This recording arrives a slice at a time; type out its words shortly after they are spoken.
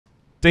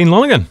Dean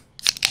Lonergan,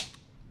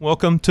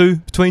 welcome to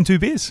Between Two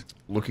Beers.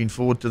 Looking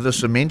forward to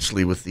this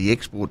immensely with the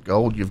Export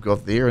Gold you've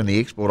got there and the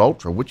Export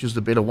Ultra. Which is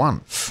the better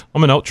one?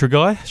 I'm an Ultra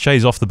guy.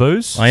 Shay's off the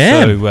booze. I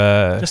am.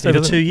 So, just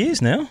over 2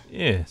 years now.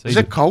 Yeah. So is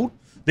it cold?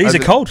 These are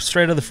cold,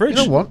 straight out of the fridge.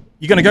 You know what?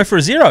 You're going to go for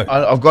a zero.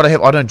 I've got to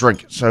have. I don't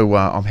drink, so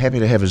I'm happy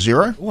to have a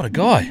zero. What a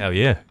guy. Hell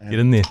yeah. Get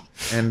in there.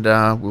 And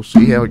we'll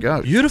see how it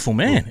goes. Beautiful,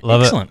 man.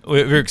 Love Excellent. it.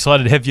 We're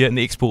excited to have you in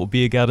the Export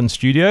Beer Garden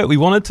studio. We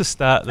wanted to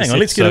start this Hang on,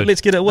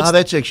 let's get it. Oh,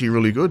 that's actually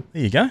really good.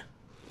 There you go.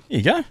 There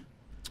you go.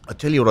 I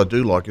tell you what I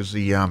do like is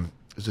the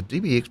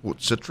DB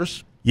Export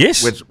Citrus.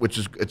 Yes. Which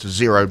is it's a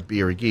zero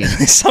beer again.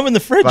 There's some in the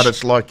fridge. But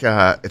it's like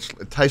it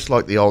tastes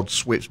like the old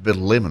Schweppes bitter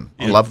lemon.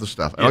 I love the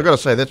stuff, and I got to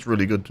say that's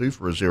really good too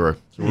for a zero.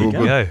 It's real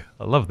good. Go.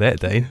 I love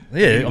that, Dean.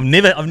 Yeah,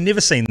 I've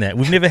never seen that.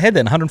 We've never had that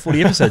in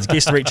 140 episodes.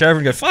 Guests reach over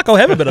and go, "Fuck, I'll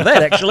have a bit of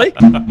that." Actually,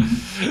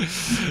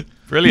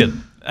 Brilliant.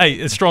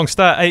 Hey, a strong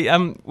start. Hey,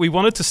 we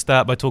wanted to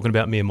start by talking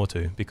about Mia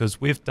Motu because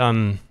we've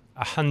done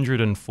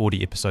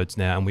 140 episodes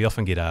now, and we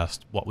often get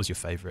asked, "What was your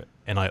favourite?"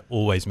 And I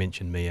always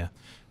mention Mia.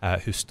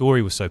 Whose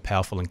story was so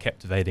powerful and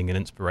captivating and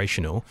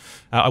inspirational.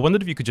 I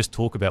wondered if you could just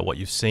talk about what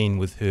you've seen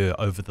with her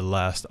over the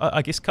last,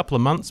 I guess, couple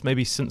of months,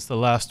 maybe since the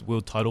last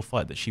world title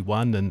fight that she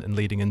won and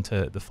leading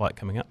into the fight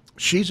coming up.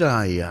 She's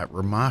a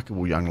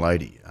remarkable young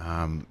lady.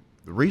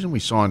 The reason we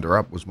signed her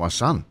up was my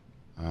son,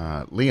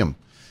 Liam,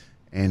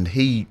 and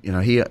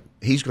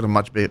he's got a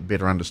much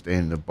better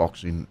understanding of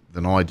boxing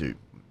than I do.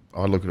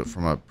 I look at it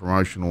from a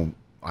promotional,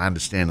 I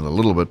understand it a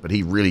little bit, but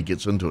he really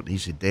gets into it. He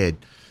said, "Dad,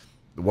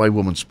 the way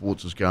women's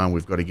sports is going,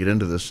 we've got to get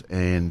into this,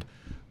 and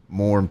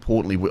more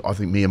importantly, I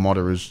think Mia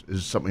Motu is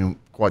something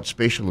quite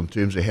special in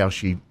terms of how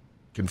she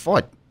can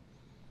fight."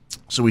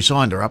 So we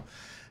signed her up,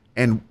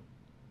 and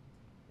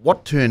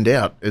what turned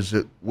out is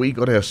that we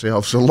got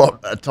ourselves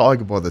a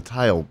tiger by the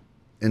tail,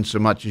 in so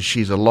much as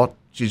she's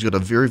got a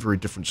very, very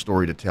different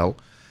story to tell.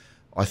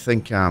 I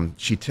think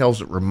she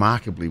tells it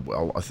remarkably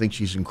well. I think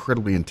she's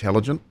incredibly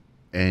intelligent,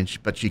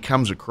 but she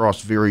comes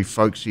across very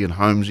folksy and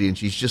homesy, and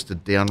she's just a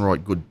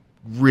downright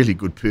really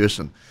good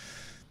person.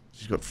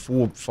 She's got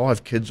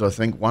 5 kids, I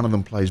think. One of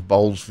them plays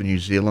bowls for New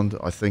Zealand.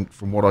 I think,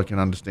 from what I can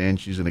understand,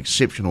 she's an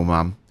exceptional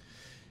mum.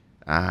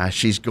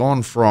 She's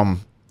gone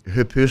from,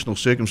 her personal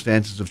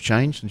circumstances have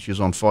changed since she was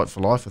on Fight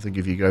for Life. I think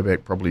if you go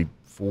back probably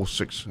 4,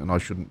 6, and I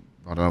don't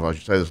know if I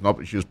should say this or not,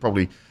 but she was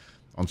probably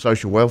on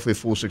social welfare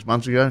 4, 6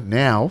 months ago.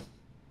 Now,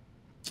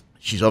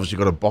 she's obviously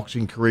got a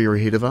boxing career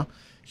ahead of her.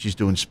 She's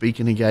doing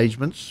speaking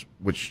engagements,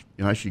 which,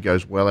 she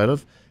goes well out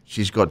of.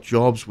 She's got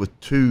jobs with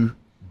 2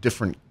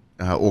 different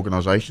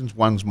organisations.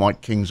 One's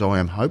Mike King's I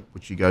Am Hope,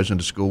 which she goes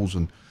into schools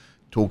and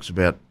talks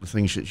about the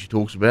things that she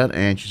talks about,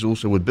 and she's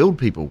also with Build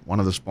People, one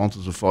of the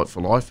sponsors of Fight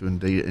for Life,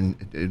 and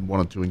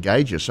wanted to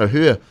engage her. So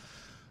her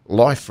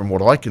life, from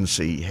what I can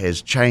see,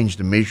 has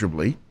changed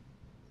immeasurably,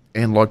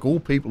 and like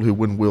all people who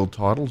win world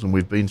titles, and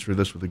we've been through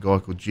this with a guy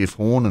called Jeff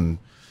Horn and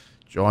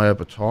Jaya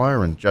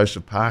Bataille and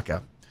Joseph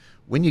Parker,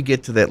 when you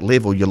get to that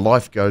level, your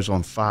life goes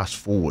on fast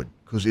forward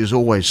because there's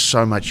always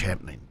so much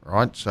happening,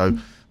 right? So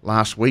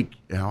last week,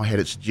 I had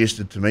it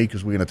suggested to me,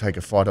 because we're going to take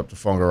a fight up to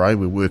Whangarei.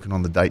 We're working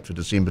on the date for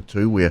December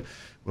 2, where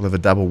we'll have a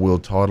double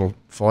world title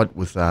fight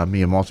with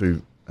Mia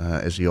Motu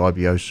as the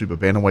IBO Super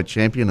Bantamweight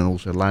champion, and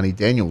also Lani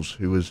Daniels,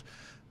 who is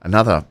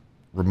another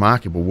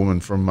remarkable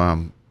woman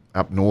from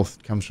up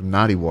north, comes from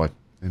Ngātiwai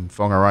in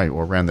Whangarei,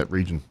 or around that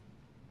region.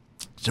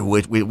 So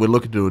we're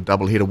looking to do a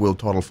double-header world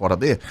title fight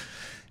up there.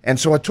 And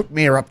so I took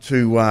Mia up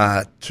to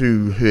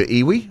her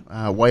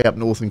iwi, way up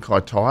north in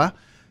Kaitaia,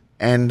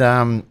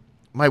 and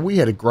mate,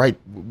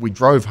 we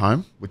drove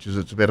home,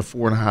 it's about a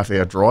 4.5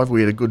 hour drive.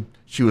 We had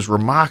she was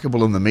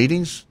remarkable in the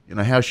meetings.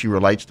 How she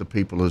relates to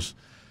people is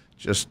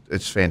just,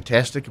 it's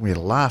fantastic. And we had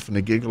a laugh and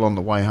a giggle on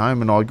the way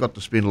home, and I got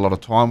to spend a lot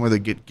of time with her,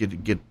 get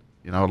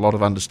a lot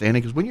of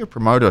understanding. Because when you're a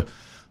promoter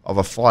of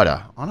a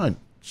fighter, I don't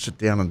sit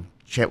down and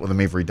chat with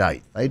them every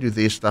day. They do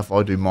their stuff,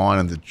 I do mine,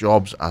 and the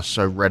jobs are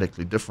so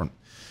radically different.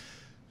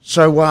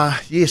 So,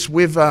 yes,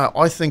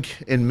 I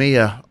think in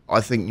Mia,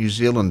 I think New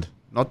Zealand,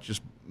 not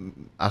just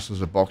us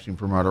as a boxing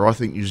promoter, I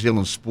think New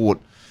Zealand sport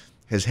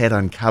has had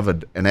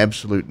uncovered an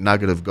absolute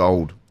nugget of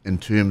gold in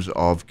terms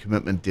of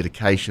commitment,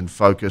 dedication,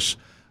 focus,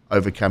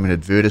 overcoming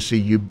adversity.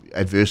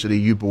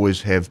 You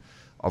boys have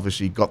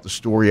obviously got the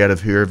story out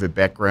of her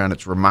background.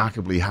 It's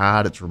remarkably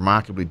hard, it's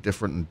remarkably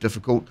different and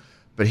difficult,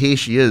 but here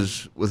she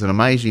is with an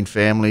amazing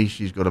family.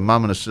 She's got a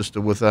mum and a sister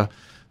with her.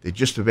 They're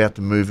just about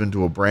to move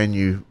into a brand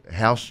new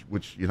house,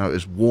 which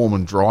is warm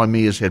and dry.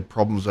 Mia's had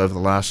problems over the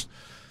last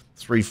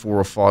 3, 4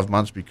 or 5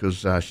 months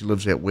because she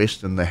lives out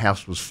west and the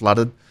house was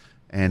flooded,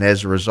 and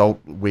as a result,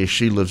 where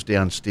she lives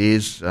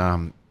downstairs,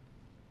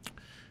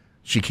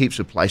 she keeps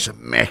her place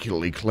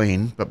immaculately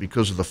clean, but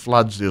because of the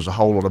floods, there's a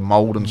whole lot of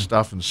mold and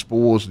stuff and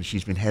spores, and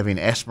she's been having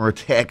asthma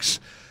attacks,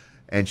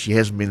 and she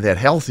hasn't been that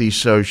healthy,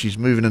 so she's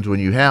moving into a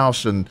new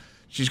house, and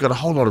she's got a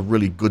whole lot of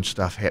really good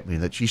stuff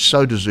happening that she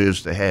so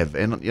deserves to have.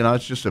 And,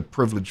 it's just a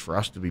privilege for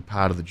us to be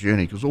part of the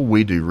journey, because all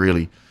we do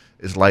really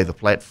is lay the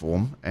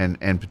platform and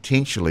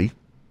potentially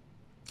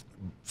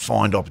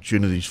find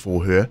opportunities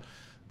for her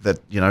that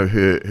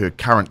her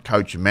current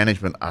coach and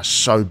management are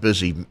so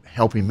busy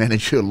helping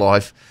manage her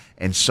life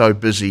and so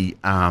busy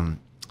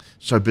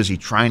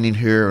training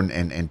her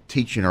and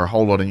teaching her a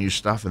whole lot of new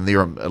stuff. And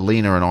there,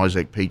 Alina and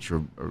Isaac Peach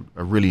are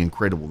really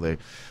incredible.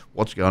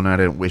 What's going on out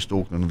at West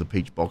Auckland in the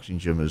Peach Boxing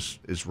Gym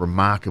is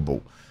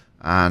remarkable,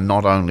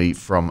 not only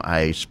from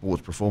a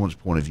sports performance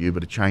point of view,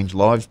 but a changed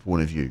lives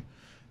point of view.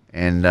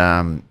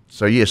 And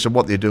so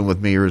what they're doing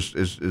with Mia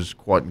is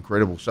quite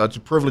incredible. So it's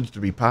a privilege to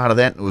be part of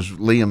that. It was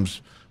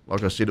Liam's,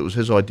 like I said, it was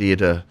his idea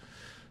to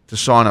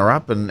sign her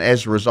up, and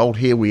as a result,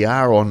 here we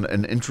are on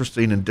an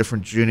interesting and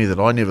different journey that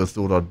I never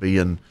thought I'd be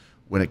in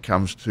when it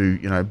comes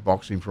to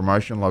boxing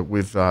promotion. Like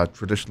we've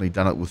traditionally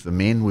done it with the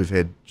men. We've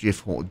had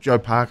Joe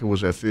Parker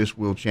was our first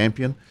world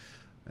champion,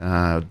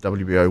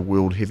 WBO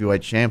world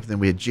heavyweight champ. Then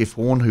we had Jeff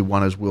Horn, who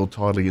won his world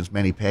title against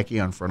Manny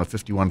Pacquiao in front of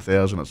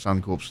 51,000 at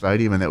Suncorp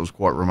Stadium, and that was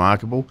quite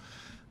remarkable.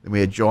 Then we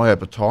had Jai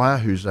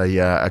Opataya, who's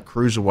a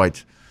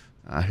cruiserweight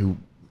who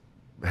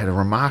had a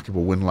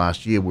remarkable win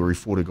last year where he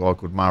fought a guy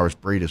called Maris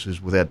Breedis,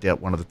 who's without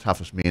doubt one of the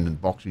toughest men in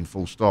boxing,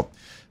 full stop.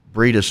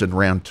 Breedis in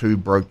round 2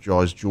 broke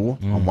Jai's jaw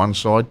on one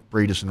side.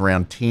 Breedis in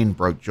round 10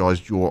 broke Jai's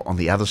jaw on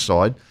the other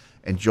side.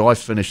 And Jai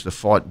finished the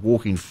fight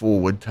walking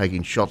forward,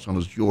 taking shots on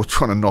his jaw,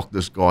 trying to knock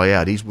this guy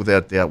out. He's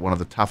without doubt one of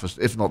the toughest,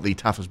 if not the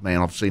toughest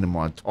man I've seen in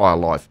my entire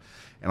life.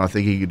 And I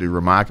think he could do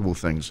remarkable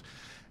things.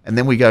 And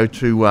then we go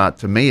to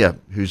Mia,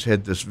 who's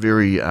had this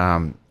very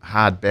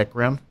hard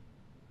background.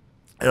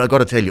 And I've got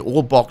to tell you,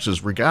 all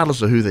boxers,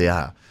 regardless of who they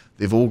are,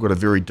 they've all got a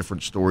very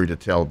different story to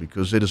tell,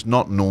 because it is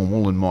not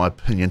normal, in my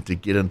opinion, to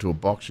get into a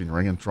boxing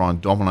ring and try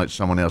and dominate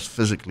someone else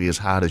physically as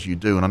hard as you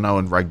do. And I know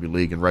in rugby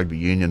league and rugby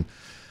union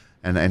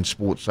and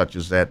sports such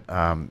as that,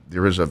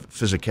 there is a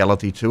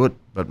physicality to it,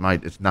 but,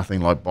 mate, it's nothing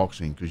like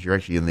boxing, because you're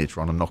actually in there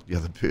trying to knock the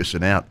other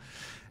person out.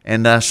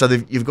 And so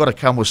you've got to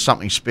come with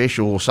something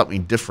special or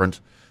something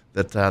different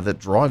that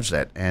drives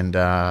that.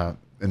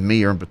 And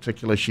Mia in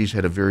particular, she's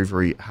had a very,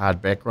 very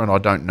hard background. I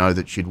don't know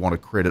that she'd want to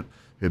credit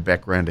her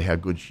background to how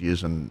good she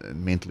is and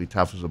mentally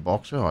tough as a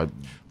boxer.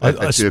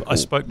 I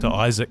spoke to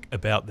Isaac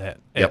about that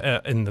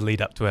in the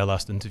lead up to our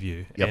last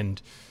interview,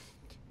 and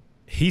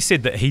he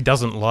said that he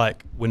doesn't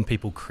like when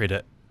people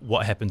credit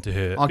what happened to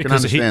her. I can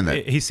understand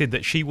that. He said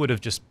that she would have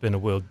just been a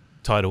world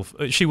title.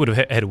 She would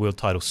have had a world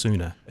title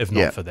sooner if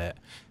not for that.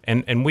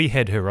 And we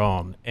had her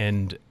on,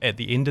 and at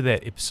the end of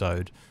that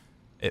episode,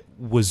 it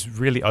was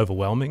really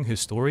overwhelming. Her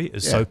story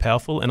is so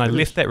powerful, and I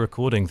left that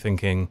recording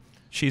thinking,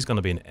 she's going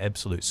to be an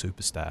absolute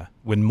superstar.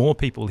 When more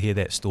people hear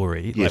that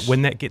story, like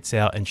when that gets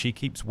out and she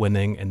keeps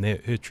winning and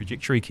her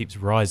trajectory keeps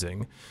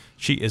rising,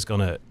 she is going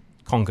to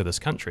conquer this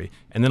country.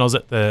 And then I was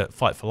at the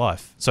Fight for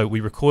Life. So we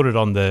recorded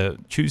on the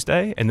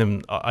Tuesday, and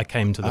then I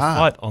came to the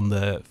fight on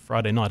the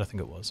Friday night, I think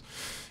it was.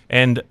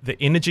 And the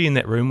energy in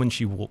that room when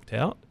she walked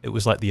out, it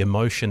was like the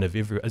emotion of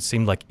it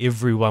seemed like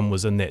everyone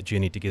was in that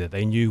journey together.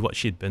 They knew what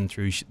she'd been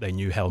through. They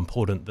knew how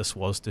important this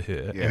was to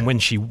her. Yeah. And when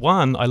she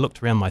won, I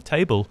looked around my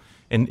table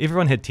and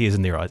everyone had tears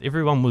in their eyes.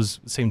 Everyone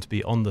seemed to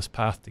be on this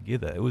path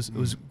together. It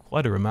was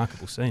quite a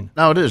remarkable scene.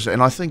 No, it is.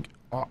 And I think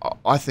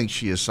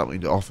she has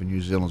something to offer New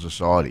Zealand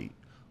society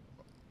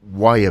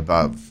way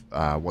above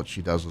what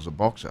she does as a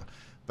boxer.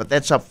 But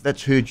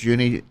that's her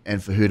journey,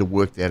 and for her to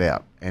work that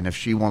out. And if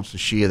she wants to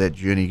share that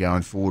journey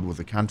going forward with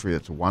the country,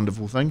 that's a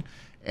wonderful thing.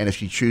 And if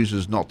she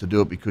chooses not to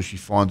do it because she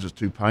finds it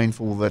too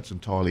painful, that's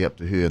entirely up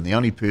to her. And the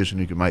only person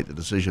who can make the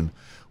decision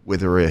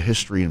whether her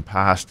history and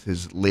past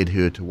has led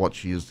her to what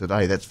she is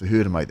today, that's for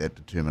her to make that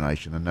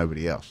determination and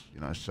nobody else.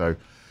 So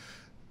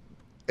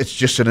it's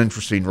just an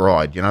interesting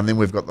ride. And then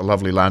we've got the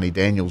lovely Lani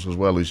Daniels as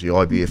well, who's the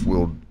IBF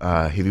World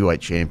Heavyweight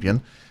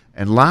Champion.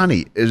 And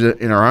Lani,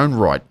 in her own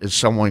right, is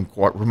someone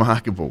quite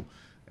remarkable.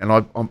 And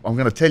I'm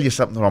going to tell you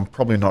something that I'm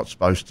probably not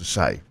supposed to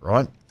say,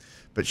 right?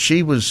 But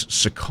she was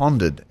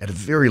seconded at a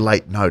very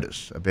late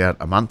notice about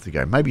a month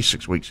ago, maybe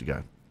 6 weeks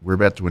ago. We're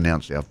about to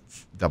announce our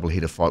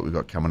double-header fight we've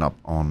got coming up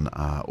on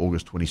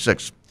August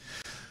 26th.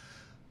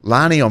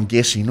 Lani, I'm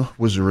guessing,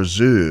 was a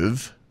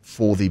reserve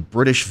for the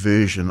British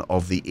version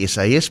of the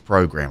SAS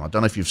program. I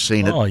don't know if you've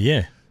seen it. Oh,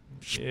 yeah.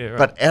 Right.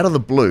 But out of the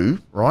blue,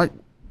 right,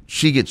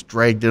 she gets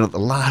dragged in at the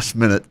last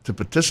minute to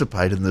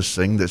participate in this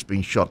thing that's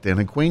been shot down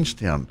in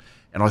Queenstown.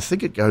 And I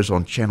think it goes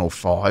on Channel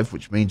 5,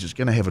 which means it's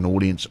going to have an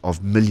audience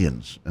of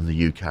millions in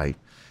the UK.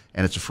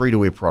 And it's a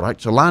free-to-air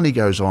product. So Lani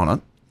goes on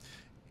it,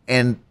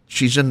 and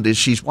she's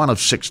one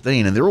of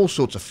 16, and there are all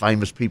sorts of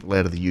famous people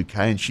out of the UK,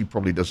 and she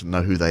probably doesn't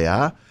know who they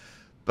are.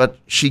 But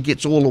she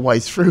gets all the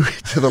way through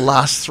to the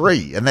last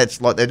three, and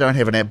that's like they don't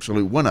have an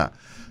absolute winner.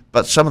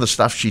 But some of the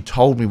stuff she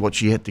told me what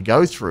she had to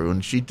go through,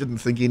 and she didn't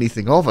think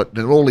anything of it.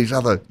 And all these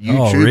other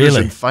YouTubers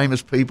and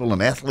famous people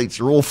and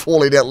athletes are all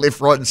falling out left,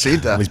 right, and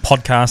centre. These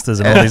podcasters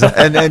and all these.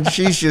 and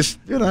she's just,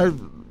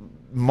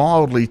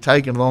 mildly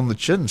taking it on the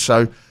chin.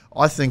 So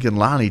I think in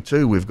Lani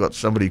too, we've got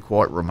somebody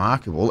quite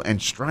remarkable.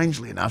 And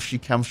strangely enough, she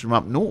comes from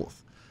up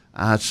north.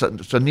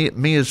 So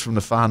Mia's from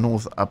the far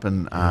north up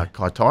in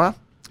Kaitaia,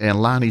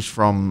 and Lani's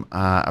from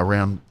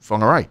around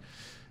Whangarei,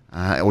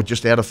 or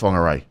just out of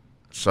Whangarei.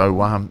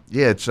 So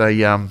it's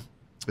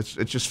it's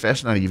just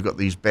fascinating. You've got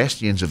these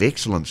bastions of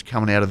excellence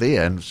coming out of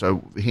there, and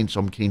so hence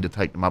I'm keen to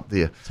take them up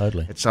there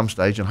Totally. at some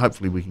stage, and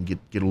hopefully we can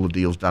get all the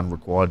deals done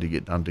required to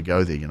get done to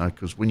go there. You know,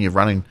 because when you're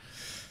running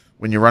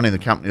the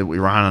company that we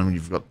run, and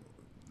you've got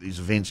these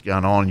events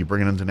going on, you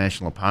bring in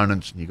international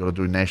opponents, and you've got to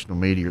do national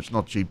media. It's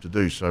not cheap to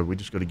do, so we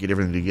just got to get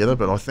everything together.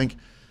 But I think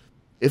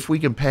if we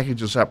can package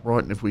this up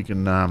right, and if we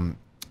can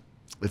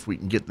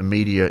get the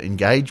media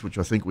engaged, which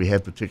I think we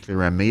have,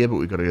 particularly around Mia, but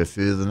we've got to go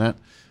further than that.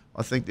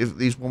 I think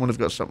these women have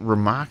got something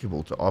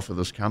remarkable to offer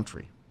this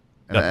country.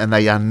 And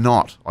they are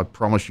not, I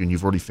promise you, and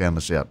you've already found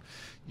this out.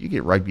 You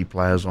get rugby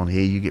players on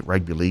here, you get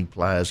rugby league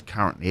players,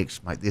 current and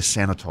ex, mate, they're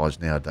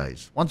sanitised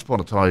nowadays. Once upon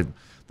a time,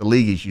 the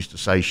leaguers used to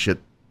say shit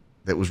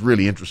that was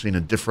really interesting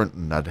and different,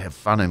 and they'd have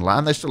fun and laugh,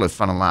 and they still have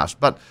fun and laughs.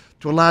 But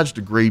to a large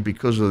degree,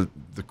 because of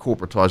the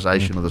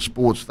corporatisation of the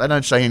sports, they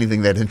don't say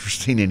anything that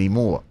interesting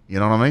anymore. You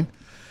know what I mean?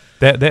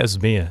 That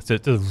is Mia.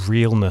 The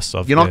realness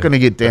of You're not going to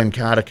get Dan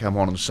Carter come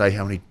on and say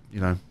how many,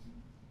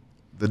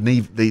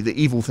 the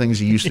evil things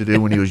he used to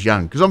do when he was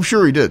young, because I'm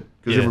sure he did,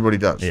 because everybody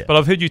does. Yeah. But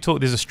I've heard you talk.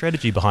 There's a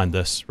strategy behind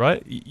this,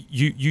 right?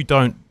 You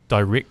don't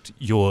direct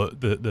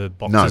the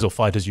boxers or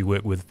fighters you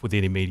work with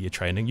any media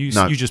training. You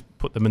just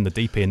put them in the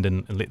deep end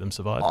and let them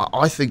survive.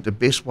 I think the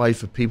best way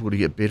for people to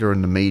get better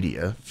in the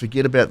media,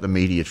 forget about the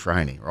media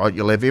training, right?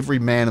 You'll have every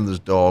man and his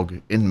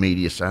dog in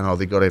media saying, "Oh,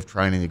 they've got to have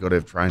training. They've got to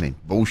have training."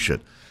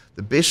 Bullshit.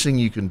 The best thing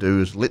you can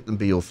do is let them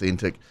be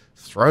authentic,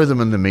 throw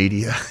them in the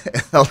media,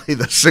 and they'll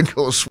either sink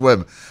or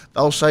swim.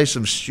 They'll say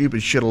some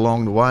stupid shit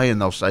along the way, and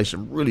they'll say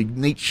some really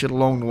neat shit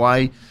along the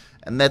way,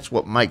 and that's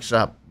what makes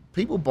up.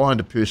 People buy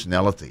into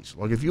personalities.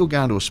 Like if you're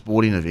going to a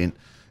sporting event,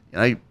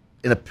 in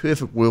a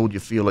perfect world,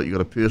 you feel like you've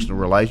got a personal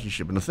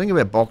relationship. And the thing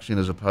about boxing,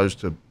 as opposed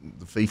to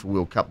the FIFA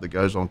World Cup that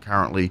goes on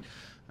currently,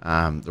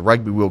 the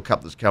Rugby World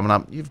Cup that's coming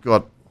up, you've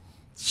got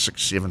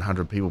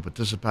 600-700 people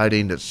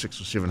participating. That's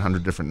 600 or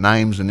 700 different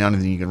names, and the only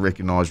thing you can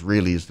recognise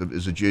really is the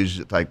jerseys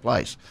that take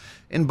place.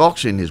 In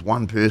boxing, there's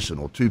one person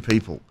or two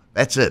people.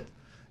 That's it.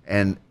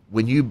 And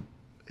when you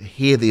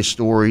hear their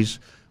stories,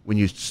 when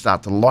you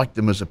start to like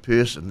them as a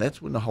person,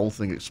 that's when the whole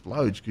thing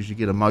explodes, because you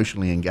get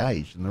emotionally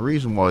engaged. And the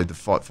reason why the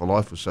Fight for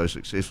Life was so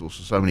successful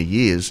for so many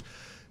years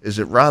is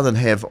that rather than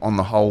have, on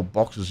the whole,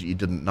 boxers that you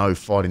didn't know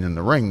fighting in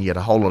the ring, you had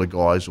a whole lot of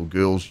guys or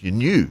girls you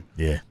knew.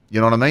 Yeah. You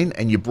know what I mean?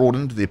 And you brought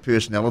into their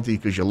personality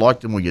because you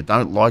liked them or you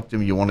don't like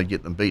them, you want to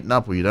get them beaten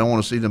up or you don't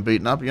want to see them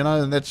beaten up,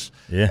 and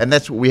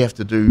that's what we have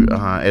to do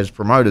as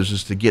promoters,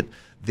 is to get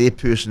their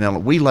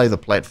personality. We lay the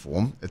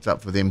platform, it's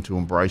up for them to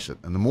embrace it.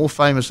 And the more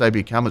famous they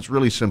become, it's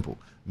really simple.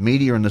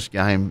 Media in this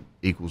game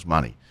equals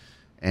money.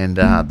 And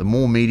the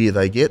more media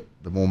they get,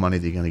 the more money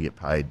they're going to get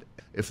paid.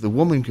 If the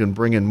woman can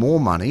bring in more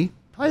money,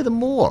 pay them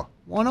more.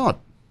 Why not?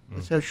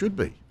 That's how it should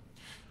be.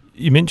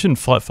 You mentioned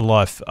Fight for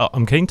Life.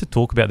 I'm keen to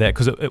talk about that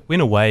because it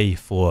went away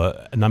for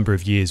a number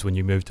of years when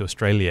you moved to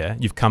Australia.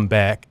 You've come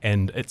back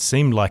and it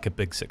seemed like a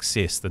big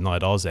success the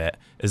night I was at.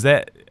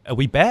 Are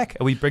we back?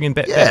 Are we bringing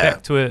back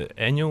to an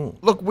annual?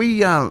 Look,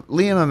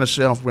 Liam and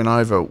myself went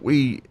over.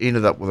 We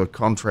ended up with a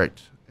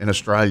contract in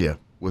Australia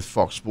with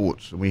Fox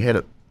Sports, and we had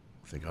it,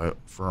 I think,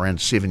 for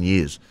around 7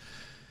 years.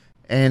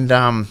 And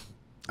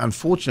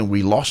unfortunately,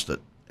 we lost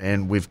it.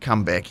 And we've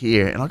come back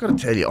here, and I've got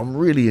to tell you, I'm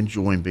really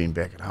enjoying being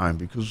back at home,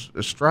 because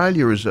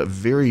Australia is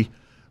it's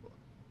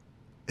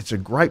a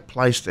great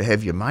place to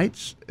have your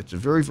mates. It's a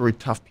very, very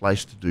tough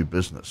place to do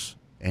business.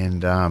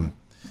 And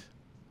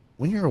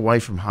when you're away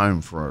from home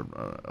for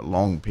a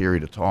long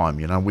period of time,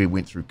 we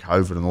went through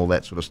COVID and all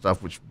that sort of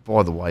stuff, which,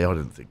 by the way, I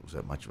didn't think was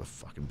that much of a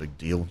fucking big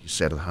deal. You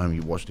sat at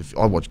home,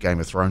 I watched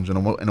Game of Thrones in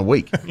a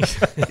week.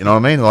 You know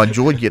what I mean? I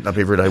enjoyed getting up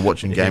every day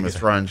watching Game of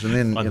Thrones. And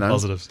then,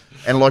 positives.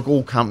 And like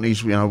all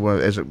companies,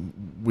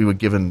 we were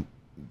given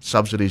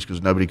subsidies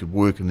because nobody could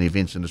work in the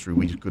events industry.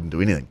 We just couldn't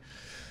do anything.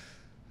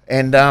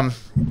 And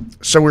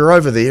so we were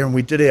over there and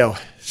we did our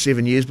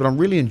 7 years, but I'm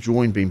really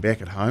enjoying being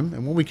back at home.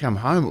 And when we come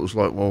home, it was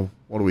like, well,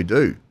 what do we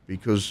do?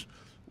 Because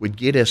we'd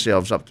get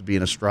ourselves up to be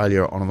in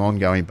Australia on an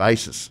ongoing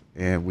basis.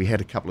 And we had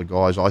a couple of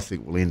guys I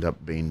think will end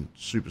up being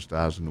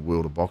superstars in the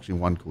world of boxing.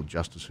 One called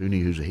Justice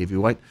Hooney, who's a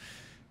heavyweight.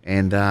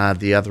 And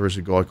the other is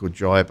a guy called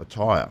Jai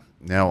Apataya.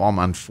 Now, we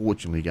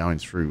unfortunately going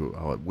through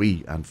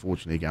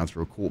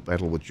a court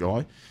battle with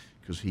Jai,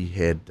 because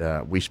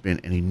we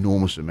spent an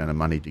enormous amount of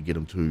money to get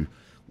him to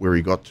where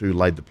he got to,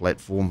 laid the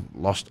platform,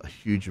 lost a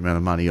huge amount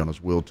of money on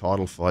his world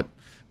title fight.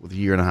 With a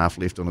year and a half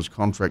left on his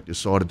contract,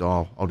 decided,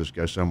 I'll just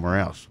go somewhere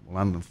else.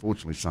 Well,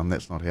 unfortunately, son,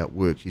 that's not how it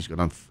works. He's got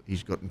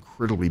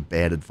incredibly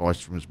bad advice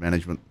from his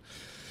management,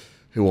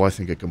 who I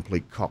think are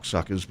complete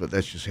cocksuckers, but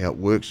that's just how it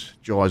works.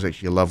 Jai's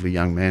actually a lovely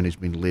young man who's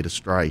been led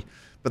astray.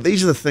 But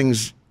these are the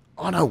things,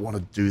 I don't want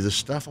to do this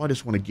stuff. I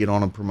just want to get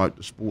on and promote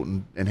the sport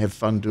and have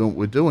fun doing what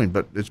we're doing.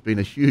 But it's been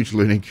a huge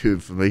learning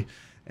curve for me,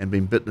 and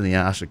been bitten in the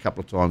arse a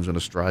couple of times in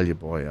Australia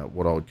by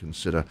what I would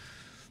consider.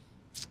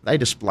 They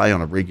display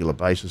on a regular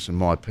basis, in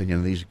my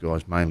opinion, these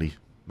guys mainly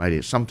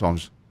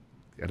sometimes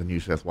out of New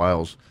South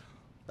Wales,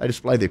 they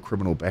display their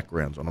criminal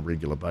backgrounds on a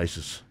regular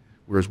basis,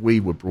 whereas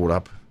we were brought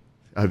up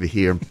over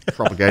here and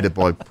propagated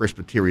by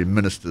Presbyterian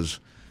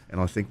ministers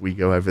And I think we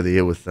go over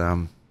there with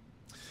our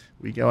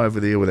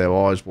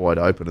eyes wide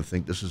open and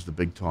think this is the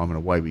big time, and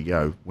away we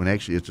go. When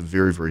actually it's a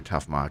very, very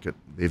tough market.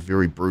 They're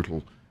very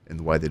brutal in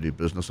the way they do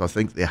business. I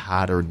think they're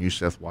harder in New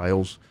South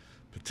Wales,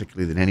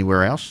 particularly than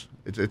anywhere else.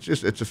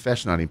 It's a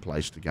fascinating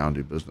place to go and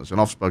do business. And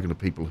I've spoken to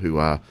people who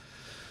are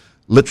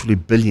literally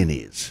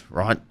billionaires,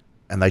 right?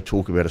 And they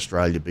talk about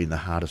Australia being the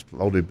hardest.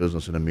 They'll do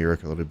business in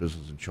America, they'll do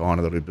business in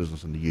China, they'll do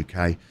business in the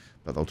UK,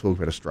 but they'll talk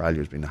about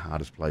Australia as being the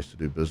hardest place to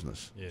do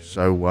business. Yeah.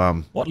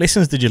 So, what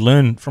lessons did you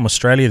learn from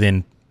Australia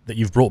then that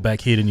you've brought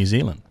back here to New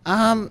Zealand?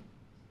 The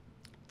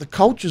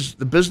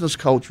business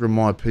culture, in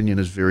my opinion,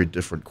 is very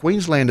different.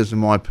 Queenslanders, in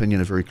my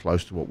opinion, are very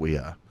close to what we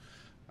are,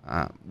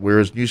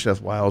 whereas New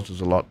South Wales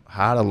is a lot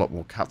harder, a lot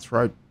more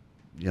cutthroat.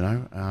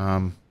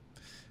 And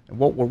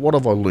what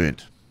have I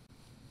learnt?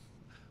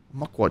 I'm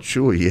not quite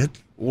sure yet.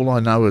 All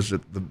I know is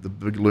that the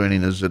big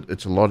learning is that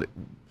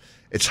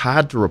it's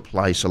hard to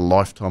replace a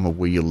lifetime of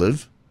where you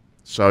live.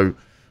 So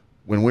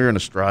when we're in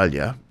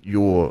Australia,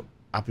 you're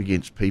up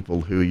against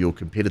people who are your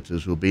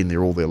competitors who have been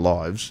there all their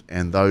lives,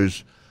 and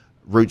those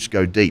roots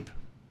go deep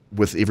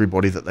with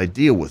everybody that they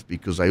deal with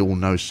because they all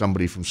know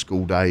somebody from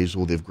school days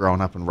or they've grown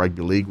up in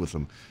rugby league with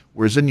them.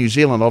 Whereas in New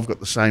Zealand, I've got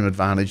the same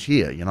advantage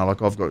here. I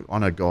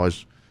know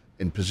guys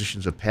in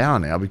positions of power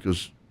now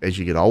because as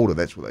you get older,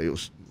 that's what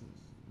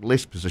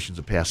less positions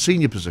of power,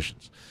 senior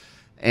positions.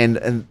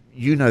 And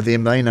you know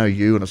them, they know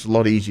you, and it's a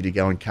lot easier to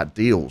go and cut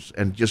deals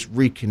and just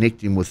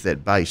reconnecting with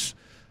that base.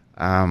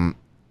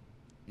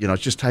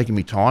 It's just taking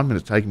me time, and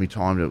it's taking me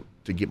time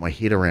to get my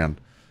head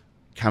around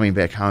coming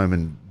back home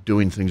and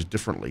doing things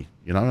differently,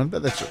 and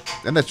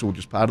that's all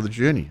just part of the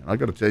journey. And I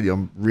got to tell you,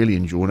 I'm really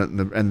enjoying it,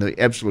 and the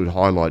absolute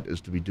highlight is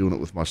to be doing it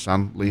with my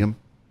son, Liam.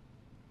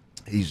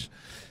 He's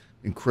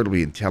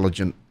incredibly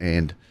intelligent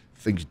and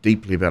thinks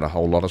deeply about a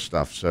whole lot of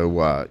stuff.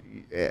 So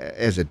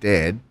as a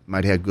dad,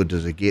 mate, how good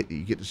does it get that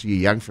you get to see a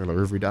young fella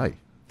every day?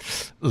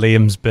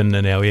 Liam's been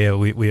in our ear.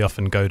 We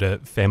often go to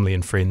family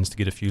and friends to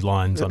get a few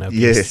lines on our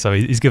guests, so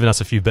he's given us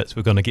a few bits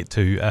we're going to get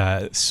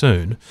to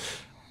soon.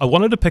 I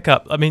wanted to pick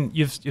up,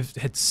 you've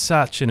had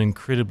such an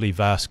incredibly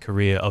vast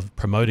career of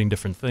promoting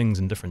different things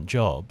and different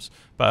jobs,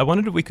 but I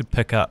wondered if we could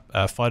pick up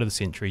Fight of the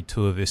Century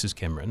Tour versus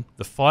Cameron.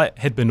 The fight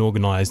had been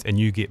organised and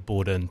you get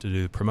brought in to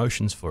do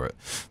promotions for it.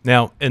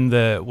 Now, in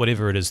the,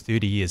 whatever it is,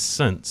 30 years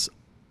since,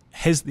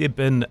 has there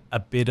been a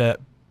better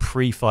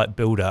pre-fight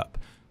build-up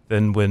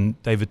than when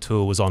David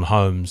Tour was on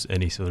Holmes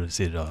and he sort of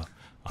said,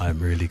 I'm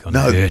really going to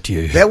hurt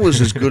you? That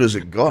was as good as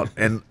it got.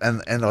 And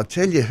I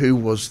tell you who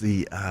was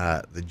the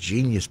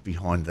genius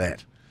behind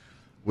that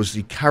was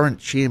the current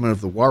chairman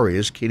of the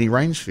Warriors, Kenny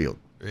Rainsfield.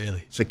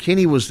 Really? So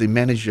Kenny was the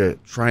manager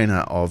trainer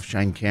of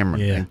Shane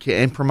Cameron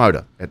and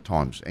promoter at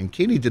times. And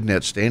Kenny did an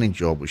outstanding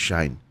job with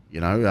Shane,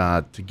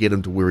 to get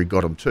him to where he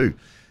got him to.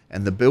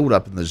 And the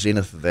build-up and the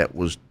zenith of that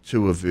was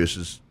Tour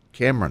versus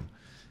Cameron.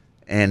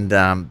 And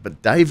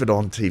but David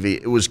on TV,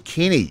 it was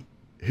Kenny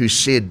who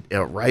said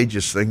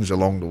outrageous things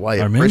along the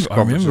way at press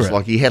conferences.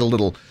 Like he had a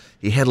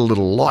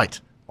little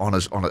light on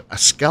a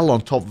skull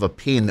on top of a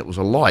pen that was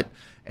a light,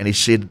 and he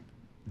said,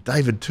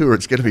 David Tour,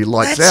 it's going to be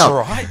lights out.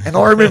 That's right. And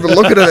I remember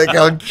looking at it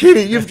going,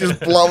 Kenny, you've just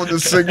blown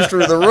this thing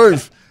through the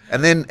roof.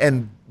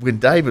 And when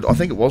David, I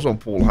think it was on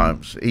Paul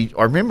Holmes,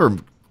 I remember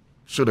him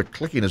sort of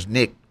clicking his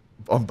neck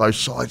on both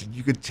sides, and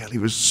you could tell he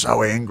was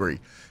so angry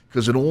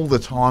because in all the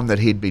time that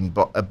he'd been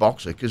a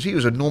boxer, because he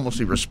was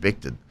enormously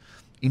respected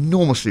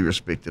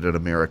in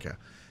America,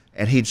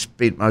 and he'd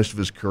spent most of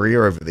his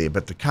career over there.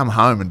 But to come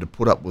home and to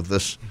put up with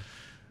this,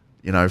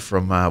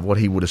 from what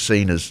he would have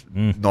seen as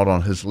not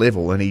on his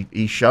level, and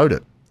he showed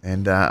it.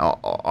 And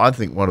I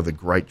think one of the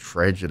great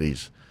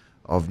tragedies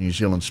of New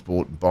Zealand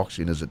sport and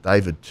boxing is that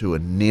David Tour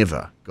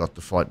never got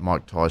to fight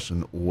Mike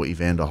Tyson or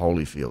Evander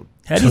Holyfield.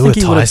 How do you think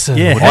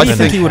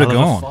he would have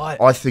gone?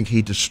 I think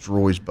he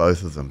destroys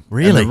both of them.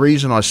 Really? And the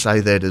reason I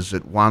say that is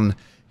that, one,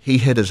 he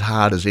hit as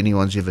hard as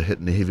anyone's ever hit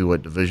in the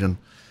heavyweight division.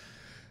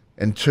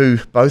 And two,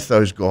 both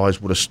those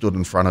guys would have stood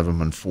in front of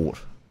him and fought,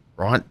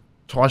 right?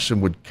 Tyson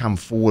would come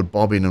forward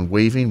bobbing and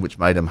weaving, which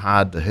made him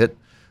hard to hit.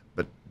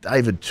 But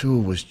David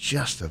Tour was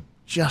just a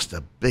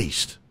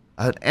beast.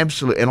 An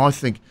absolute, and I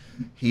think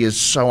he is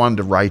so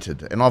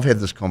underrated. And I've had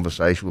this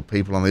conversation with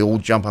people, and they all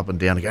jump up and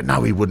down and go,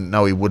 no, he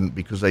wouldn't,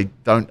 because they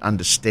don't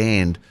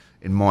understand,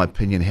 in my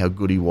opinion, how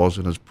good he was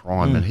in his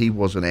prime. And he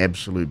was an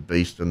absolute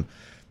beast. And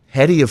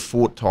had he have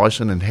fought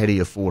Tyson and had he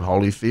have fought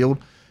Holyfield,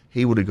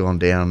 he would have gone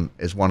down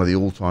as one of the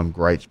all-time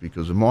greats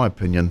because, in my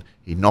opinion,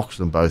 he knocks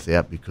them both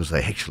out because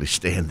they actually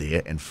stand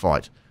there and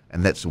fight.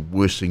 And that's the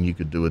worst thing you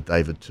could do with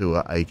David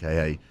Tour,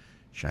 a.k.a.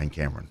 Shane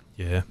Cameron.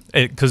 Yeah,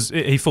 because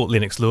he fought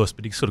Lennox Lewis,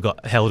 but he sort of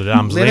got held at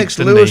arm's length. Lennox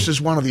Lewis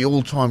is one of the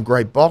all-time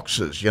great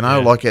boxers, and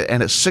at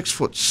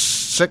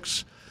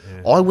 6'6",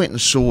 I went and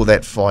saw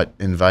that fight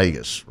in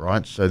Vegas,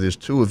 right? So there's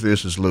Tour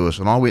versus Lewis,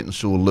 and I went and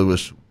saw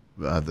Lewis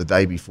the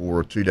day before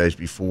or 2 days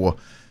before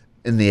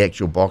in the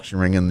actual boxing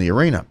ring in the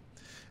arena.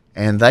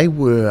 And they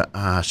were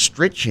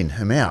stretching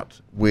him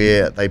out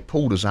where they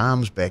pulled his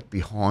arms back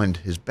behind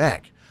his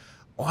back.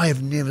 I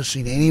have never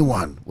seen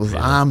anyone with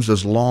arms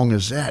as long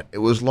as that. It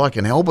was like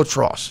an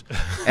albatross.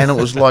 And it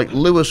was like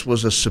Lewis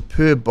was a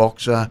superb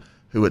boxer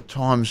who at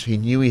times he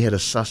knew he had a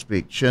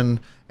suspect chin,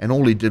 and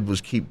all he did was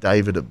keep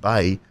David at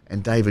bay,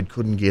 and David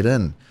couldn't get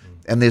in.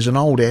 And there's an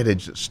old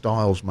adage that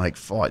styles make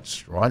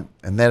fights, right?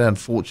 And that,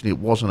 unfortunately, it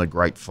wasn't a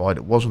great fight.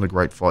 It wasn't a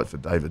great fight for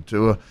David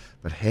Tua,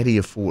 but had he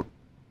fought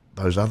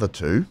those other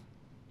two,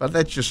 but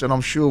that's just, and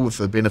I'm sure with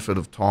the benefit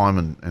of time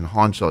and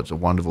hindsight's a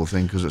wonderful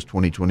thing because it's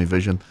 20/20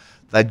 vision,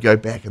 they'd go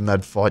back and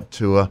they'd fight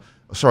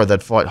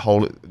they'd fight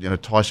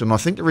Tyson. And I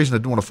think the reason they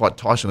didn't want to fight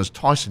Tyson is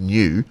Tyson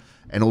knew,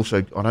 and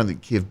also I don't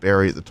think Kev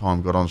Barry at the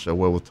time got on so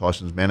well with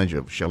Tyson's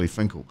manager, Shelley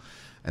Finkel.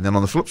 And then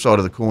on the flip side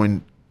of the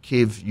coin,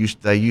 David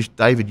used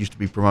to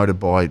be promoted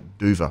by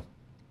Duva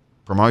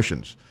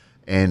Promotions,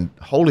 and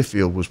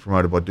Holyfield was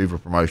promoted by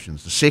Duva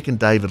Promotions. The second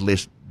David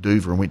left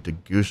Duva and went to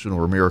Gerson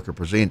or America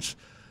Presents,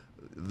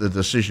 the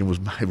decision was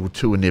made, well,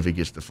 Tua never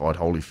gets to fight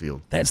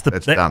Holyfield. That's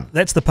done.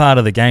 That's the part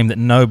of the game that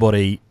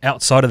nobody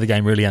outside of the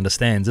game really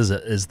understands, is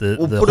it? Is the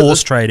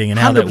horse trading and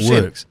how that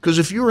works. Because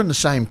if you're in the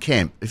same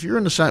camp, if you're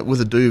in the same with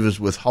the Duvas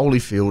with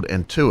Holyfield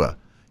and Tua,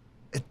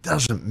 it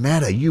doesn't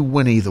matter. You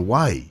win either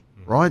way,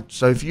 right?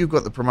 So if you've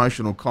got the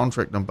promotional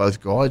contract on both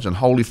guys and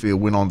Holyfield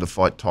went on to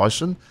fight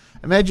Tyson,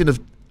 imagine if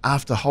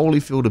after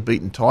Holyfield had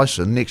beaten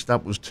Tyson, next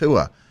up was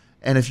Tua.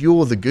 And if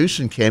you're the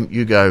Goosen camp,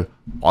 you go,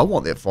 I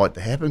want that fight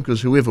to happen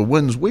because whoever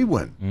wins, we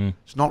win.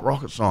 It's not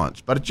rocket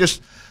science. But it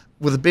just,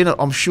 with the benefit,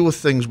 I'm sure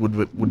things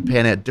would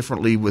pan out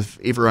differently if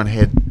everyone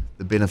had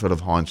the benefit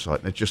of hindsight.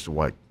 And it's just a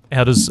wait.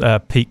 How does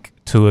peak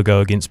Tua go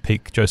against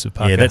peak Joseph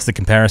Parker? Yeah, that's the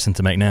comparison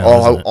to make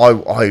now.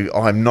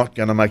 I'm not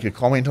going to make a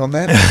comment on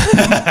that.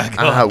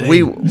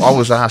 I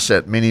was asked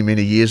that many,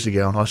 many years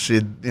ago, and I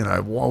said,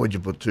 why would you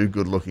put two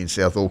good-looking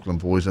South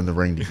Auckland boys in the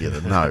ring together?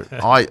 No,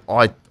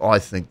 I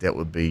think that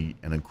would be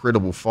an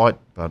incredible fight,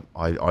 but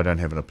I don't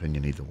have an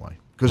opinion either way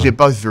because they're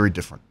both very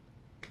different,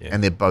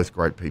 and they're both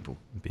great people.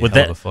 Would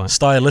that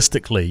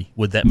stylistically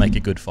would that make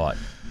a good fight?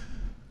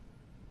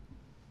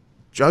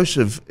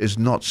 Joseph is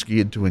not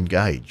scared to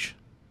engage,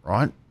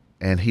 right?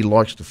 And he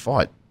likes to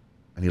fight,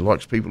 and he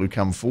likes people who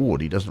come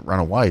forward. He doesn't run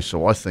away,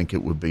 so I think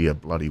it would be a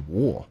bloody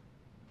war,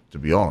 to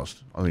be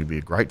honest. I think it'd be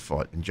a great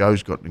fight. And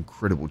Joe's got an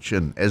incredible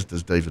chin, as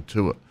does David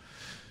Tua.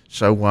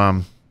 So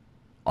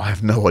I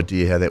have no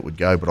idea how that would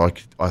go, but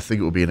I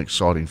think it would be an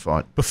exciting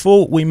fight.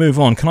 Before we move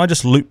on, can I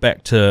just loop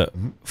back to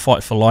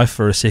Fight for Life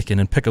for a second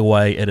and pick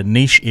away at a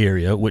niche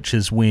area, which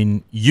is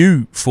when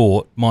you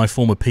fought my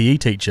former PE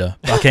teacher,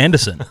 Buck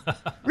Anderson.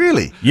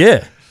 Really?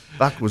 Yeah.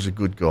 Buck was a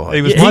good guy.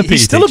 He was my PE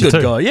he's still teacher a good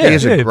too. guy, yeah. He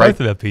is a great,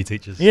 both of our PE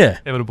teachers. Yeah.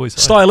 Having a boys'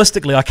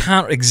 Stylistically, I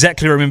can't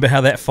exactly remember how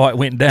that fight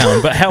went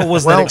down, but how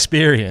was that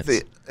experience?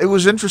 It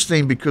was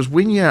interesting because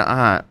when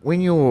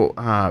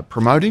you're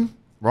promoting,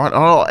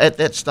 right, at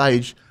that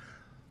stage,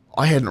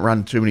 I hadn't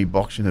run too many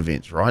boxing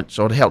events, right?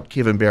 So I'd helped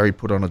Kevin Barry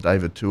put on a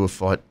David Tua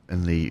fight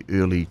in the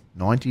early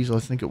 90s, I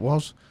think it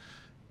was.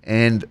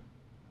 And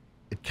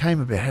it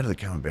came about, how did it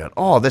come about?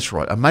 Oh, that's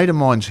right. A mate of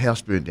mine's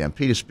house burnt down.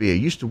 Peter Spear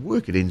used to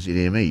work at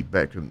NZME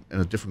back in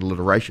a different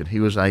alliteration. He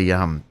was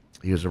a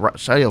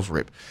sales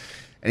rep,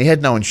 and he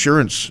had no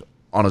insurance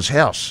on his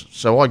house.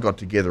 So I got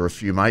together a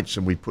few mates,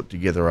 and we put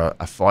together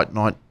a fight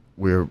night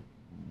where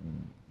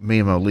me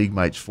and my league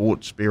mates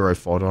fought. Sparrow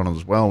fought on it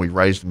as well. We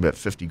raised him about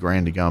 50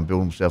 grand to go and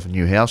build himself a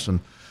new house. And,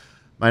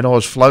 mate, I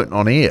was floating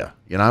on air,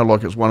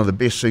 like it's one of the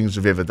best things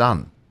I've ever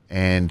done.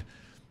 And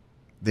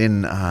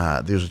then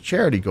there was a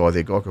charity guy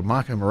there, a guy called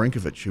Marko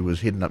Marinkovic, who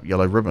was heading up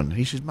Yellow Ribbon.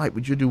 He says, mate,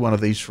 would you do one of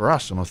these for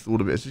us? And I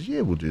thought about it. I says, yeah,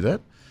 we'll do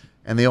that.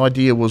 And the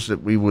idea was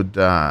that we would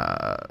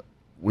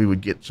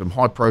get some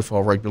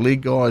high-profile rugby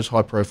league guys,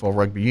 high-profile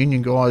rugby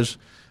union guys,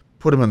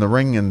 put them in the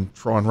ring and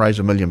try and raise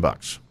 $1 million.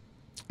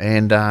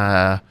 And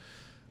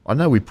I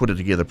know we put it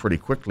together pretty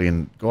quickly,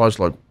 and guys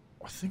like,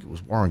 I think it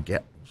was Warren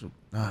Gatlin.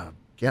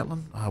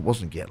 It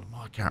wasn't Gatlin.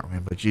 I can't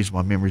remember. Geez,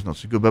 my memory's not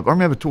so good. But I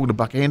remember talking to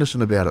Buck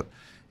Anderson about it.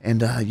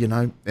 And,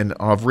 and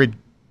I've read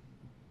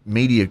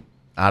media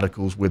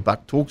articles where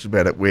Buck talks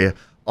about it, where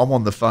I'm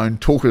on the phone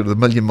talking at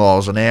 1,000,000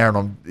 miles an hour,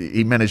 and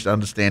he managed to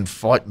understand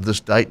fight and this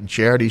date and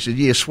charity. He said,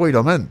 yeah, sweet,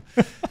 I'm in.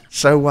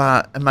 So,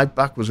 and mate,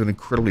 Buck was an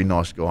incredibly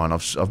nice guy, and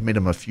I've met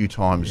him a few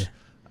times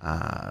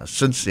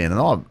since then.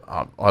 And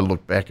I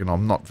look back, and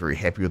I'm not very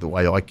happy with the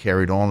way I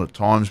carried on at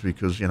times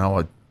because,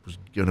 I was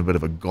given a bit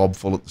of a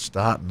gobful at the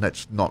start, and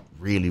that's not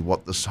really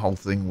what this whole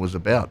thing was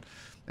about.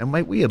 And,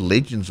 mate, we had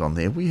legends on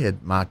there. We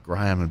had Mark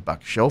Graham and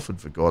Buck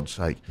Shelford, for God's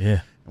sake.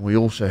 Yeah. And we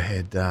also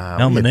had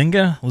Mel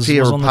Meninga was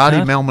on the party.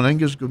 card. Mel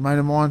Meninga's a good mate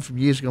of mine from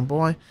years gone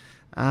by.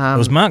 It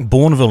was Mark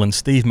Bourneville and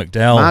Steve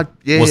McDowell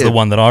was the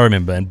one that I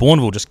remember, and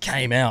Bourneville just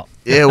came out.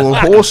 Yeah,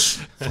 well,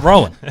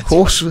 throwing.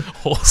 Horse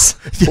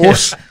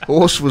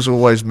was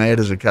always mad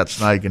as a cut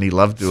snake, and he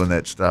loved doing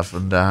that stuff.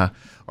 And I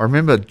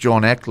remember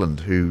John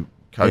Ackland, who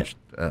coached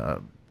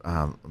the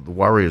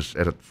Warriors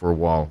at it for a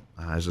while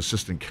as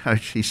assistant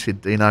coach. He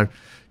said, Dino,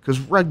 because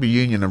rugby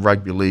union and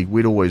rugby league,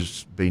 we'd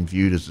always been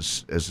viewed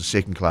as a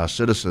second-class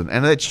citizen,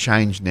 and that's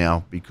changed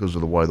now because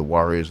of the way the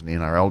Warriors and the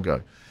NRL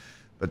go.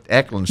 But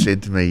Ackland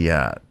said to me,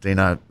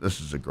 Dino,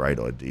 this is a great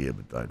idea,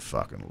 but don't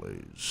fucking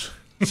lose.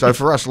 So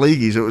for us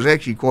leagueies, it was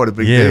actually quite a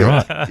big deal,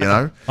 right. you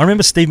know. I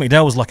remember Steve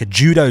McDowell was like a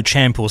judo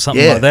champ or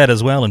something like that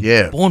as well, and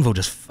Bourneville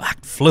just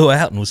flew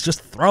out and was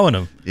just throwing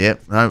him. Yeah,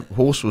 no,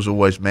 Horse was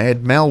always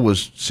mad. Mal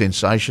was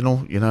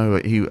sensational, you know,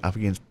 he up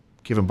against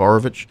Kevin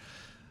Borovich.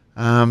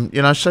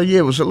 You know, so yeah,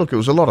 it was a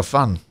lot of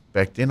fun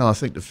back then. I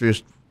think the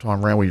first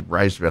time round we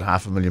raised about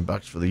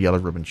 $500,000 for the Yellow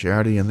Ribbon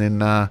charity, and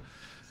then,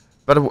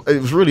 but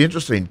it was really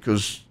interesting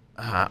because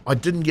I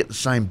didn't get the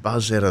same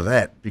buzz out of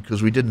that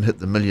because we didn't hit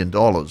the $1 million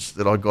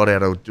that I got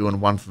out of doing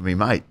one for me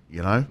mate,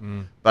 you know.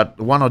 But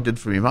the one I did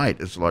for me mate,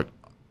 it's like,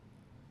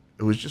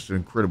 it was just an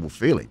incredible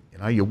feeling, you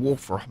know. You walk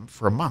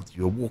for a month,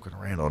 you were walking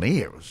around on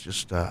air. It was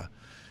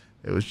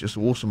just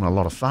awesome and a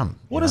lot of fun.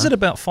 What is it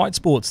about fight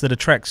sports that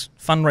attracts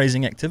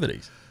fundraising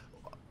activities?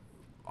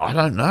 I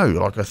don't know.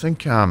 Like I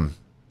think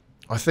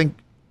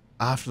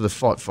after the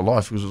Fight for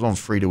Life, because it was on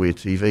free-to-air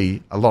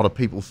TV, a lot of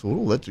people thought,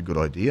 oh, that's a good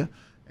idea,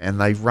 and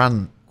they've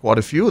run quite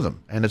a few of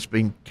them, and it's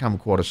become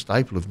quite a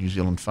staple of New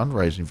Zealand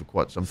fundraising for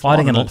quite some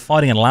time.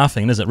 Fighting and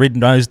laughing, is it? Red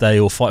Nose Day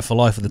or Fight for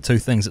Life are the two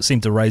things that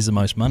seem to raise the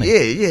most money.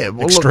 Yeah.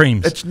 Well,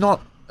 extremes. Look, it's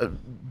not,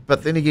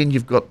 but then again,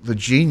 you've got the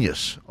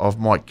genius of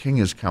Mike King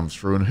has come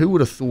through, and who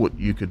would have thought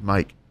you could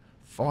make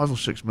 $5 or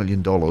 $6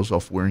 million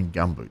off wearing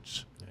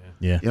gumboots?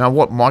 Yeah. You know,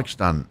 what Mike's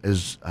done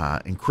is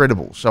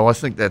incredible. So I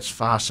think that's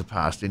far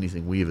surpassed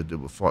anything we ever did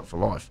with Fight for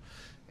Life.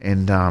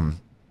 And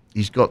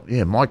he's got,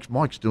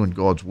 Mike's doing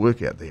God's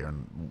work out there.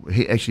 And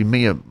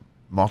Mia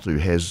Motu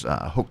has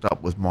hooked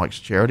up with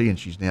Mike's charity, and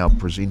she's now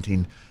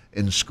presenting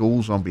in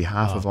schools on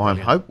behalf of I Am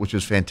Hope, which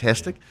is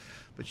fantastic. Yeah.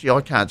 But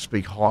I can't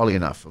speak highly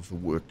enough of the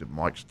work that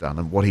Mike's done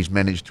and what he's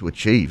managed to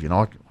achieve. You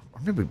know, I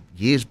remember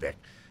years back,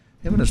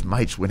 him and his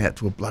mates went out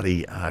to a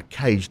bloody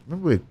cage.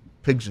 Remember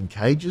pigs in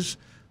cages?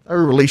 They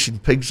were releasing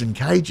pigs in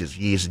cages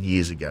years and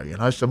years ago, you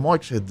know. So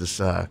Mike's had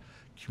this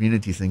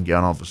community thing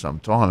going on for some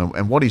time,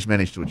 and what he's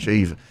managed to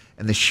achieve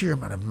and the sheer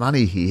amount of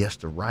money he has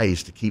to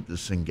raise to keep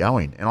this thing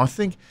going. And I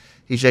think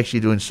he's actually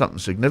doing something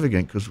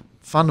significant because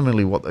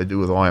fundamentally what they do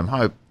with I Am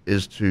Hope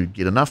is to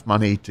get enough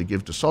money to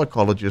give to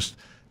psychologists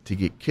to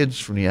get kids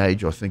from the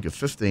age, I think, of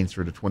 15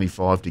 through to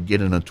 25 to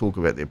get in and talk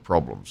about their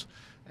problems.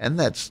 And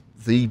that's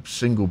the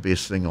single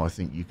best thing I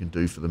think you can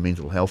do for the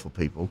mental health of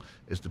people,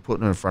 is to put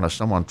them in front of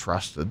someone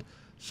trusted,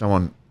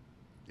 someone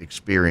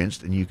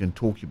experienced, and you can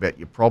talk about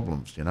your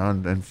problems, you know,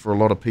 and for a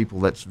lot of people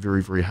that's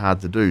very, very hard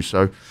to do.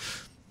 So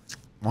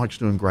Mike's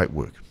doing great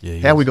work. Yeah,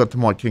 how we got to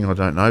Mike King, I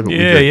don't know, but we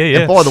did.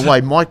 And by the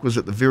way, Mike was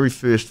at the very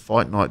first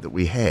fight night that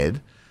we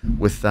had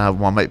with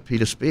my mate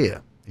Peter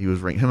Spear. He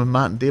was him and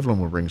Martin Devlin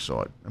were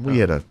ringside, and we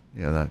had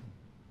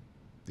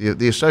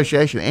the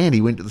association, and he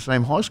went to the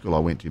same high school I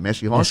went to,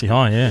 Massey High School.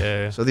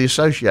 Yeah. So the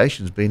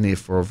association's been there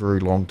for a very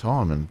long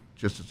time, and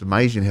just it's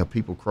amazing how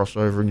people cross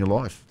over in your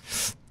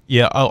life.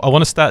 Yeah, I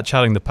want to start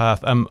charting the path.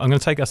 I'm going to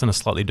take us in a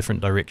slightly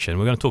different direction.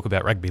 We're going to talk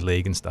about rugby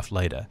league and stuff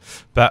later.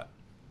 But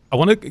I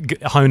want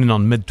to hone in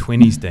on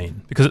mid-20s,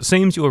 Dean, because it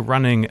seems you were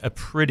running a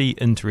pretty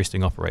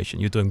interesting operation.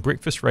 You're doing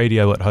breakfast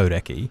radio at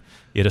Hauraki.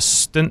 You had a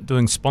stint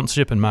doing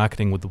sponsorship and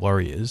marketing with the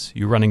Warriors.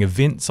 You're running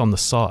events on the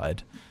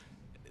side.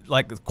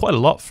 Like, quite a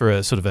lot for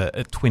a sort of a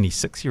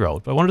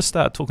 26-year-old. But I wanted to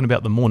start talking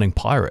about the Morning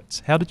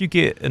Pirates. How did you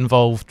get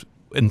involved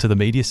into the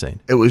media scene?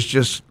 It was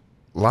just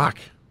luck,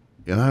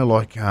 you know,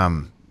 like...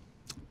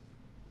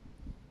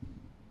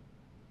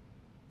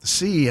 The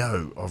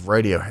CEO of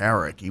Radio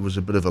Hauraki was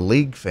a bit of a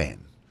league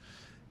fan,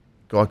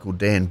 a guy called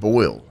Dan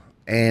Boyle,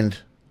 and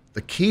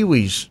the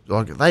Kiwis,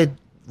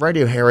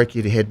 Radio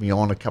Hauraki had me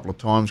on a couple of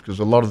times because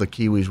a lot of the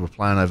Kiwis were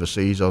playing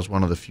overseas. I was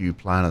one of the few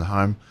playing at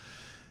home,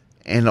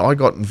 and I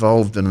got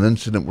involved in an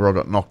incident where I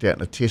got knocked out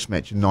in a test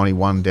match in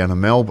 '91 down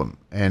in Melbourne,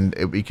 and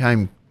it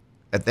became,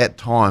 at that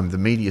time, the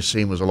media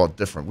scene was a lot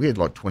different. We had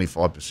like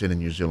 25% in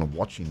New Zealand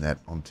watching that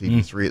on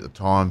TV3 at the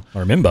time. I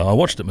remember, I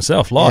watched it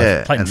myself live.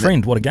 Yeah, Clayton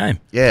Friend, what a game.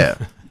 Yeah.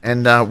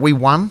 And we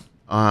won.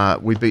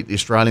 We beat the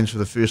Australians for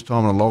the first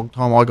time in a long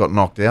time. I got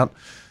knocked out.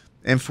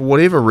 And for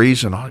whatever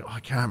reason,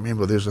 I can't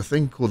remember, there's a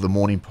thing called the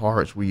Morning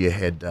Pirates where you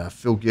had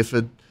Phil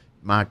Gifford,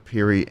 Mark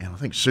Perry, and I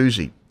think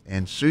Susie.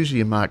 And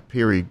Susie and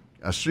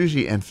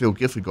Phil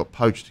Gifford got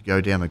poached to go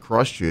down to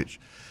Christchurch.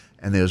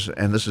 And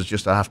this is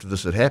just after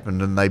this had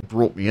happened, and they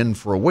brought me in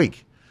for a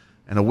week.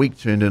 And a week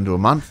turned into a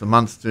month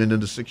turned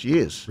into 6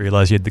 years.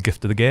 Realise you had the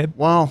gift of the gab?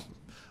 Well,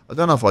 I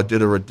don't know if I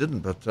did or I didn't,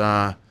 but...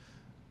 the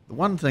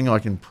one thing I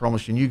can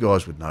promise you, and you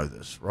guys would know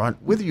this, right?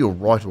 Whether you're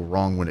right or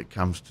wrong when it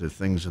comes to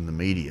things in the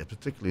media,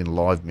 particularly in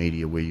live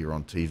media where you're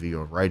on TV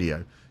or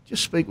radio,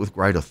 just speak with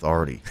great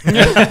authority. and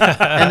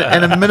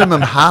at a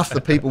minimum, half the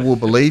people will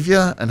believe you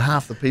and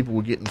half the people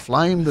will get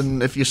inflamed.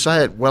 And if you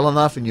say it well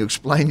enough and you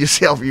explain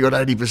yourself, you've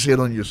got 80%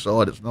 on your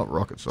side. It's not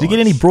rocket science. Do you get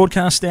any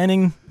broadcast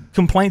standing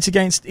complaints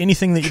against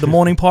anything that the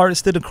Morning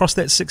Pirates did across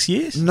that 6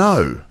 years?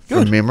 No,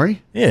 from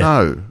memory. Yeah.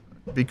 No,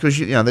 because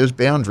there's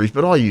boundaries.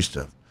 But I used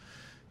to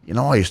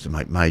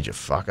make major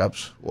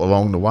fuck-ups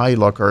along the way.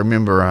 Like I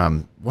remember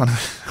one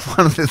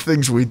of the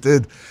things we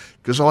did,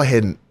 because I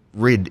hadn't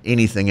read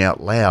anything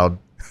out loud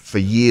for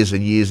years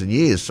and years and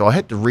years. So I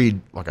had to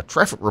read like a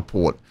traffic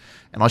report,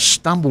 and I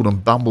stumbled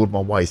and bumbled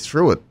my way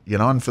through it, you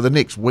know. And for the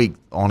next week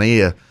on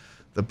air,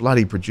 the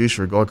bloody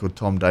producer, a guy called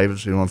Tom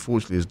Davidson, who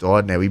unfortunately has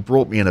died now, he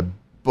brought me in a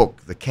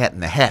book, The Cat in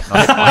the Hat.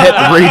 I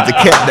had to read The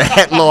Cat in the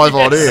Hat live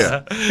on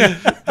air.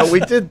 But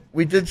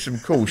we did some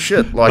cool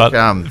shit. Like,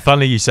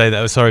 funny you say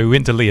that. Sorry, we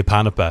went to Leah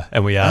Panapa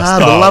and we asked.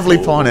 The lovely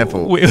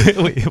pineapple.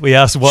 We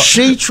asked what.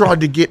 She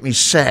tried to get me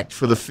sacked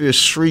for the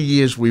first 3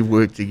 years we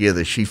worked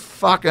together. She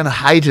fucking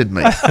hated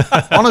me.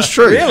 Honest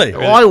truth. Really?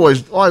 I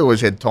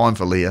always had time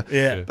for Leah.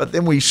 Yeah. But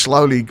then we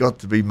slowly got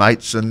to be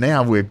mates, and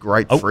now we're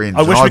great friends.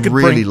 I wish we could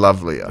really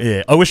love Leah.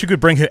 Yeah, I wish we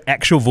could bring her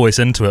actual voice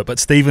into it, but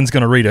Stephen's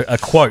going to read a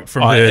quote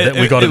from her that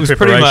we got in preparation. It was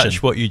pretty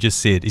much what you just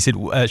said. He said,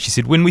 she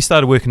said, when we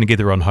started working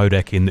together on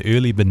Hauraki in the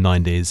early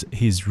mid-90s,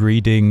 his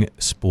reading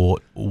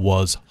sport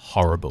was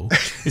horrible.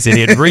 He said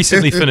he had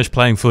recently finished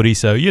playing footy,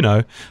 so, you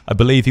know, I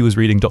believe he was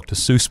reading Dr.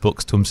 Seuss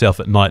books to himself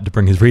at night to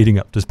bring his reading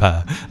up to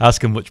par.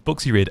 Ask him which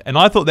books he read. And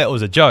I thought that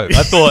was a joke.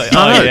 I thought,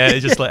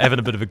 it's just like having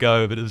a bit of a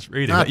go, but it was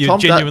reading. No, You're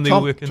genuinely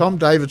working. Tom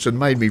Davidson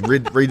made me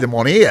read them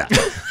on air.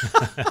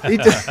 He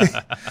did.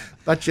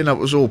 But, you know, it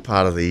was all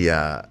part of the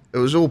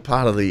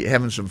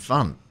having some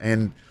fun.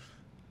 And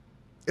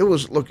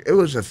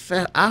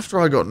after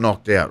I got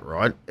knocked out,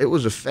 right, it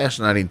was a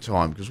fascinating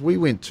time because we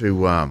went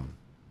to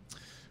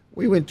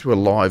a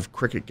live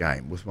cricket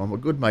game with my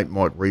good mate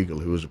Mike Regal,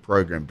 who was a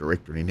program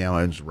director, and he now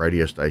owns a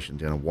radio station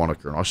down in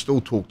Wanaka. And I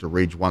still talk to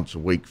Reg once a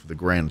week for the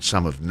grand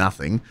sum of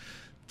nothing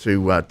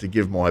to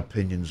give my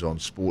opinions on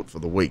sport for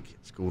the week.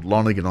 It's called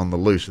Lonergan on the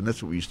Loose, and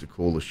that's what we used to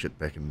call the shit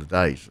back in the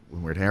days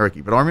when we were at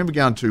Hauraki. But I remember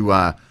going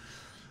to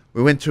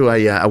we went to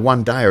a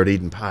one-dayer at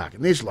Eden Park,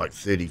 and there's like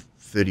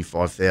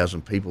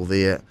 35,000 people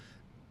there.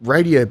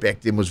 Radio back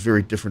then was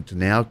very different to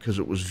now because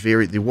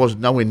there was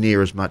nowhere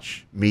near as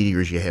much media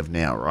as you have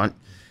now, right?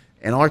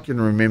 And I can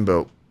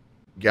remember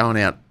going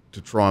out to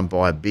try and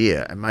buy a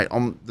beer, and mate,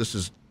 this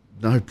is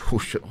no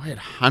bullshit. I had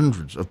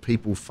hundreds of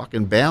people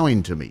fucking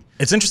bowing to me.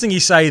 It's interesting you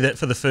say that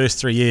for the first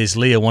 3 years,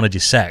 Leah wanted you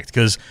sacked,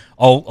 because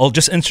I'll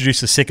just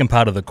introduce the second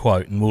part of the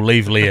quote, and we'll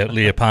leave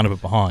Leah Panapa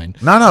behind.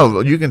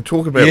 No, you can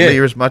talk about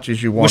Leah as much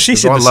as you want.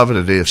 Well, I love it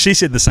to death. She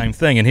said the same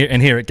thing, and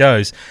here it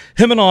goes.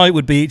 Him and I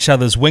would be each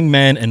other's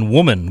wingman and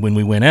woman when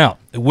we went out.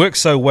 It worked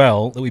so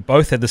well that we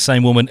both had the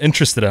same woman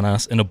interested in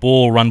us in a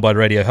ball run by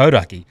Radio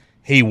Hauraki.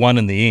 He won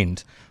in the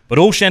end. But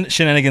all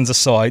shenanigans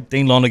aside,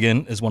 Dean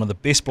Lonergan is one of the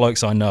best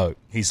blokes I know.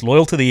 He's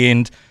loyal to the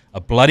end,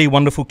 a bloody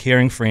wonderful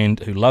caring friend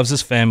who loves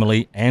his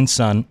family and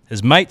son,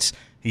 his mates.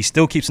 He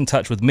still keeps in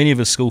touch with many of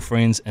his school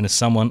friends and is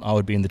someone I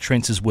would be in the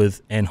trenches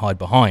with and hide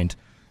behind.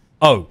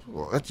 Oh.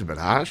 Well, that's a bit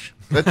harsh.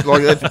 That's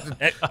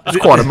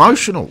quite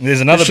emotional.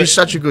 There's another She's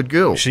such a good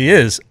girl. She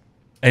is.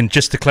 And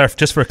just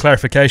for a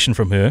clarification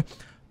from her,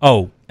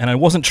 and I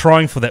wasn't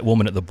trying for that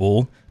woman at the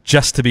ball.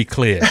 Just to be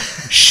clear,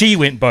 she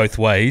went both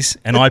ways,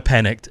 and I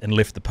panicked and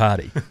left the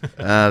party.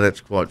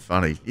 That's quite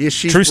funny. Yeah,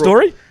 True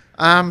story?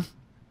 I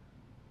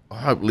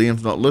hope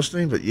Liam's not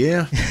listening, but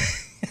yeah.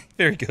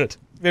 Very good.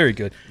 Very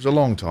good. It was a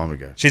long time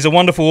ago. She's a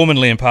wonderful woman,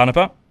 Liam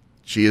Panapa.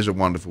 She is a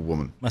wonderful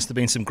woman. Must have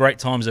been some great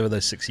times over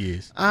those 6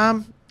 years.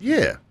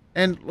 Yeah.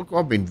 And look,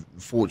 I've been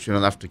fortunate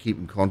enough to keep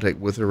in contact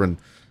with her, and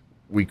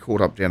we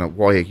caught up down at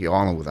Waiheke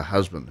Island with her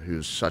husband, who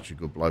is such a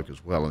good bloke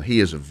as well, and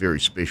he is a very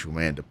special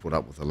man to put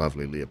up with the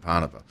lovely Leah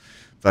Panapa.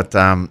 But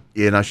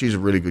she's a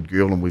really good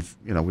girl, and we've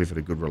had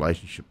a good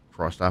relationship.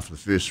 Christ, after the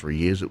first 3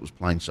 years, it was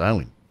plain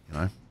sailing.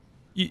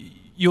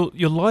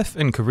 Your life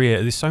and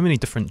career, there's so many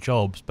different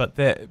jobs, but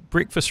that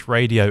breakfast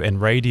radio and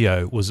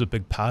radio was a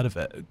big part of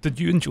it. Did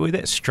you enjoy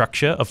that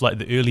structure of like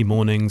the early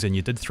mornings, and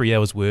you did 3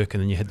 hours work,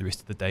 and then you had the rest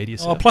of the day to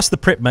yourself? Plus the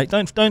prep, mate.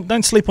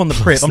 Don't sleep on the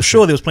prep. I'm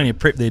sure there was plenty of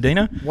prep there,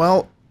 Dino.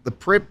 Well, the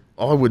prep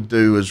I would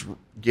do is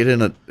get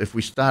in at, if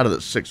we started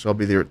at 6, I'll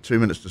be there at 2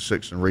 minutes to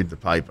 6 and read the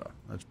paper.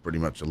 That's pretty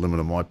much the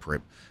limit of my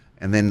prep.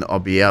 And then I'll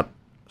be out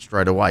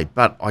straight away.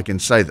 But I can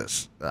say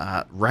this,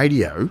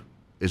 radio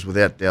is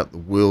without doubt the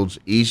world's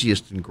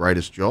easiest and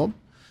greatest job.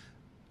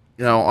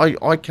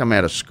 I come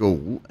out of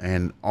school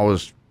and I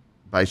was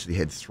basically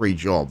had 3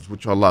 jobs,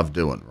 which I love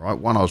doing, right?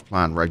 One, I was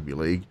playing rugby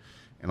league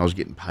and I was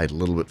getting paid a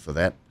little bit for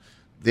that.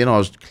 Then I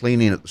was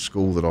cleaning at the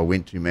school that I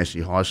went to,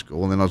 Massey High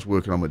School, and then I was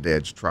working on my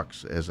dad's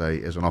trucks as an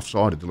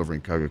offsider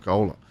delivering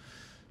Coca-Cola.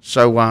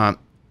 So, and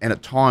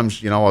at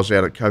times, I was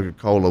out at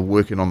Coca-Cola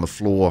working on the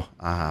floor,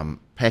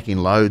 packing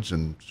loads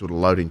and sort of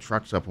loading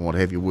trucks up and what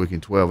have you,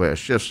 working 12-hour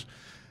shifts.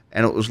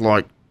 And it was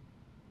like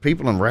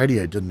people on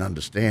radio didn't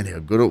understand how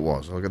good it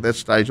was. Like at that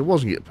stage, I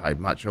wasn't getting paid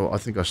much. I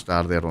think I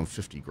started out on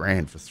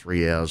 $50,000 for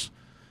 3 hours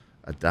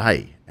a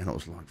day. And it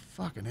was like,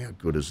 fucking how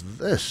good is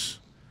this?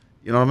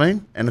 You know what I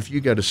mean? And if you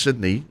go to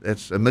Sydney,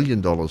 that's $1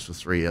 million for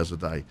 3 hours a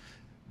day.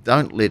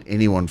 Don't let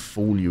anyone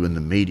fool you in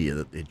the media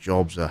that their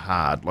jobs are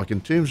hard. Like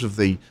in terms of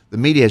the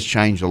media has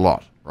changed a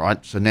lot,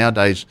 right? So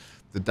nowadays,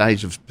 the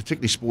days of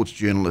particularly sports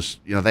journalists,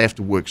 they have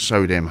to work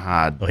so damn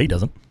hard. Well, he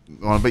doesn't.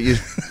 But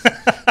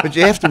But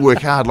you have to work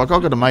hard. Like,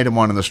 I've got a mate of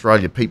mine in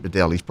Australia, Pete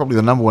Bedell. He's probably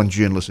the #1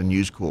 journalist in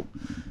News Corp.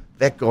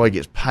 That guy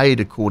gets paid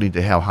according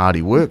to how hard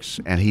he works,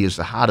 and he is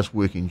the hardest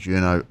working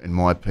journo, in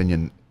my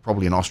opinion,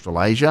 probably in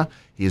Australasia.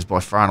 He is by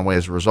far and away,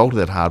 as a result of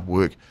that hard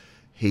work,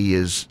 he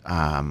is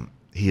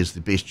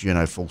the best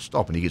journo, full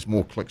stop, and he gets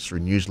more clicks through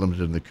News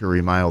Limited and the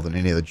Courier Mail than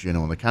any other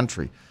journo in the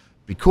country,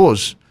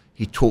 because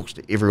he talks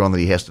to everyone that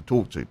he has to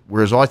talk to.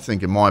 Whereas I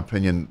think, in my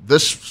opinion,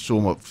 this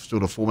sort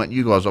of format,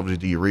 you guys obviously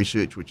do your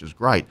research, which is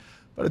great,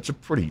 but it's a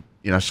pretty,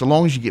 so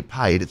long as you get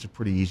paid, it's a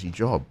pretty easy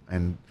job.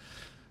 And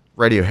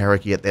Radio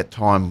Hauraki at that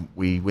time,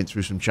 we went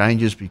through some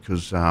changes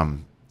because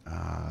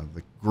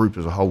the group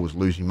as a whole was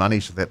losing money,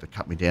 so they had to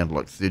cut me down to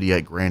like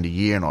 38 grand a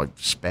year, and I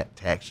spat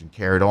tax and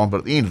carried on. But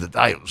at the end of the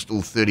day, it was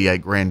still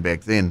 38 grand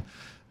back then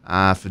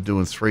for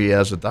doing 3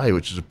 hours a day,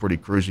 which is a pretty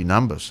cruisy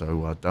number.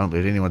 So don't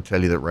let anyone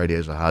tell you that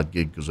radio's a hard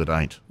gig, because it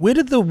ain't. Where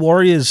did the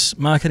Warriors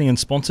marketing and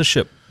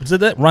sponsorship, did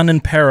that run in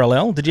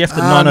parallel? Did you have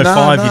to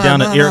 9:05 you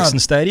down at Ericsson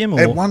Stadium?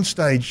 Or? At one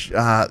stage,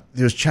 there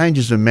was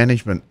changes in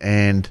management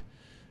and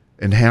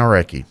in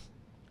Hauraki,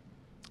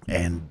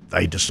 and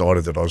they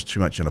decided that I was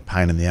too much in a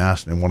pain in the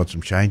arse and they wanted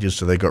some changes,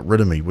 so they got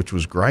rid of me, which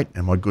was great.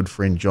 And my good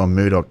friend John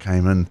Murdoch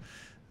came in,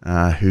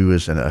 who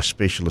is a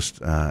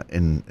specialist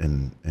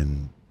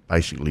in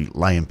basically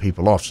laying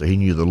people off, so he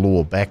knew the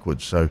law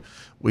backwards. So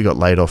we got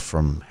laid off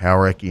from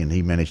Hauraki, and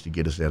he managed to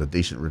get us out a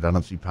decent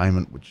redundancy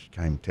payment, which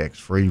came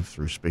tax-free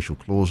through special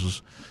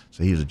clauses.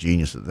 So he was a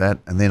genius at that.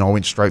 And then I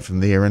went straight from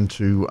there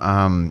into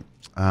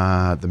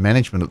the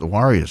management at the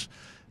Warriors.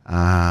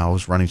 I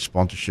was running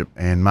sponsorship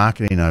and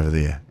marketing over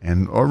there,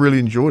 and I really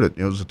enjoyed it.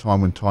 It was a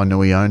time when Ty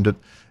Nui owned it,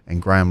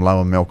 and Graham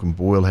Lowe and Malcolm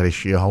Boyle had a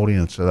shareholding,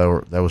 and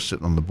so they were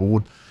sitting on the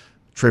board.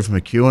 Trevor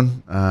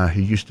McEwen,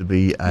 who used to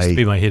be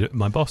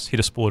my boss, head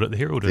of sport at the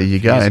Herald. There you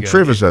go. And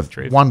Trevor's a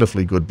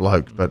wonderfully good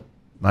bloke, but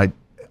mate,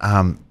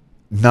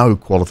 no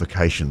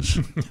qualifications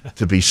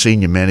to be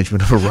senior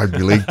management of a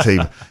rugby league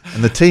team,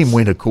 and the team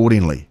went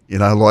accordingly.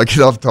 Like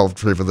I've told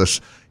Trevor this.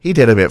 He'd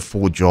had about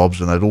 4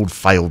 jobs and they'd all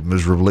failed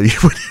miserably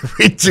whenever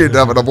he turned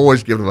up, and I've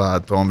always given him a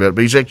hard time about it.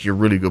 But he's actually a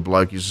really good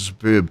bloke. He's a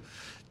superb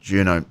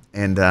journo,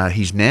 and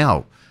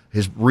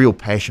his real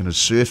passion is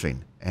surfing,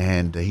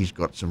 and he's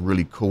got some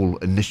really cool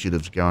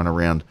initiatives going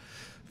around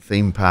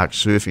theme park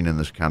surfing in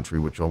this country,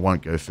 which I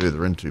won't go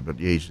further into. But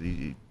yeah,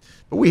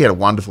 but we had a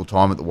wonderful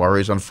time at the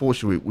Warriors.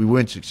 Unfortunately, we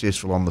weren't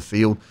successful on the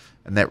field,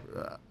 and that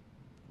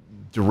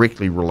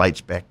directly relates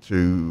back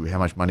to how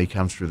much money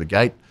comes through the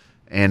gate.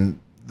 And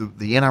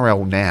the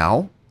NRL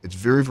now, it's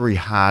very, very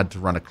hard to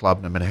run a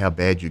club no matter how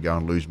bad you go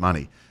and lose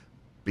money,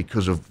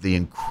 because of the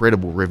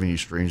incredible revenue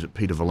streams that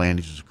Peter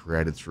V'landys has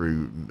created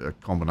through a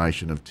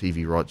combination of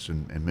TV rights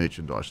and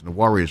merchandise. And the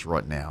Warriors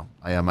right now,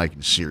 they are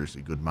making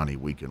seriously good money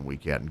week in,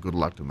 week out, and good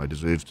luck to them, they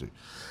deserve to.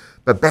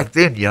 But back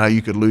then,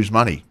 you could lose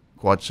money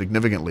quite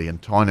significantly, and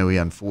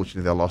Tainui,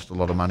 unfortunately, they lost a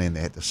lot of money and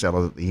they had to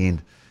sell it at the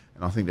end.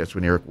 And I think that's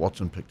when Eric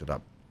Watson picked it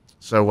up.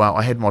 So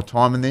I had my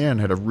time in there and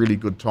had a really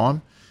good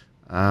time.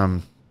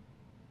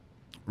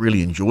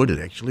 Really enjoyed it,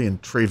 actually.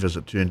 And Trev, as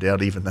it turned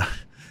out, even though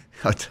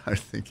I don't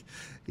think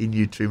he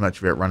knew too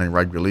much about running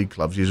rugby league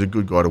clubs, he was a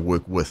good guy to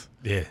work with.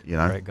 Yeah,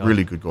 great guy.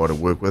 Really good guy to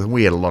work with. And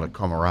we had a lot of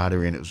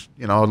camaraderie, and it was,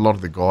 a lot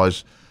of the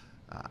guys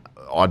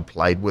I'd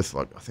played with,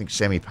 like I think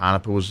Sammy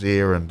Parnapa was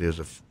there, and there's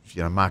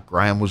Mark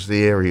Graham was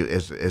there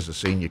as a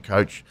senior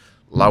coach.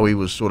 Lowy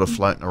was sort of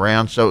floating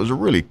around, so it was a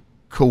really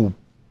cool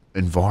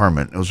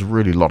environment. It was a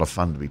really lot of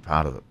fun to be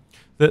part of it.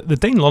 The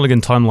Dean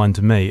Lonergan timeline,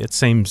 to me, it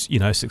seems,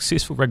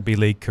 successful rugby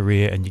league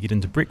career, and you get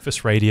into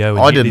breakfast radio, and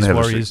I didn't have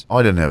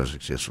a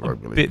successful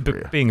rugby league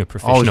career. But being a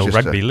professional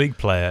rugby league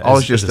player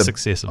is a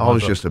success. I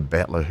was just a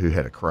battler who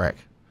had a crack.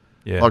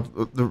 Yeah. Like,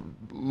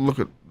 look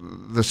at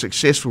the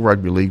successful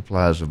rugby league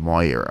players of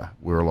my era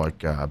were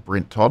like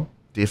Brent Todd,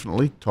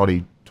 definitely.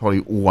 Toddy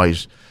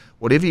always,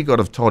 whatever you got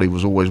of Toddy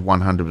was always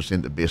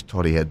 100% the best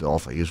Toddy had to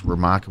offer. He was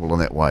remarkable in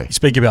that way. You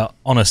speak about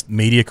honest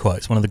media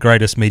quotes. One of the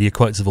greatest media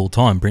quotes of all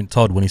time, Brent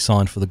Todd, when he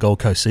signed for the Gold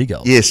Coast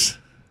Seagulls. Yes.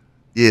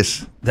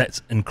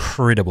 That's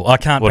incredible. I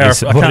can't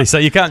paraphrase. What did he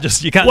say? You can't just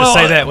say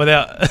that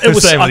without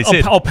saying what he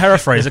said. I'll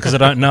paraphrase it because I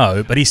don't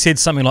know, but he said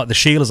something like, the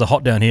Sheilas are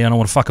hot down here and I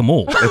want to fuck them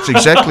all. That's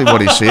exactly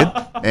what he said.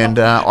 And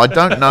I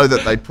don't know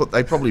that they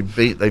probably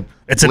bleeped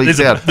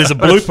out. There's a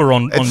blooper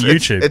on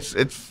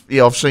YouTube.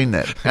 Yeah, I've seen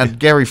that. And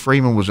Gary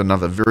Freeman was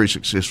another very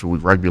successful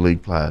rugby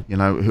league player,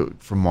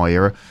 from my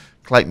era.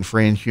 Clayton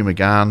Friend, Hugh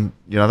McGahn,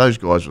 those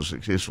guys were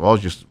successful.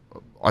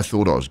 I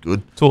thought I was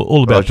good. It's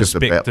all about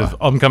perspective.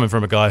 I'm coming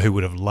from a guy who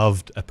would have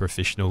loved a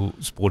professional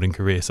sporting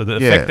career. So the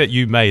fact that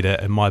you made it,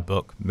 in my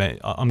book,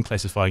 I'm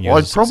classifying you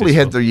as probably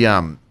had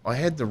I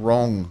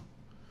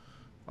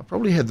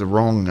probably had the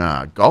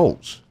wrong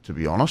goals, to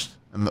be honest.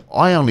 And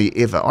I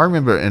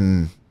remember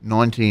in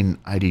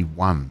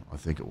 1981, I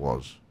think it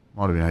was.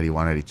 Might have been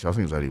 81, 82. I think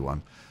it was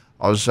 81.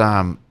 I was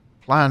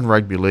playing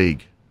rugby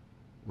league.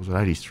 Was it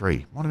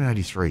 83? Might have been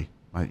 83.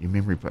 Mate, your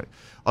memory.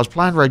 I was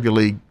playing rugby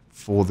league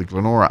for the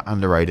Glenora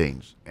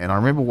under-18s, and I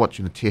remember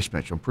watching a test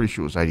match. I'm pretty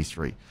sure it was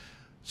 83.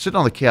 sitting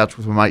on the couch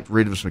with my mate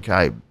Redvis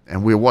McCabe,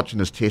 and we were watching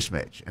this test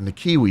match, and the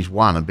Kiwis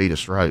won and beat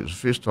Australia. It was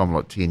the first time in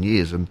like 10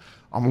 years, and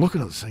I'm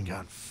looking at this thing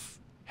going,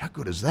 how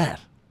good is that?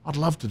 I'd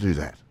love to do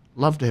that.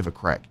 Love to have a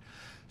crack.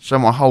 So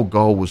my whole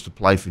goal was to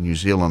play for New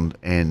Zealand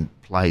and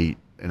play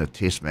in a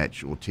test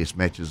match or test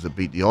matches that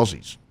beat the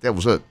Aussies. That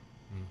was it.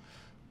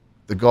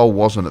 The goal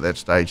wasn't at that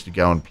stage to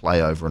go and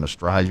play over in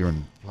Australia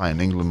and play in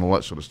England and all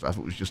that sort of stuff.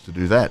 It was just to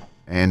do that.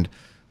 And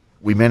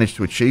we managed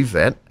to achieve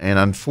that. And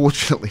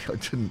unfortunately, I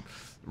didn't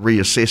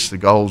reassess the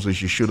goals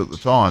as you should at the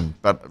time.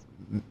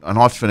 And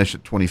I finished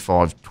at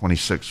 25,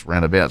 26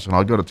 roundabouts. And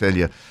I've got to tell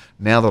you,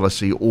 now that I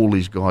see all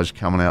these guys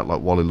coming out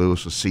like Wally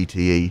Lewis or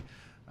CTE,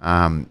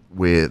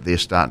 where they're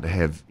starting to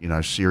have,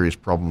 serious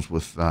problems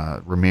with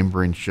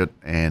remembering shit,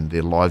 and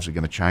their lives are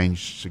going to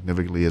change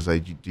significantly as they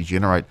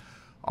degenerate,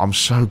 I'm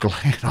so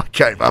glad I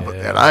gave up at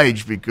that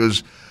age,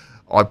 because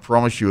I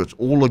promise you it's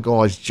all the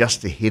guys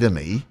just ahead of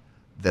me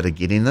that are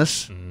getting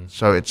this.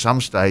 So at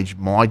some stage,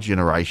 my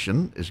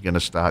generation is going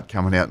to start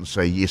coming out and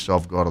say, yes,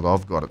 I've got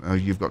it. Now,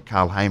 you've got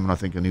Carl Heyman, I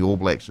think, in the All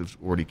Blacks has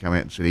already come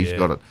out and said he's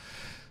got it.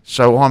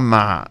 So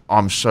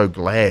I'm so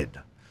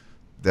glad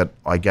that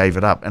I gave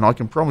it up. And I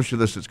can promise you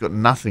this, it's got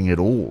nothing at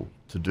all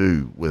to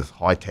do with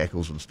high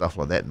tackles and stuff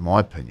like that, in my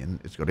opinion.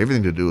 It's got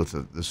everything to do with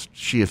the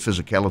sheer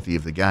physicality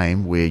of the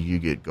game, where you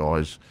get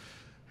guys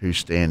who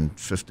stand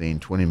 15,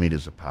 20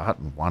 metres apart,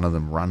 and one of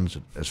them runs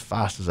as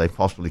fast as they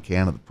possibly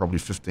can at probably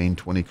 15,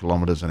 20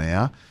 kilometres an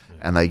hour,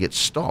 and they get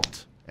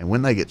stopped. And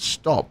when they get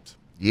stopped,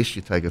 yes,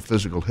 you take a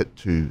physical hit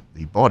to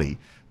the body,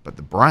 but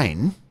the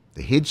brain,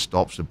 the head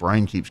stops, the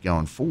brain keeps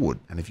going forward.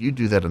 And if you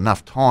do that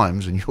enough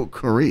times in your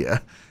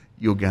career,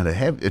 you're going to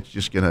have, it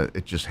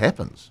just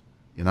happens.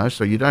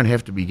 So you don't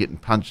have to be getting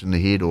punched in the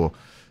head or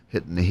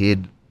hitting the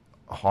head,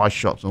 high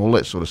shots and all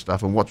that sort of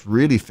stuff. And what's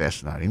really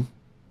fascinating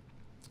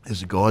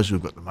is the guys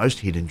who've got the most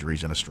head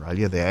injuries in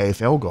Australia, they're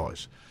AFL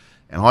guys.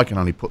 And I can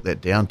only put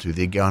that down to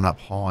they're going up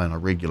high on a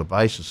regular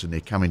basis, and they're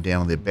coming down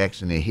on their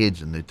backs and their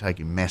heads, and they're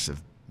taking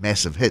massive,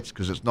 massive hits,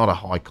 because it's not a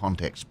high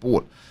contact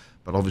sport.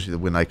 But obviously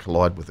when they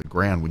collide with the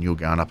ground, when you're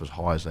going up as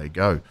high as they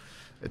go,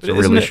 it's a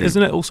real issue.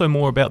 Isn't it also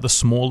more about the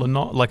smaller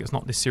knock? Like, it's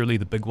not necessarily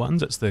the big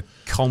ones, it's the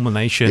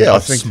culmination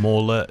of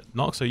smaller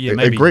knocks. So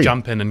maybe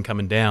jumping and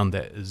coming down,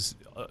 that is,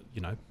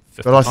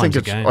 50 but times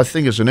a game. I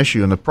think it's an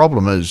issue, and the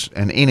problem is,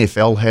 and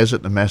NFL has it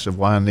in a massive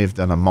way, and they've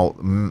done a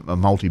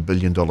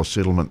multi-billion-dollar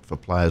settlement for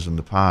players in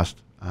the past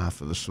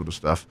for this sort of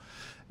stuff.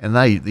 And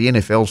the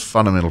NFL's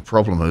fundamental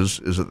problem is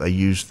that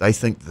they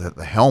think that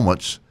the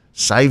helmets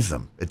save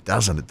them. It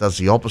doesn't. It does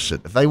the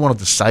opposite. If they wanted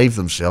to save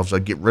themselves,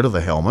 they'd get rid of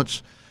the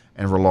helmets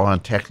and rely on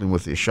tackling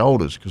with their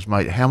shoulders. Because,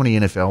 mate, how many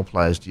NFL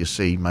players do you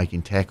see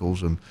making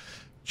tackles and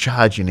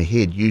charging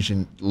ahead,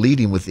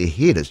 leading with their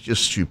head? It's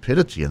just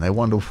stupidity, and they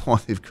wonder why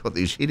they've got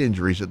these head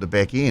injuries at the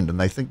back end, and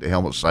they think the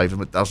helmet saves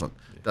them. It doesn't.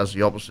 It does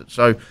the opposite.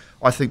 So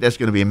I think that's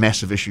going to be a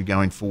massive issue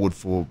going forward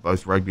for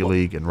both rugby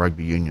league and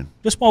rugby union.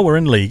 Just while we're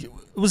in league,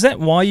 was that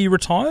why you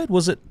retired?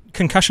 Was it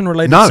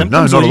concussion-related No,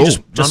 symptoms? not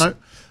at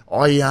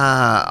all.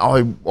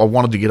 I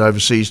wanted to get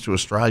overseas to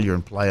Australia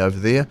and play over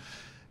there.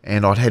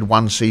 And I'd had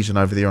one season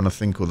over there on a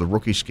thing called the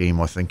rookie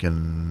scheme, I think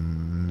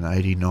in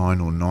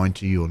 89 or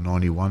 90 or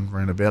 91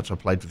 roundabouts. I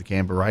played for the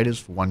Canberra Raiders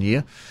for 1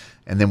 year,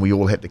 and then we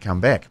all had to come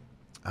back.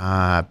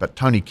 But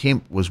Tony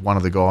Kemp was one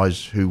of the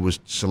guys who was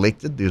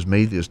selected. There's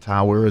me, there's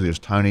Tawera, there's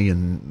Tony,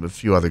 and a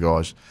few other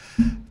guys.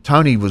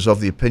 Tony was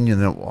of the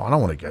opinion that, I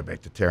don't want to go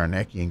back to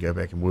Taranaki and go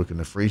back and work in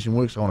the freezing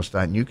works. I want to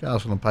stay at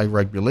Newcastle and play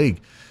rugby league.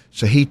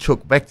 So he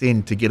took, back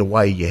then to get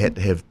away, you had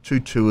to have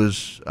 2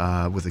 tours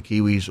with the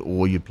Kiwis,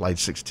 or you played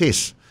 6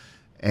 tests.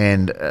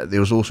 And there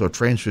was also a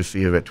transfer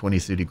fee of about 20,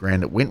 30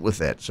 grand that went with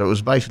that. So it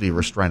was basically a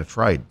restraint of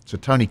trade. So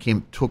Tony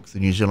Kemp took the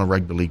New Zealand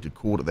Rugby League to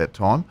court at that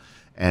time,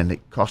 and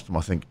it cost him,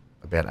 I think,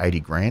 about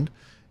 80 grand.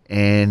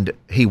 And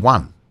he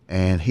won.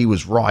 And he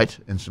was right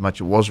in so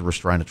much it was a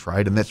restraint of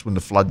trade. And that's when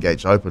the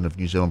floodgates opened of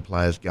New Zealand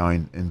players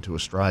going into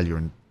Australia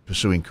and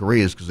pursuing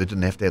careers, because they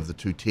didn't have to have the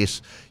 2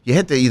 tests. You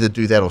had to either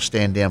do that or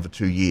stand down for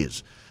 2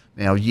 years.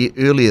 Now,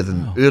 earlier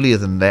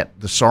than that,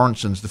 the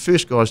Sorensens, the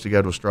first guys to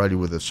go to Australia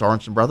were the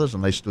Sorensen brothers,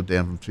 and they stood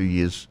down for 2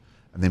 years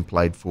and then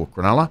played for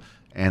Cronulla,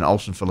 and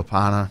Olsen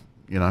Filipana,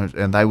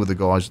 and they were the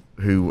guys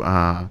who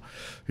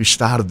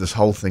started this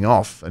whole thing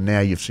off. And now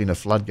you've seen a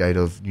floodgate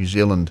of New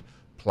Zealand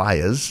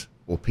players,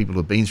 or people who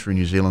have been through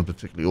New Zealand,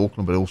 particularly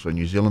Auckland, but also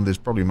New Zealand. There's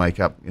probably make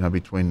up,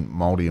 between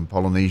Māori and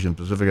Polynesian and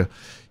Pacifica,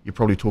 you're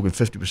probably talking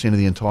 50% of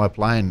the entire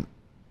playing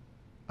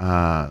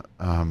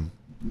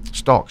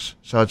stocks.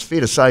 So it's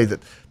fair to say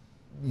that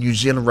New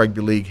Zealand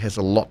Rugby League has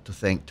a lot to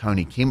thank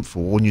Tony Kemp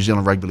for. New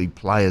Zealand Rugby League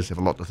players have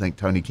a lot to thank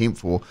Tony Kemp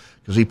for,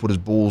 because he put his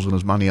balls and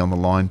his money on the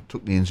line,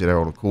 took the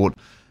NZRL to court,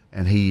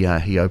 and he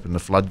opened the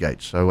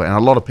floodgates. So, and a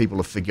lot of people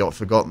have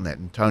forgotten that.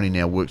 And Tony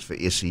now works for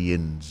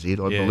SENZ,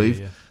 I believe.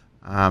 Yeah.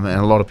 And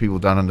a lot of people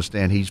don't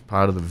understand he's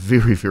part of the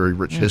very, very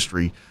rich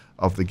history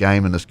of the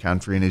game in this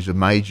country, and he's a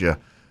major.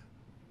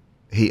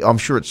 I'm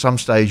sure at some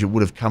stage it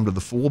would have come to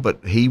the fore,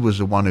 but he was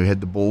the one who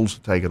had the balls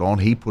to take it on.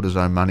 He put his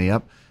own money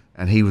up,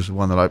 and he was the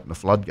one that opened the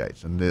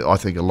floodgates. And I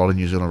think a lot of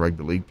New Zealand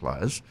Rugby League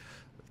players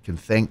can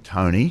thank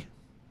Tony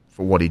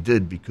for what he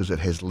did, because it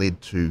has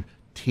led to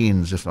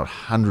tens, if not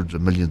hundreds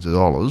of millions of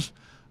dollars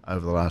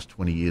over the last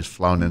 20 years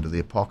flown into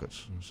their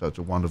pockets. So it's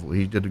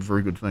he did a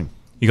very good thing.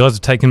 You guys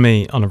have taken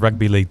me on a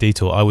rugby league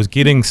detour. I was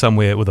getting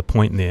somewhere with a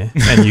point there,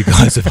 and you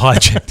guys have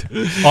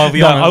hijacked. I'll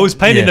be honest, I was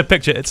painting the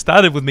picture. It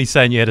started with me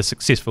saying you had a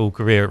successful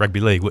career at rugby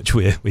league, which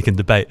we can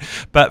debate.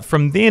 But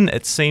from then,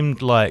 it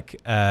seemed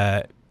like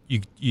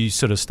you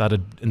sort of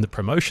started in the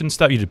promotion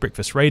stuff. You did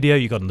breakfast radio.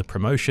 You got into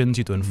promotions.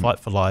 You're doing Fight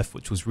for Life,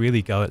 which was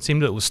really go. It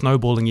seemed that it was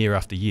snowballing year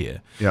after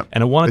year. Yeah,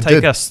 and I want to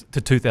take us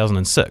to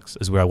 2006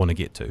 is where I want to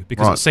get to,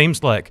 because it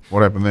seems like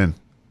what happened then?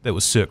 That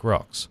was Cirque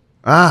Rocks.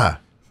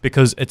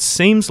 Because it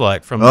seems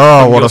like from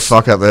what a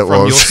fuck up that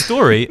from was. your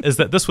story is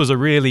that this was a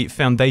really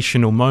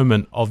foundational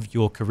moment of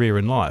your career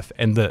in life,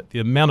 and the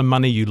amount of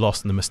money you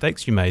lost and the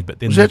mistakes you made. But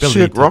then was that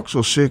Cirque Rocks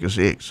or Circus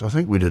X? I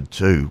think we did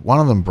two. One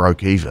of them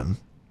broke even.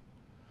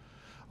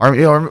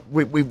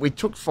 We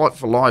took Fight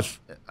for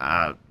Life.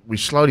 We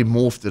slowly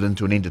morphed it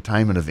into an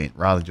entertainment event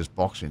rather than just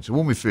boxing. So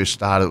when we first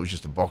started, it was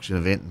just a boxing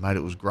event, and mate,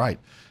 it was great.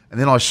 And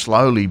then I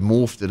slowly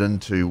morphed it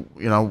into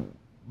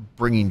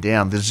bringing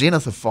down the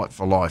zenith of Fight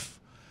for Life.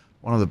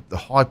 One of the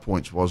high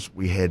points was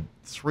we had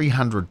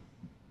 300.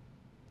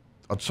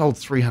 I'd sold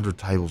 300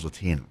 tables of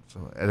 10,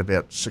 so at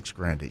about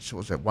 $6,000 each. So it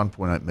was at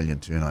 1.8 million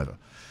turnover,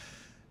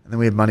 and then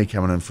we had money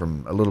coming in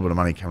from a little bit of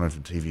money coming in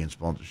from TV and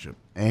sponsorship,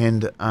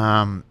 and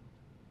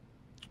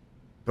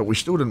but we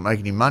still didn't make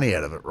any money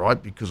out of it,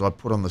 right? Because I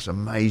put on this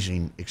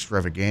amazing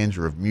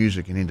extravaganza of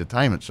music and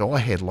entertainment. So I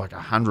had like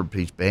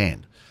 100-piece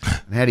band,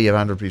 and how do you have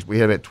 100 piece? We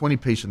had about 20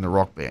 piece in the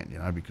rock band,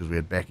 because we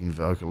had backing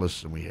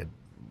vocalists and we had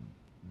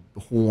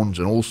horns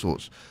and all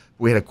sorts.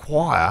 We had a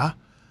choir,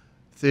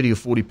 30 or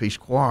 40-piece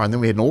choir, and then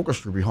we had an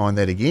orchestra behind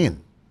that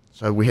again.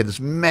 So we had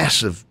this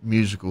massive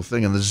musical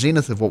thing, and the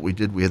zenith of what we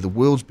did, we had the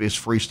world's best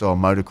freestyle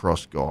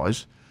motocross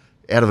guys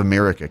out of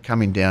America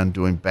coming down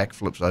doing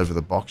backflips over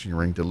the boxing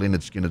ring to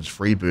Leonard Skinner's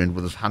Freeburn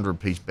with his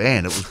 100-piece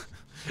band.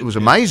 It was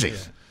amazing,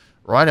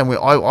 right? And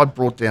I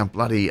brought down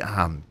bloody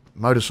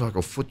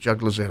motorcycle foot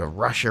jugglers out of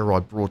Russia. I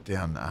brought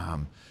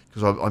down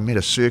because I met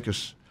a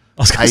circus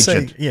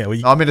agent.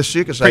 I met a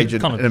circus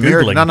agent in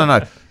America.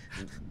 No.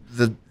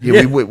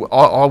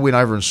 I went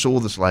over and saw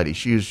this lady.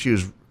 She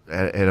was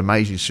had an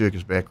amazing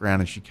circus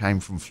background, and she came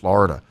from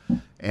Florida.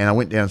 And I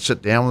went down and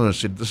sit down with her and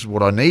said, "This is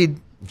what I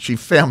need." And she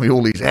found me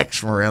all these acts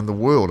from around the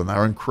world, and they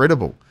were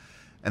incredible.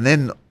 And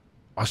then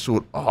I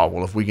thought,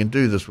 if we can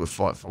do this with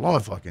Fight for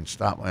Life, I can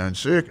start my own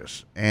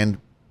circus. And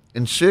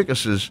in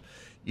circuses,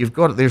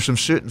 there's some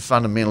certain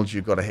fundamentals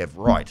you've got to have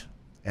right.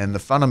 And the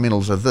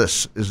fundamentals of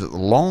this is that the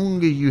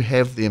longer you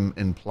have them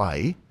in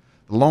play,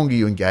 the longer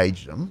you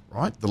engage them,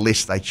 right, the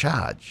less they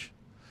charge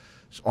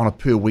on a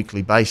per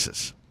weekly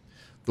basis.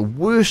 The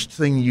worst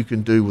thing you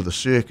can do with a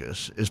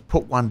circus is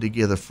put one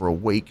together for a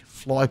week,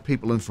 fly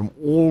people in from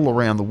all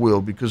around the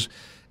world, because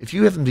if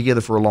you have them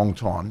together for a long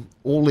time,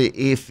 all their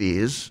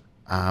airfares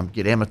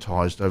get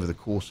amortized over the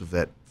course of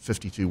that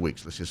 52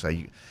 weeks, let's just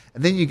say.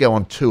 And then you go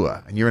on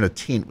tour, and you're in a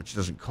tent, which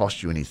doesn't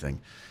cost you anything.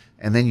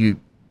 And then you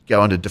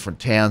go into different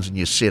towns and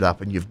you set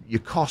up, and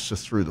your costs are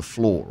through the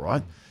floor,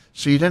 right?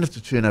 So you don't have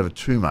to turn over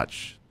too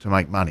much to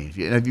make money. If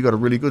you've got a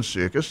really good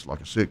circus,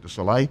 like a Cirque du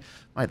Soleil,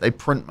 mate, they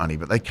print money,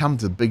 but they come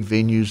to big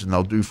venues and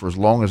they'll do for as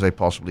long as they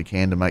possibly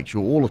can to make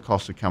sure all the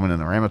costs are coming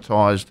in are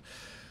amortized.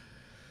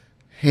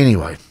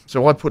 Anyway,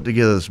 so I put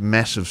together this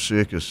massive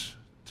circus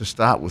to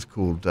start with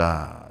called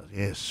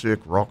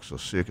Cirque Rocks or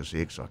Circus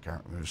X, I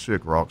can't remember,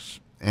 Cirque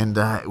Rocks. And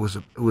it was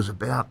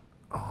about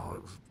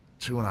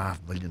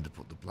 $2.5 million to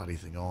put the bloody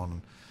thing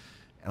on.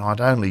 And I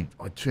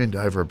turned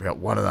over about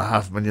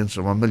 $1.5 million,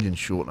 so I'm $1 million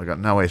short, and I got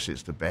no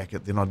assets to back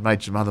it. Then I'd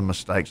made some other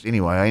mistakes.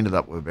 Anyway, I ended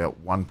up with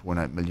about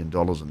 $1.8 million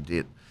in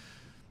debt.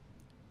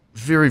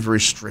 Very, very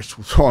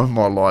stressful time in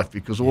my life,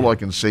 because all I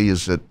can see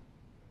is that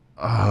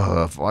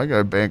if I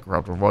go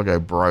bankrupt or if I go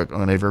broke, I'm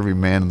going to have every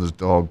man and his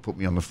dog put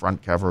me on the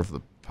front cover of the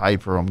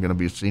paper. I'm going to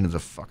be seen as a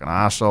fucking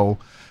arsehole,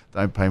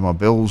 don't pay my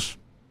bills.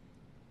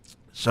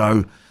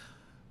 So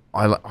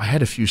I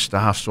had a few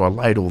staff, so I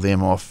laid all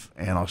them off,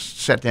 and I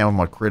sat down with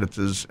my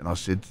creditors and I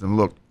said to them,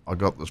 "Look, I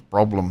got this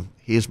problem.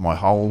 Here's my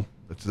hole.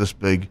 It's this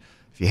big.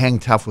 If you hang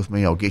tough with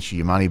me, I'll get you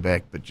your money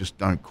back, but just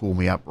don't call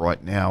me up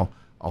right now.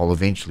 I'll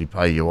eventually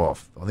pay you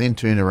off." I then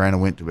turned around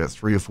and went to about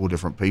 3 or 4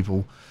 different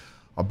people.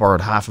 I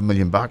borrowed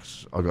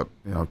 $500,000. I got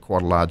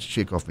quite a large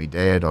check off my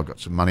dad. I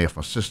got some money off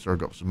my sister. I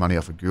got some money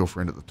off a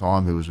girlfriend at the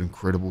time who was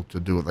incredible to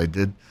do what they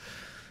did.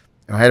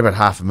 And I had about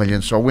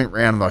 $500,000, so I went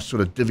round and I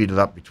sort of divvied it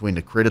up between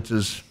the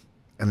creditors.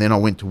 And then I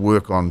went to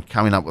work on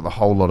coming up with a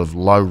whole lot of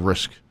low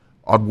risk.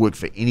 I'd work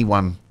for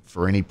anyone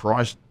for any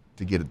price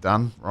to get it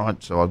done,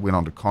 right? So I went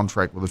on to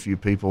contract with a few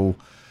people.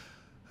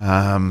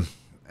 And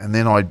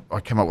then I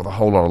came up with a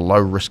whole lot of low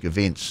risk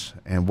events.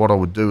 And what I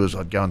would do is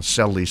I'd go and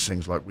sell these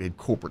things, like we had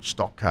corporate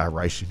stock car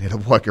racing at a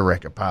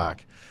Wakaraka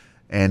Park.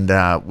 And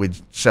we'd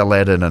sell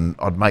that in, and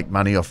I'd make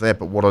money off that.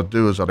 But what I'd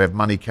do is I'd have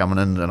money coming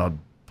in and I'd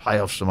pay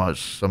off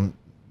some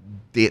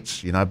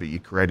debts, but you're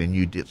creating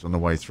new debts on the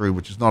way through,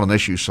 which is not an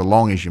issue so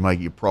long as you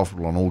make it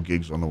profitable on all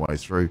gigs on the way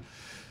through.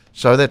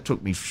 So that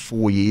took me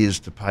 4 years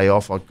to pay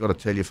off. I've got to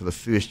tell you, for the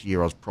first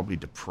year I was probably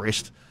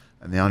depressed,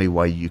 and the only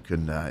way you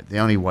can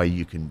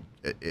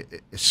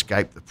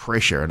escape the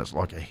pressure, and it's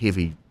like a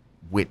heavy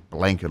wet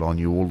blanket on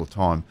you all the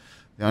time,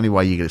 the only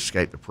way you can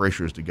escape the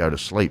pressure is to go to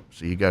sleep.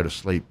 So you go to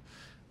sleep,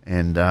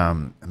 and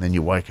then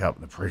you wake up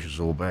and the pressure's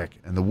all back.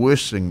 And the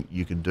worst thing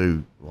you can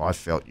do, well, I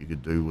felt you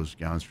could do, was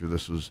going through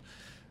this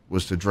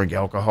was to drink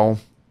alcohol,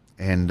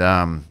 and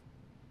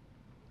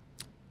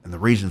the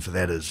reason for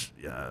that is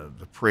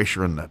the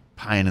pressure and the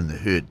pain and the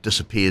hurt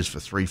disappears for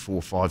 3,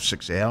 4, 5,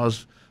 6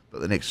 hours,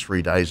 but the next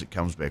 3 days it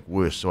comes back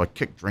worse. So I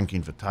kicked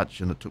drinking for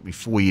touch, and it took me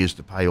 4 years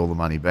to pay all the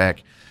money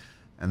back.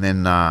 And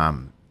then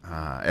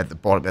at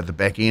the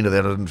back end of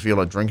that, I didn't feel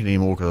like drinking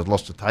anymore because I'd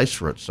lost the taste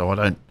for it. So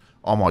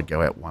I might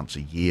go out once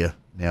a year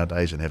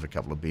nowadays and have a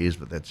couple of beers,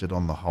 but that's it.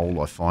 On the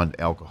whole, I find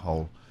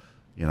alcohol,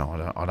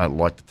 I don't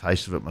like the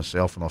taste of it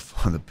myself, and I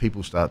find that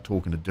people start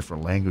talking a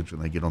different language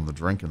when they get on the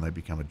drink, and they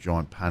become a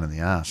giant pain in the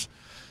ass.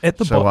 I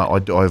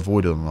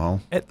avoid it on the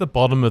whole. At the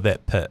bottom of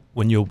that pit,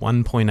 when you're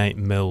 1.8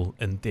 mil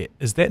in debt,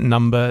 is that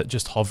number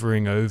just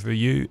hovering over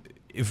you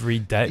every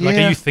day? Yeah. Like,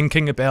 are you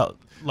thinking about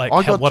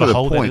what a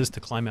hole that is to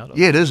climb out of?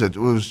 Yeah, it is. It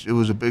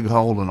was a big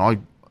hole, and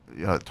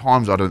at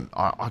times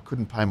I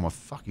couldn't pay my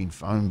fucking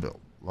phone bill.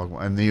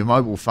 And the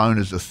mobile phone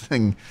is a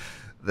thing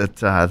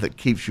that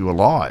keeps you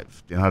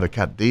alive, to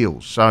cut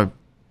deals. So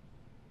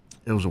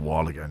it was a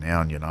while ago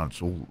now, and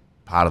it's all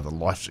part of the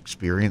life's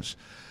experience.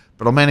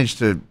 But I managed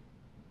to.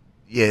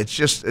 Yeah,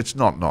 it's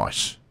not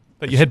nice.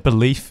 But you had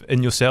belief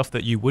in yourself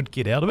that you would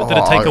get out of it? Did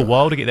it take a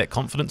while to get that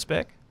confidence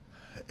back?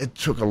 It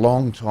took a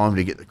long time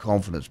to get the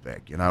confidence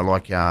back,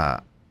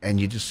 and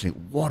you just think,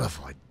 what have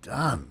I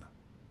done?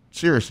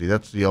 Seriously,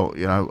 that's the old,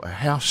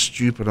 how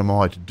stupid am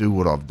I to do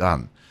what I've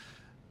done?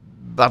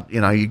 But,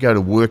 you go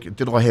to work.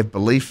 Did I have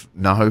belief?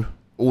 No.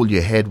 All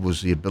you had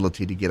was the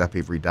ability to get up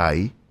every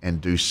day and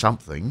do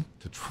something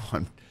to try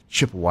and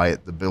chip away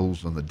at the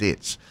bills and the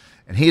debts.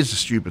 And here's the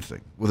stupid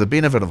thing. With the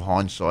benefit of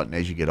hindsight, and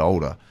as you get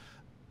older,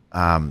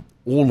 all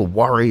the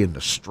worry and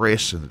the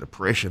stress and the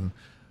depression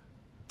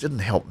didn't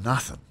help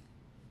nothing.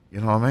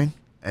 You know what I mean?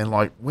 And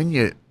when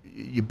you're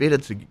better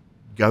to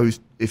go,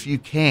 if you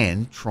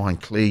can, try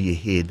and clear your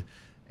head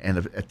and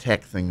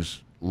attack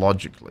things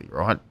logically,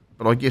 right?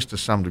 But I guess to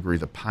some degree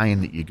the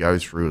pain that you go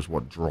through is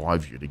what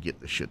drives you to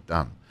get the shit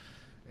done.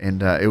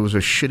 And it was a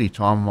shitty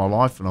time in my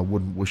life, and I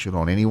wouldn't wish it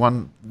on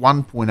anyone.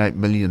 1.8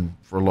 million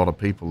for a lot of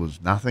people is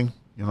nothing.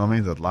 You know what I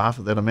mean? They'd laugh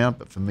at that amount,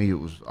 but for me it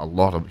was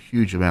a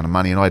huge amount of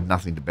money, and I had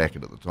nothing to back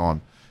it at the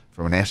time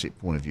from an asset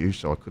point of view,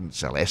 so I couldn't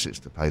sell assets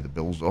to pay the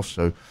bills off.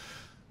 So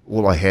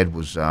all I had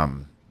was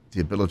the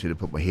ability to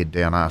put my head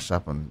down, ass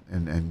up,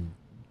 and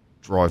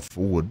drive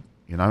forward,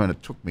 and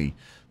it took me,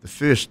 the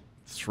first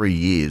 3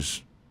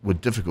 years were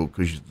difficult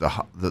because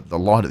the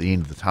light at the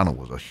end of the tunnel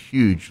was a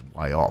huge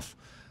way off.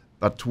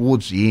 But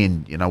towards the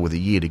end, with a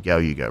year to go,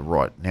 you go,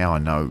 right, now I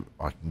know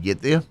I can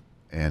get there,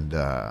 and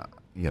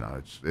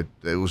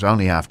it was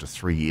only after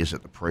 3 years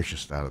that the pressure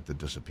started to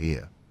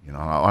disappear, and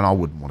I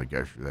wouldn't want to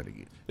go through that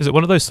again. Is it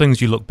one of those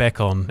things you look back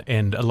on,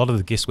 and a lot of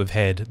the guests we've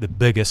had, the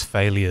biggest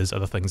failures are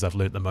the things I've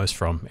learnt the most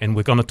from, and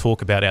we're going to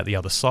talk about out the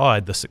other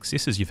side, the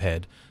successes you've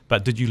had,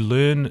 but did you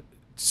learn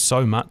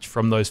so much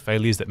from those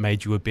failures that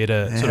made you a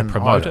better sort of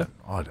promoter?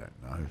 I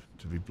don't know,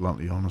 to be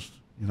bluntly honest.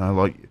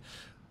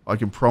 I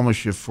can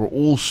promise you, for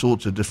all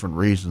sorts of different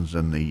reasons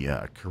in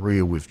the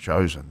career we've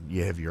chosen,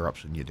 you have your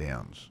ups and your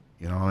downs,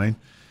 you know what I mean?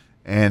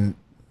 And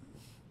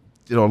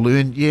did I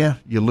learn? Yeah,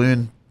 you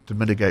learn to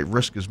mitigate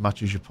risk as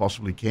much as you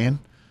possibly can.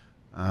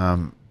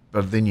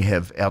 But then you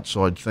have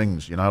outside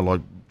things,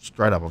 like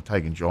straight up I've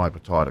taken Jai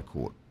Patai to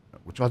court,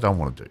 which I don't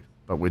want to do,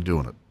 but we're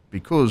doing it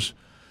because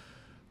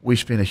we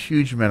spent a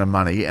huge amount of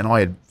money, and I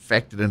had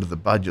factored into the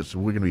budget, so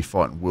we're going to be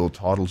fighting world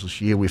titles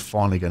this year. We're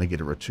finally going to get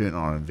a return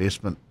on our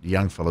investment. The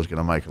young fella's going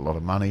to make a lot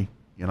of money,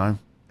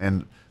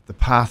 and the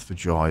path for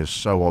Jai is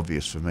so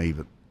obvious for me,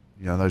 but,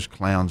 those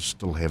clowns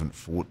still haven't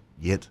fought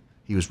yet.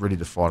 He was ready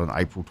to fight on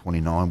April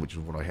 29, which is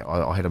what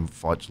I had him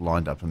fights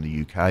lined up in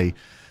the UK,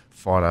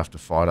 fight after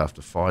fight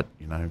after fight.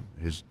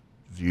 His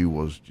view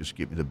was just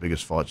get me the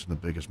biggest fights and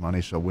the biggest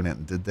money, so I went out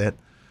and did that.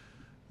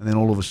 And then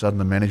all of a sudden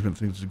the management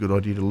thinks it's a good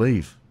idea to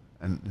leave.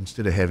 And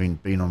instead of having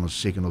been on the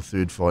second or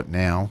third fight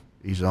now,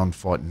 he's on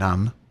fight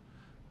none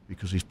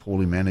because he's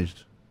poorly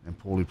managed and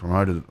poorly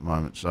promoted at the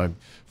moment. So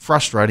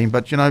frustrating,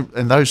 but,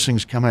 and those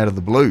things come out of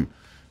the blue.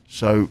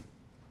 So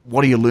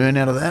what do you learn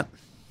out of that?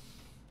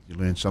 You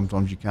learn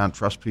sometimes you can't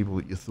trust people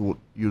that you thought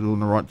you were doing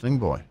the right thing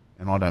by.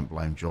 And I don't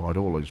blame Jai at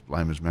all. I just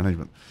blame his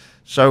management.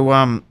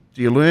 So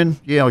do you learn?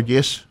 Yeah, I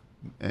guess.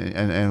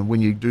 And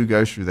when you do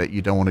go through that,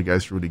 you don't want to go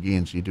through it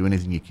again. So you do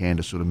anything you can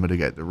to sort of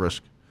mitigate the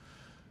risk.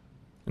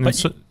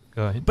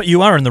 Go ahead. But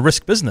you are in the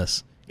risk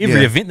business.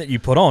 Every event that you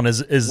put on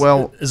is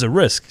a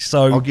risk.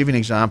 So I'll give you an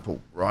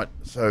example, right?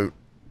 So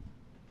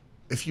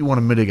if you want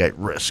to mitigate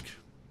risk,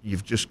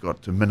 you've just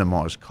got to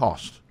minimise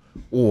cost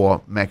or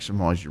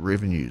maximise your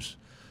revenues.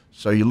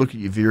 So you look at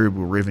your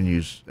variable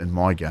revenues in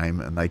my game,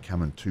 and they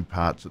come in two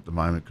parts at the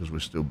moment because we're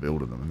still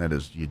building them, and that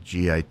is your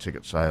GA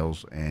ticket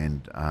sales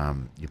and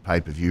your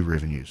pay-per-view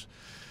revenues.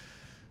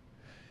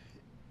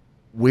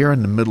 We're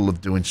in the middle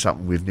of doing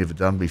something we've never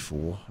done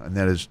before, and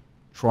that is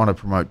trying to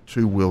promote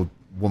two world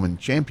women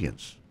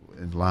champions,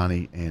 in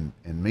Lani and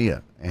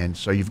Mia. And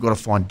so you've got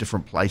to find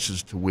different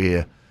places to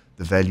where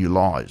the value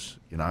lies,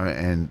 you know,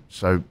 and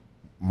so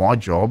my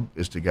job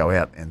is to go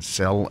out and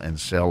sell and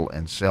sell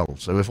and sell.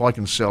 So if I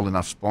can sell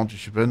enough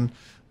sponsorship in,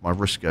 my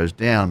risk goes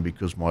down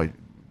because my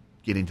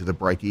getting to the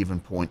break-even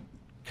point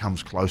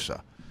comes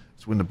closer.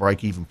 It's when the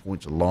break-even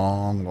point's a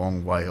long,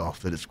 long way off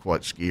that it's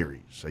quite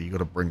scary. So you've got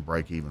to bring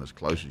break-even as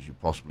close as you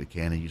possibly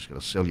can, and you just got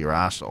to sell your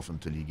ass off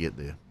until you get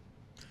there.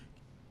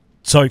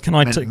 So can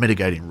I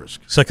mitigating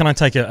risk? So can I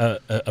take a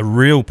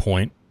real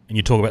point, and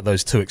you talk about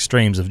those two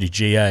extremes of your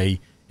GA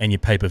and your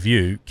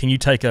pay-per-view? Can you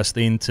take us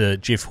then to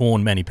Jeff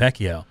Horn, Manny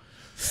Pacquiao?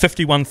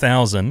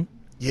 51,000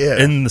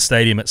 in the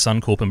stadium at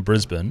Suncorp in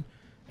Brisbane,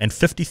 and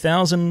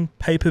 50,000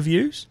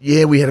 pay-per-views?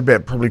 Yeah, we had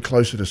about probably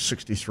closer to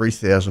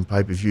 63,000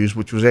 pay-per-views,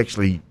 which was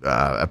actually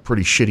a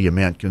pretty shitty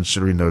amount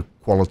considering the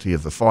quality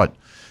of the fight.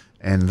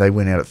 And they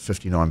went out at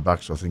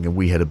 $59, I think, and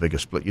we had a bigger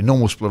split. Your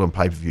normal split on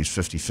pay-per-views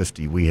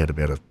 50-50. We had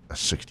about a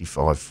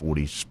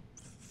 65-40,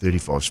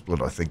 35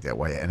 split, I think, that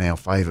way in our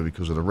favour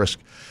because of the risk.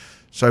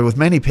 So with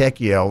Manny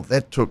Pacquiao,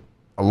 that took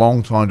a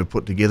long time to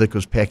put together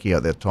because Pacquiao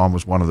at that time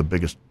was one of the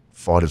biggest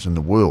fighters in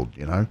the world,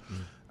 you know.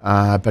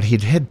 But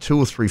he'd had 2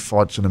 or 3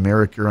 fights in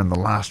America, and the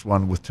last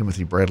one with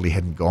Timothy Bradley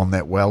hadn't gone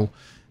that well.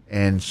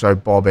 And so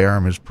Bob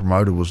Arum, his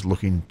promoter, was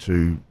looking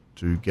to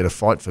get a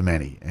fight for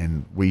Manny.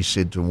 And we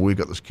said to him, we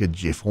got this kid,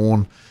 Jeff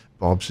Horn.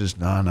 Bob says,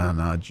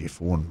 no, Jeff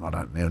Horn,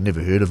 I've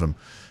never heard of him.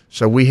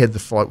 So we had the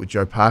fight with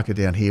Joe Parker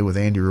down here with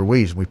Andy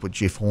Ruiz, and we put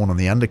Jeff Horn on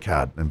the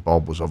undercard, and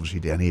Bob was obviously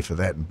down here for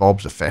that. And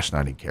Bob's a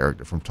fascinating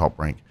character from Top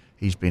Rank.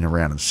 He's been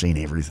around and seen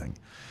everything.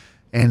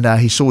 And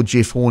he saw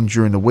Jeff Horn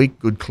during the week,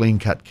 good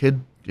clean-cut kid,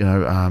 you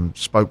know,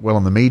 spoke well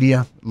on the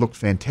media, looked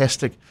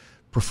fantastic,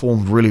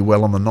 performed really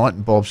well on the night.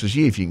 And Bob says,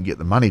 yeah, if you can get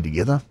the money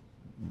together,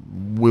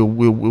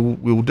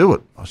 we'll do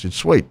it. I said,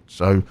 sweet.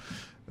 So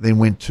then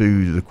went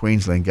to the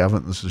Queensland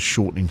government. This is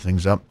shortening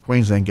things up.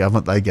 Queensland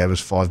government, they gave us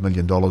 $5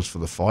 million for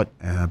the fight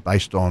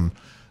based on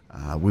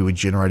we would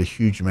generate a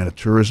huge amount of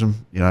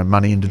tourism, you know,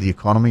 money into the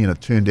economy. And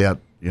it turned out,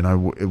 you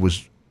know, it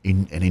was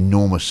an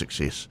enormous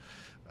success.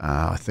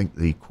 I think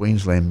the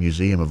Queensland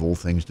Museum, of all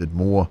things, did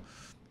more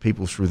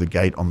people through the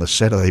gate on the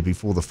Saturday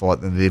before the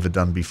fight than they'd ever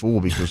done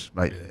before because,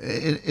 mate,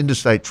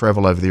 interstate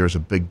travel over there is a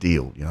big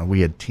deal. You know,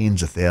 we had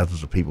tens of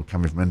thousands of people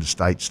coming from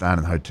interstate, staying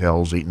in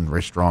hotels, eating in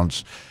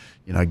restaurants,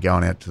 you know,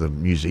 going out to the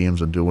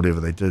museums and doing whatever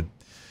they did.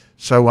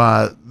 So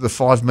the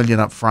 $5 million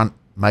up front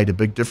made a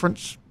big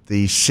difference.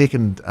 The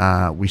second,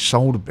 we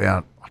sold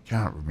about, I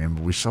can't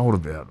remember, we sold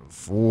about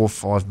 $4 or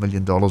 $5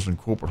 million in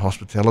corporate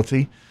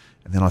hospitality.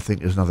 And then I think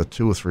there's another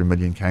 2 or 3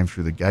 million came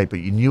through the gate. But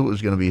you knew it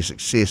was going to be a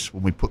success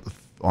when we put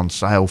on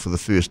sale for the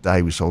first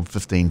day. We sold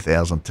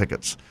 15,000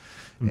 tickets.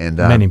 And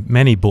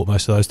Manny bought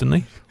most of those,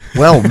 didn't he?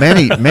 Well,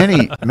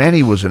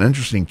 Manny was an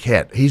interesting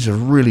cat. He's a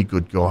really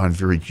good guy and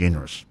very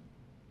generous.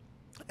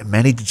 And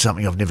Manny did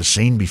something I've never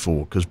seen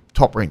before because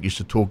Top Rank used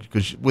to talk,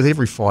 because with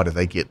every fighter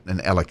they get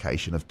an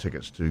allocation of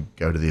tickets to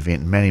go to the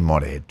event. And Manny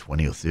might have had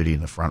 20 or 30 in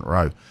the front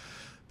row.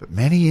 But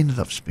Manny ended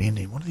up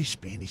spending, what did he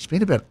spend? He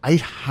spent about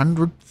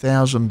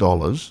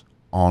 $800,000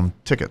 on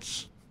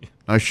tickets.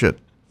 No shit.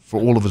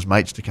 For all of his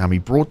mates to come. He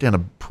brought down a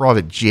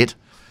private jet,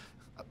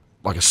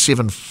 like a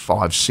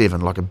 757,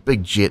 like a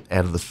big jet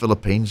out of the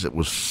Philippines that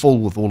was full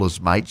with all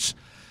his mates.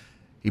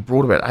 He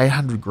brought about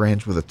 800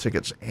 grand's worth of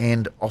tickets,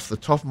 and off the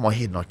top of my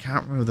head, and I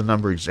can't remember the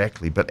number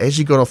exactly, but as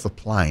he got off the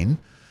plane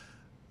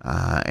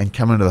and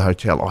come into the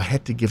hotel, I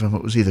had to give him,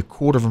 it was either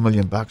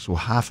 $250,000 or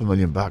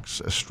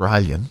 $500,000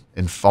 Australian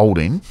in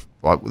folding.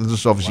 Like,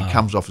 this obviously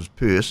comes off his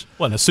purse.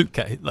 What, in a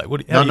suitcase? Like,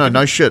 what?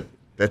 No shit.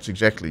 That's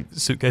exactly. A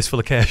suitcase full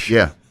of cash.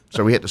 Yeah.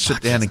 So we had to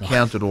sit down and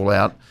count it all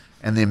out.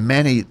 And then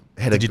Manny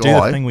had Did a you guy.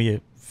 do the thing where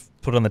you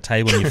put it on the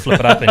table and you flip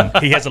it up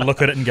and he has a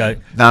look at it and go,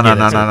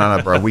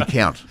 No, bro. We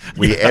count.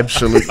 We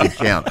absolutely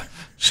count.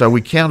 So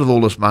we counted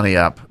all this money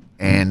up,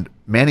 and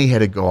Manny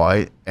had a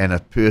guy and a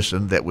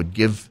person that would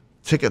give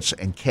tickets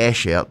and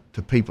cash out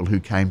to people who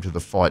came to the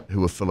fight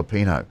who were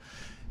Filipino.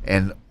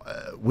 And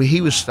where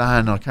he was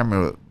staying, I can't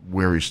remember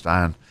where he was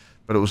staying,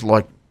 but it was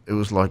like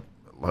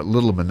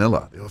Little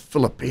Manila. There were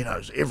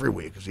Filipinos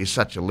everywhere because he's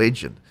such a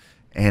legend.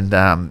 And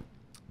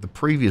the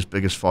previous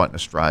biggest fight in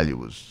Australia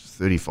was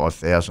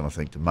 35,000, I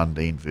think, to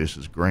Mundine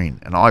versus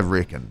Green. And I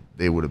reckon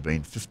there would have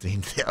been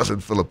 15,000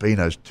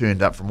 Filipinos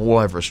turned up from all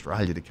over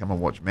Australia to come and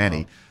watch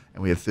Manny,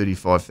 and we had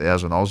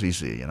 35,000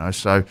 Aussies there, you know.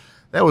 So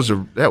that was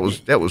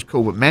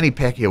cool. But Manny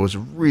Pacquiao was a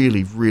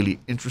really, really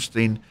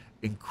interesting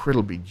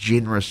incredibly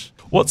generous.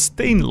 What's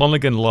Dean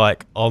Lonergan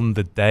like on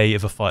the day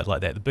of a fight like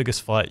that? The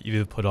biggest fight you've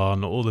ever put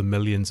on, all the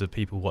millions of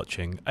people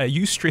watching. Are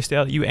you stressed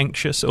out? Are you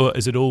anxious? Or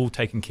is it all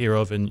taken care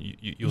of and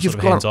you're sort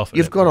of hands off?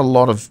 You've got a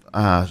lot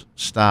of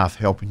staff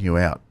helping you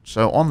out.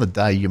 So on the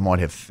day, you might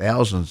have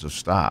thousands of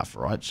staff,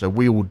 right? So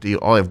we will deal.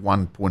 I have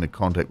one point of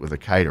contact with a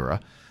caterer,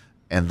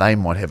 and they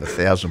might have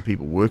 1,000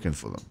 people working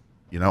for them,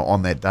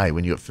 on that day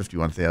when you've got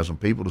 51,000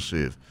 people to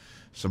serve.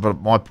 So,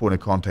 but my point of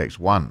contact's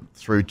one.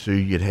 Through to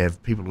you'd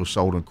have people who are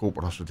sold in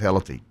corporate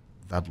hospitality.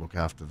 They'd look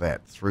after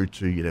that. Through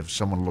to you'd have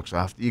someone who looks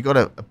after. You've got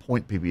to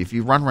appoint people. If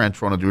you run around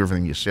trying to do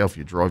everything yourself,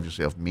 you drive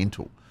yourself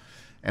mental.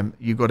 And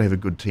you've got to have a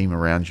good team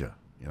around you,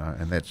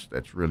 and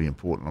that's really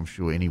important. I'm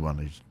sure anyone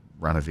who's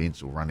run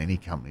events or run any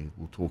company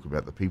will talk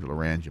about the people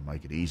around you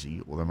make it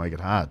easy or they make it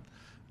hard.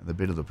 And the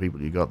better the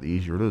people you got, the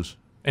easier it is.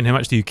 And how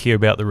much do you care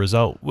about the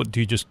result? What do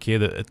you just care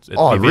that it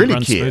I really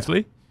runs care.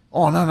 smoothly?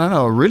 Oh, no.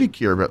 I really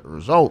care about the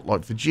result.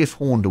 Like for Jeff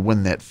Horn to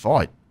win that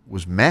fight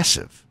was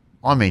massive.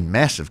 I mean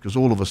massive, because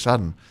all of a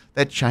sudden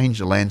that changed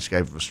the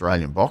landscape of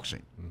Australian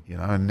boxing.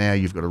 And now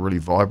you've got a really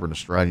vibrant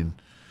Australian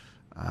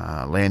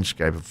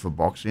landscape for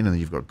boxing, and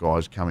you've got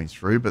guys coming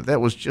through. But that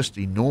was just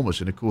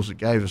enormous. And, of course, it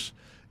gave us,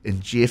 and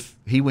Jeff,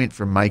 he went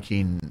from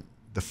making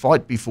the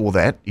fight before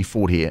that, he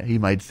fought here, he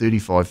made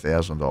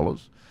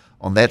 $35,000.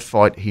 On that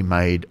fight, he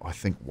made, I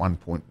think,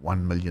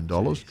 $1.1 million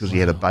because he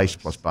had a base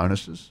plus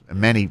bonuses. And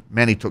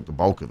Manny took the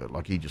bulk of it.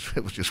 Like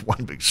it was just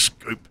one big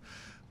scoop.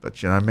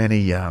 But,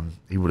 Manny,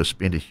 he would have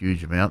spent a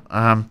huge amount.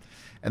 And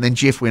then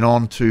Jeff went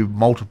on to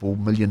multiple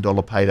 $1 million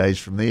paydays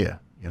from there,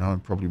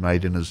 and probably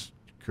made in his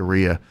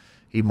career,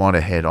 he might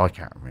have had, I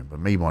can't remember,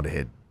 he might have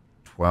had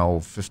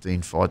 12,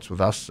 15 fights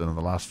with us. And in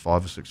the last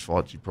 5 or 6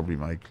 fights, he probably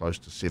made close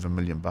to $7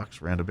 million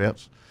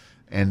roundabouts.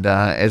 And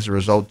as a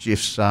result,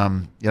 Jeff's,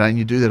 and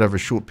you do that over a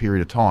short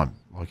period of time.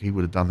 Like he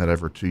would have done that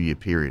over a 2-year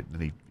period,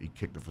 and he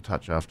kicked it for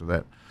touch after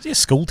that. Is he a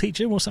school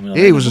teacher or something like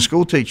that? Yeah, he was a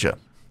school teacher.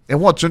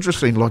 And what's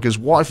interesting, like his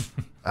wife,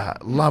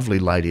 lovely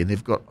lady, and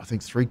they've got, I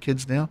think, 3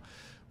 kids now.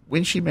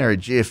 When she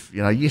married Jeff,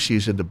 yes, he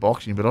was into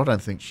boxing, but I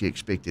don't think she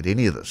expected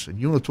any of this. And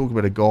you want to talk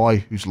about a guy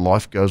whose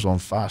life goes on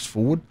fast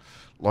forward?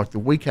 Like the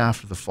week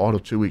after the fight or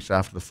 2 weeks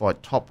after the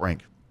fight, Top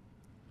Rank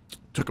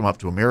took him up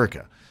to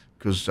America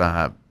because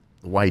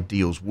the way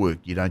deals work,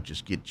 you don't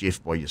just get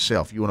Jeff by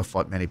yourself. You want to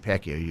fight Manny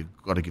Pacquiao,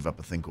 you've got to give up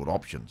a thing called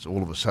options.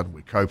 All of a sudden,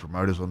 we're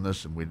co-promoters on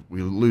this, and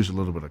we lose a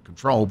little bit of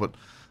control, but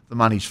the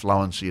money's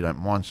flowing, so you don't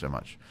mind so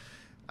much.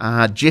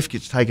 Jeff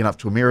gets taken up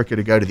to America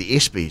to go to the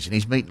ESPYs, and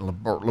he's meeting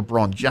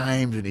LeBron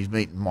James, and he's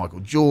meeting Michael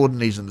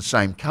Jordan. He's in the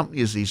same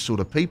company as these sort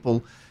of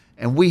people.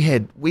 And we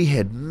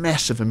had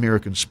massive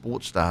American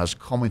sports stars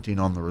commenting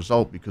on the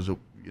result because it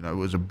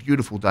was a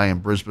beautiful day in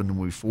Brisbane, and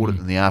we fought it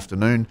in the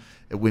afternoon.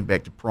 It went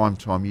back to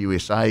primetime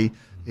USA.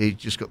 He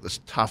just got this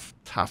tough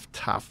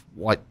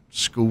white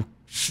school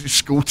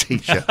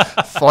teacher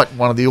fighting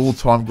one of the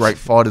all-time great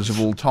fighters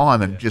of all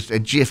time, and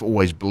Jeff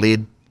always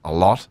bled a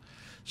lot.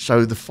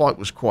 So the fight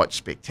was quite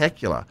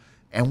spectacular.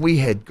 And we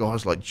had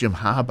guys like Jim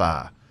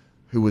Harbaugh,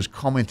 who was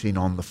commenting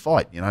on the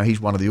fight.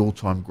 He's one of the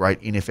all-time great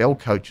NFL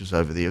coaches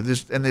over there.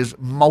 There's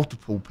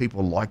multiple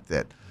people like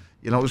that.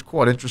 It was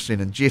quite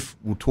interesting, and Jeff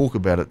will talk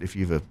about it if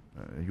you'll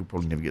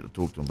probably never get to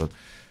talk to him, but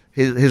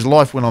his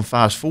life went on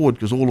fast forward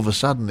because all of a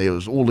sudden there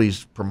was all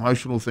these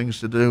promotional things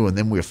to do, and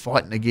then we're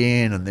fighting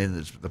again, and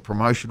then the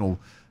promotional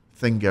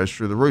thing goes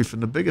through the roof.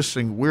 And the biggest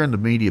thing, we're in the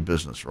media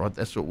business, right?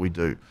 That's what we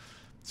do.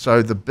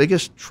 So the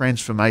biggest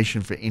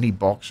transformation for any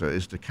boxer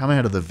is to come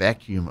out of the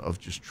vacuum of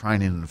just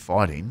training and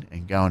fighting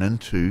and going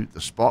into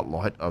the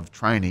spotlight of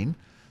training,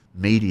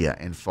 media,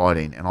 and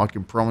fighting. And I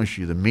can promise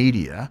you the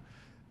media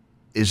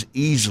is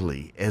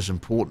easily as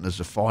important as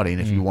the fighting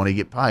if you want to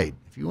get paid.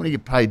 If you want to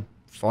get paid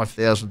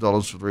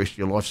 $5,000 for the rest of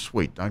your life,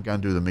 sweet, don't go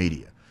and do the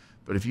media.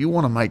 But if you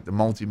want to make the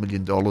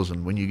multi-million dollars,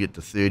 and when you get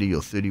to 30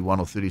 or 31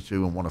 or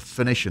 32 and want to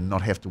finish and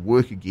not have to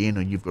work again,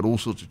 and you've got all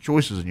sorts of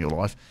choices in your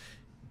life,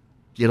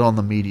 get on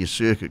the media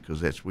circuit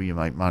because that's where you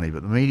make money.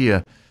 But the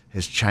media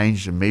has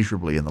changed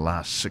immeasurably in the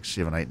last 6,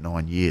 7, 8,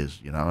 9 years,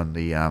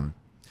 and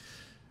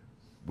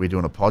we're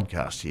doing a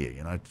podcast here,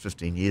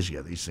 15 years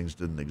ago, these things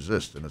didn't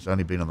exist. And it's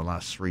only been in the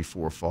last 3,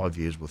 4, or 5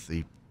 years with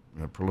the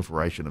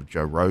proliferation of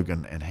Joe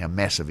Rogan and how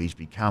massive he's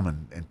become,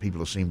 and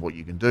people are seeing what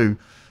you can do.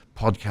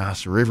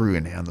 Podcasts are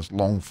everywhere now, and this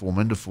long-form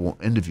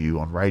interview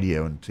on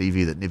radio and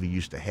TV that never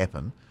used to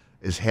happen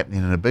is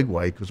happening in a big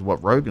way because of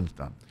what Rogan's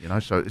done,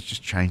 so it's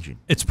just changing.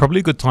 It's probably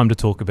a good time to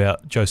talk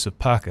about Joseph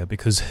Parker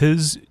because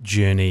his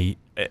journey,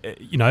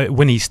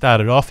 when he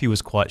started off, he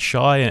was quite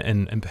shy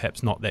and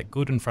perhaps not that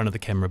good in front of the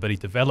camera, but he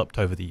developed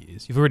over the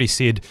years. You've already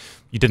said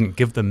you didn't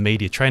give them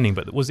media training,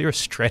 but was there a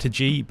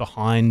strategy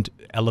behind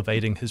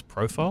elevating his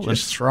profile?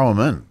 Just throw him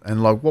in.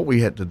 And like what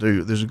we had to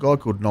do, there's a guy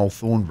called Noel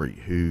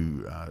Thornbury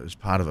who is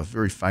part of a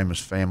very famous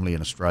family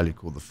in Australia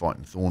called the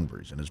Fighting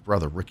Thornburys, and his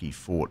brother Ricky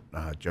fought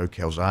Joe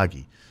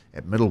Calzaghe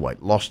at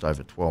middleweight, lost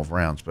over 12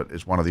 rounds, but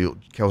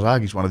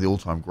Calzaghe's one of the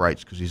all-time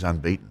greats because he's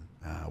unbeaten,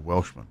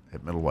 Welshman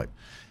at middleweight.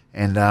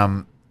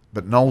 And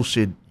but Noel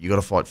said, you got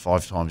to fight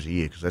 5 times a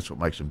year because that's what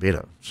makes him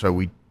better. So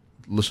we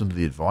listened to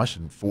the advice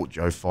and fought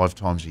Joe 5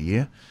 times a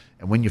year.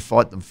 And when you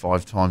fight them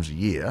 5 times a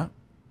year,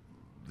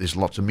 there's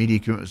lots of media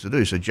commitments to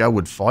do. So Joe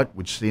would fight,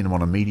 would send him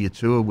on a media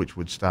tour, which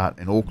would start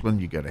in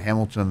Auckland. You go to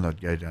Hamilton, they'd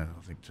go down,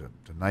 I think, to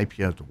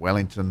Napier, to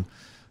Wellington,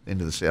 then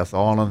to the South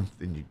Island.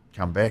 Then you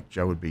come back.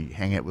 Joe would be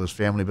hang out with his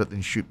family, but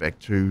then shoot back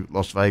to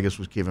Las Vegas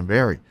with Kevin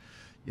Barry.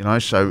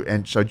 So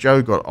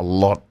Joe got a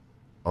lot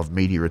of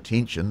media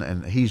attention,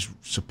 and he's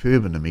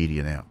superb in the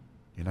media now.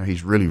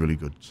 He's really, really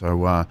good.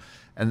 So,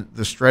 and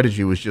the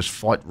strategy was just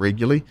fight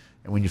regularly.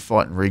 And when you're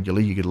fighting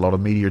regularly, you get a lot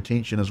of media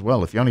attention as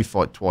well. If you only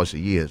fight twice a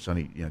year, it's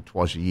only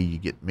twice a year you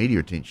get media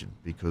attention,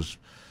 because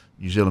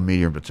New Zealand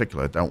media in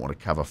particular don't want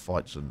to cover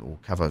fights or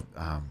cover.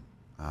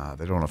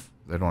 They don't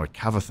want to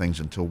cover things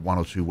until 1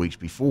 or 2 weeks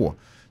before.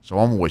 So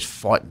I'm always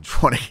fighting,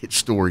 trying to get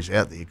stories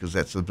out there, because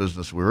that's the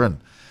business we're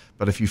in.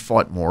 But if you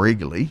fight more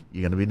regularly,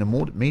 you're going to be in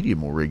the media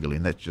more regularly,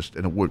 and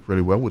it worked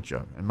really well with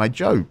Joe. And mate,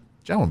 Joe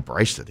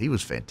embraced it. He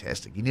was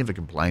fantastic. He never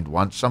complained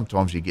once.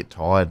 Sometimes you get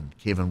tired, and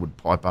Kevin would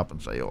pipe up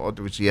and say,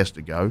 he has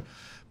to go.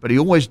 But he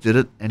always did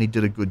it, and he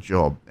did a good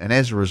job. And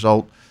as a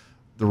result,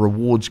 the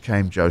rewards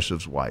came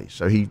Joseph's way.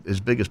 So his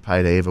biggest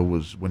payday ever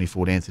was when he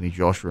fought Anthony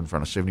Joshua in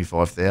front of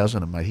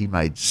 75,000, and he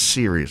made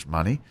serious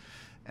money.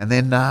 And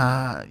then,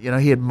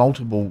 he had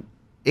multiple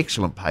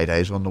excellent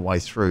paydays on the way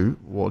through,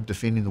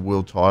 defending the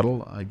world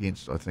title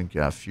against, I think,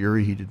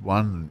 Fury. He did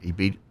one, and he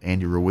beat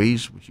Andy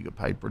Ruiz, which he got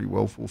paid pretty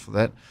well for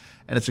that.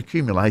 And it's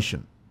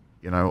accumulation,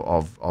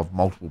 of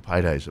multiple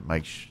paydays that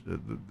makes.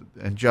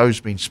 And Joe's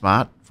been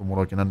smart, from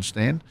what I can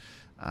understand,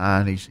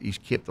 and he's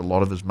kept a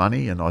lot of his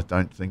money. And I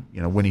don't think,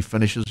 when he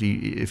finishes,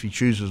 if he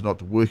chooses not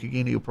to work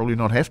again, he'll probably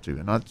not have to.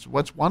 And that's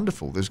what's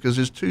wonderful. Because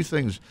there's two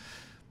things.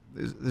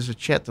 There's a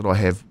chat that I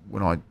have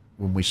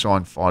when we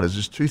sign fighters.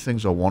 There's two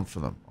things I want for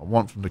them. I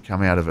want them to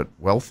come out of it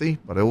wealthy,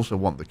 but I also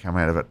want them to come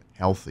out of it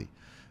healthy.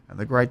 And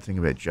the great thing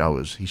about Joe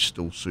is he's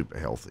still super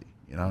healthy.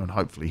 And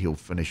hopefully he'll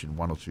finish in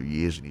 1 or 2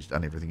 years, and he's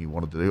done everything he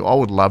wanted to do. I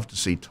would love to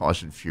see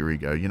Tyson Fury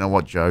go, you know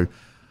what, Joe,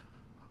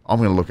 I'm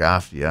going to look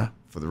after you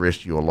for the rest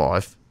of your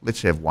life.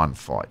 Let's have one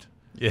fight.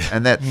 Yeah.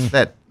 And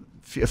a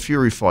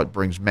Fury fight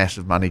brings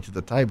massive money to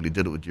the table. He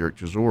did it with Derek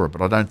Chisora, but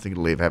I don't think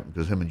it'll ever happen,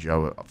 because him and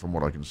Joe, from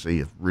what I can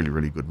see, are really,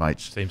 really good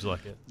mates. Seems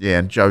like it. Yeah,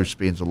 and Joe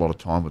spends a lot of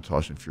time with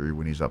Tyson Fury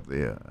when he's up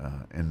there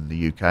in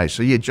the UK.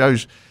 So yeah,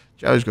 Joe's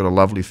got a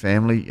lovely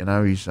family.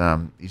 He's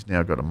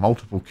now got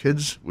multiple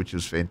kids, which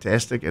is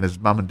fantastic. And his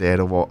mum and dad,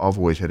 I've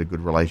always had a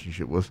good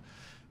relationship with.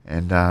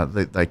 And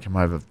they come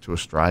over to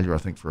Australia, I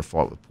think, for a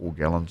fight with Paul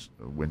Gallen,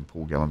 when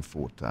Paul Gallen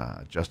fought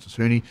Justice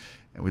Hooney.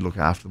 And we look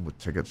after them with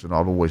tickets. And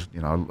I'd always,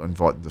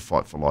 invite them to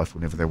Fight for Life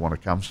whenever they want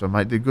to come. So,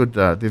 mate, they're good.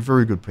 They're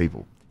very good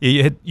people.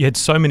 Yeah, you had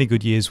so many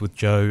good years with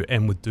Joe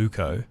and with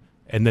Duco,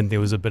 and then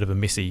there was a bit of a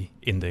messy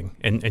ending,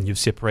 and you've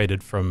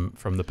separated from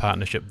the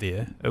partnership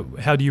there.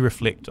 How do you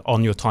reflect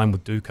on your time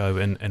with Duco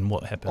and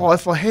what happened? Oh,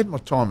 if I had my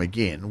time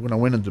again, when I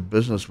went into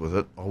business with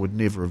it, I would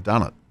never have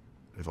done it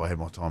if I had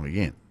my time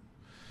again.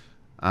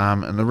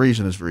 And the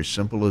reason is very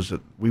simple, is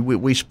that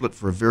we split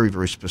for a very,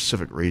 very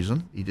specific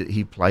reason.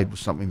 He played with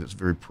something that's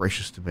very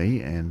precious to me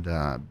and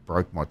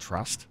broke my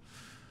trust.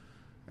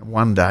 And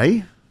one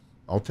day,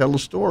 I'll tell the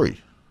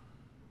story.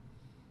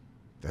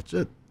 That's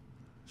it.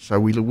 So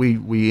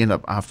we end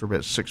up, after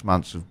about 6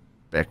 months of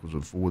backwards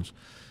and forwards,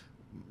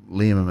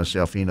 Liam and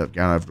myself ended up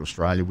going over to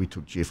Australia. We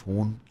took Jeff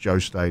Horn. Joe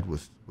stayed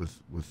with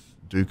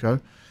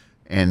Duco,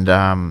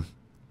 and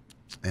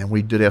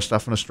we did our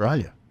stuff in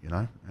Australia,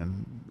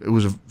 And it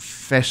was a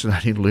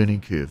fascinating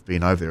learning curve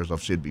being over there. As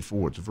I've said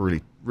before, it's a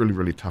really, really,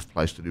 really tough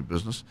place to do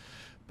business,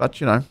 but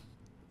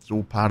it's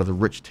all part of the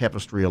rich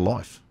tapestry of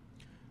life.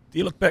 Do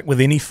you look back with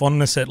any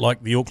fondness at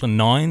like the Auckland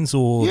Nines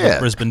or the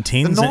Brisbane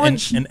Tens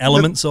and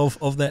elements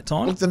of that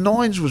time? Look, the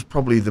Nines was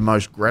probably the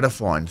most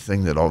gratifying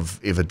thing that I've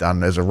ever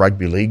done as a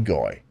rugby league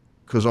guy,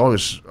 because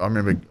I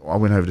remember I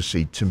went over to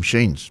see Tim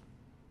Sheens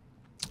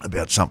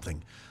about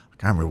something. I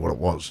can't remember what it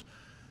was,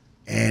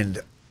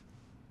 and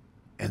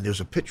there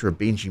was a picture of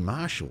Benji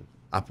Marshall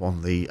up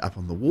on the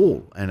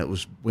wall, and it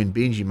was when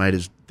Benji made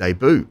his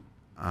debut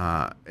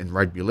in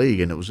rugby league,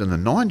 and it was in the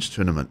Nines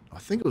tournament. I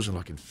think it was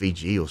in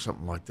Fiji or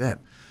something like that.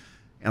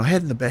 And I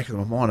had in the back of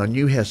my mind, I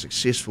knew how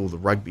successful the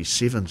rugby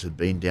sevens had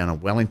been down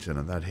in Wellington,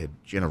 and they'd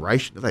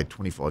had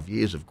 25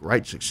 years of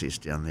great success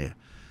down there.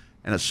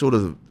 And it's sort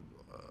of,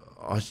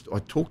 I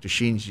talked to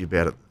Shinji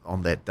about it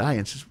on that day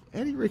and says,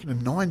 how do you reckon the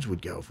Nines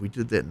would go if we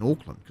did that in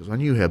Auckland? Because I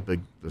knew how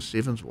big the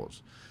sevens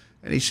was.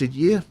 And he said,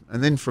 yeah.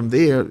 And then from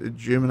there, it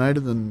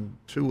germinated, and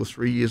 2 or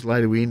 3 years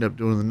later, we ended up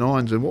doing the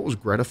Nines. And what was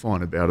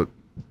gratifying about it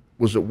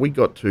was that we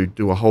got to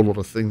do a whole lot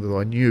of things that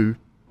I knew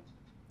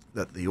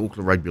that the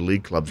Auckland Rugby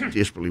League clubs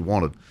desperately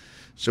wanted.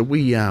 So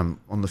we, on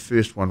the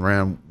first one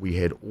round, we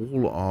had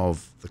all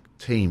of the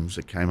teams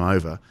that came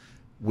over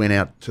went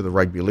out to the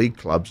rugby league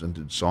clubs and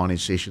did signing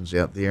sessions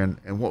out there.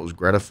 And what was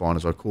gratifying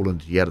is I called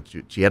into Te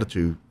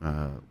Atatu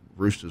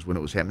Roosters when it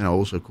was happening. I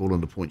also called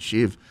into Point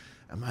Chev.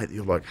 And, mate,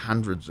 there were like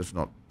hundreds, if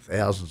not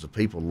thousands, of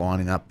people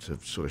lining up to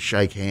sort of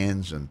shake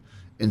hands and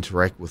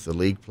interact with the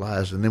league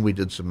players. And then we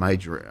did some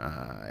major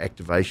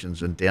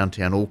activations in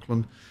downtown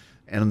Auckland.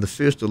 And in the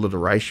first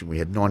alliteration, we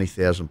had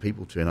 90,000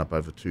 people turn up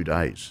over 2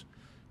 days.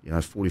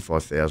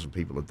 45,000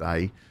 people a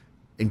day,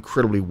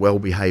 incredibly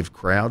well-behaved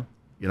crowd,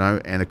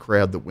 and a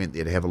crowd that went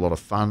there to have a lot of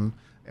fun.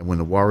 And when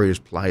the Warriors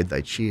played,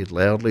 they cheered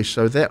loudly.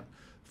 So that,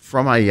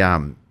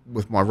 from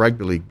with my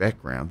rugby league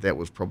background, that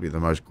was probably the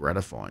most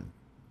gratifying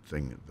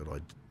thing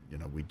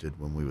that we did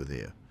when we were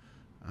there.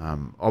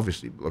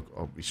 Obviously, look,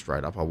 I'll be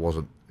straight up.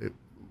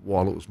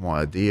 While it was my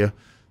idea,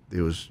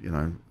 there was,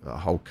 a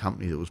whole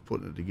company that was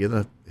putting it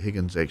together.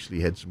 Higgins actually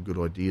had some good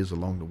ideas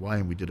along the way,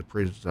 and we did a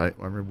presentation.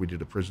 I remember we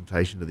did a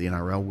presentation to the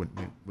NRL. Went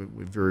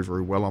very,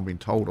 very well. I've been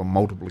told on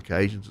multiple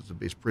occasions it's the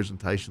best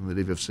presentation that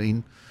they've ever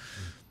seen.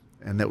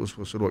 And that was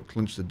sort of what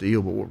clinched the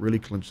deal. But what really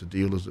clinched the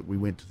deal is that we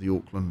went to the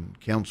Auckland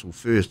Council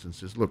first and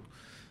says, look,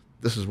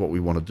 this is what we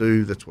want to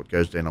do. That's what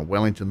goes down in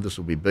Wellington. This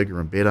will be bigger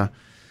and better.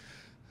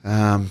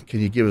 Can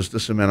you give us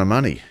this amount of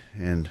money?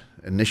 And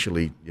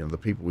initially, the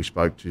people we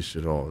spoke to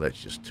said, oh,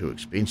 that's just too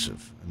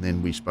expensive. And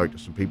then we spoke to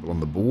some people on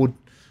the board,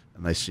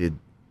 and they said,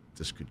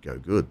 this could go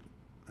good.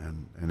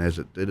 And as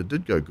it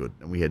did go good.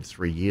 And we had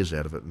 3 years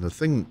out of it. And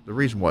the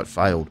reason why it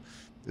failed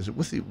is that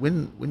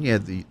when you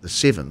had the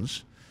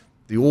sevens,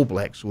 the All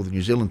Blacks or the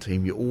New Zealand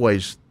team,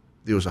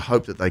 there was a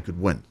hope that they could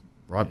win,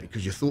 right? Yeah.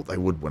 Because you thought they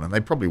would win, and they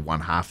probably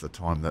won half the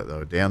time that they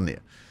were down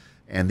there.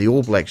 And the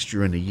All Blacks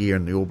during the year,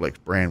 and the All Blacks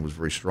brand was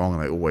very strong,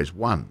 and they always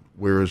won.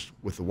 Whereas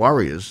with the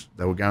Warriors,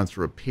 they were going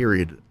through a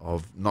period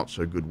of not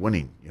so good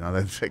winning.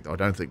 In fact, I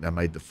don't think they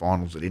made the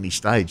finals at any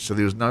stage. So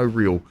there was no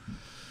real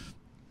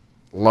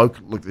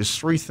local. Look, there's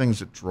three things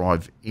that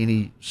drive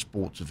any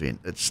sports event.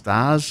 It's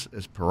stars,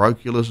 it's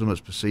parochialism,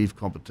 it's perceived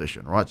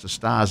competition, right? So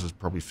stars is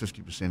probably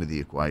 50% of the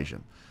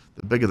equation.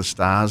 The bigger the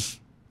stars,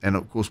 and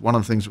of course one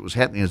of the things that was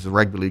happening is the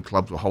rugby league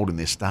clubs were holding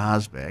their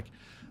stars back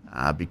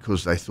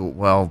because they thought,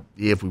 well,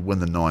 yeah, if we win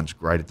the nines,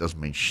 great, it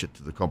doesn't mean shit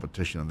to the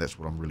competition, and that's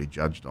what I'm really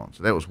judged on.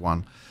 So that was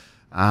one.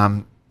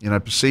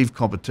 Perceived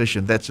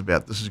competition, that's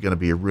about this is going to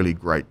be a really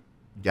great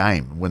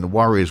game. When the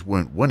Warriors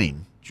weren't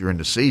winning during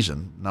the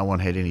season, no one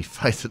had any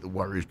faith that the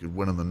Warriors could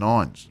win in the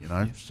nines,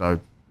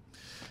 So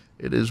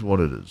it is what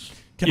it is.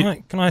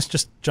 Can I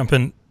just jump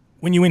in?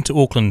 When you went to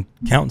Auckland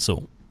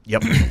Council,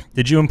 yep,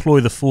 did you employ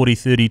the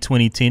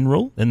 40-30-20-10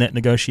 rule in that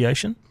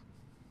negotiation?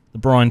 The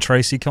Brian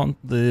Tracy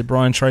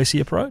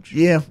approach?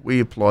 Yeah,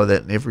 we apply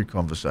that in every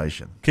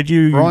conversation. Could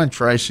Brian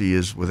Tracy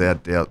is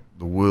without doubt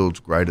the world's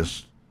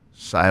greatest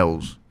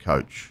sales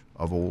coach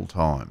of all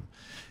time,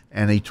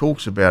 and he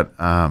talks about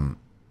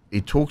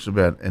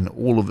in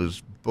all of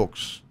his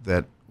books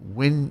that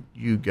when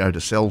you go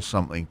to sell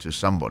something to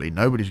somebody,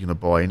 nobody's going to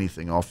buy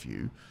anything off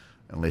you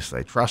unless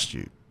they trust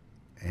you,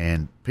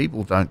 and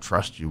people don't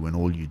trust you when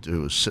all you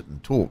do is sit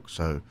and talk.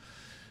 So,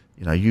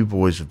 you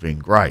boys have been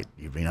great.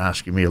 You've been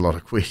asking me a lot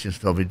of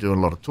questions. I've been doing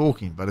a lot of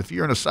talking. But if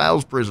you're in a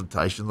sales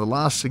presentation, the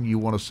last thing you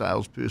want a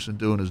salesperson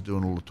doing is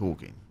doing all the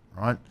talking,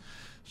 right?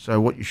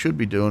 So what you should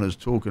be doing is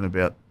talking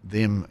about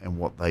them and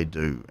what they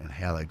do and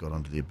how they got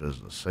into their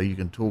business. So you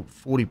can talk,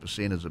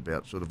 40% is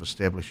about sort of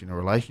establishing a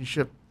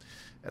relationship.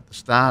 At the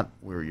start,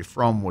 where are you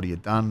from? What have you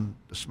done?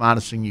 The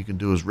smartest thing you can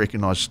do is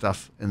recognize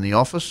stuff in the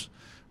office,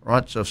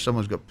 right? So if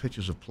someone's got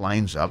pictures of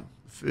planes up,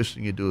 the first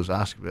thing you do is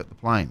ask about the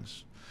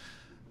planes.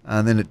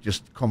 And then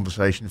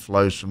conversation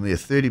flows from there.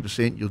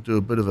 30%, you'll do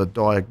a bit of a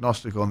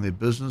diagnostic on their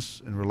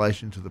business in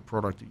relation to the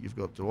product that you've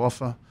got to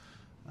offer.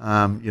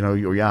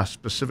 You ask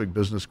specific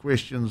business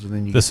questions, and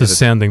then you. This is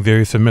sounding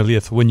very familiar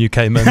for when you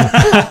came in.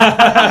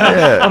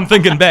 Yeah. I'm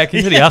thinking back.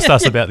 He asked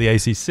us about the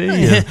ACC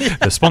and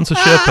the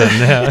sponsorship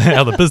and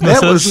how the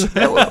business is.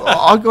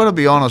 I've got to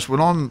be honest.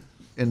 When I'm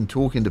in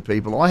talking to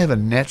people, I have a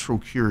natural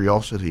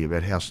curiosity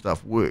about how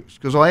stuff works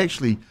because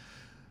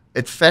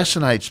it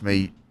fascinates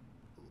me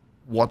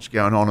what's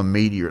going on in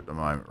media at the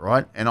moment,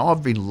 right? And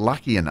I've been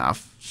lucky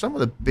enough. Some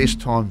of the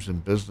best times in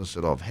business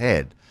that I've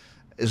had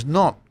is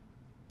not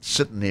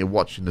sitting there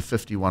watching the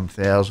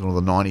 51,000 or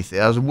the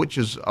 90,000, which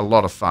is a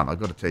lot of fun. I've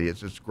got to tell you,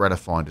 it's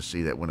gratifying to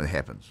see that when it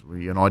happens.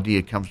 When an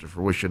idea comes to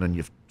fruition and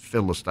you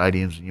fill the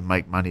stadiums and you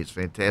make money, it's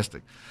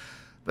fantastic.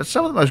 But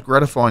some of the most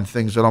gratifying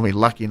things that I've been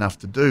lucky enough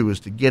to do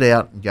is to get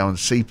out and go and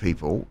see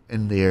people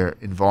in their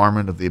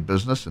environment of their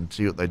business and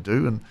see what they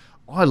do. And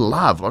I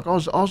love, I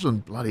was in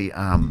bloody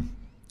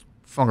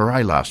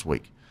Whangarei last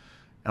week,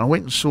 and I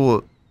went and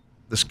saw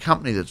this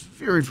company that's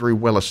very, very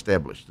well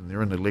established, and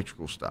they're in the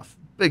electrical stuff.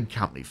 Big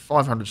company,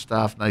 500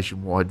 staff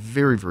nationwide,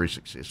 very, very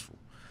successful.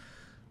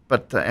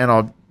 But and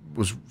I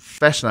was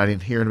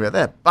fascinated hearing about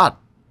that. But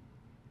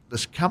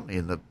this company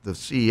and the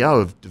CEO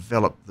have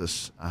developed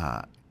this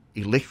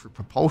electric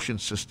propulsion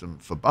system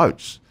for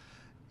boats,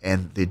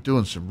 and they're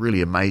doing some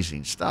really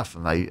amazing stuff.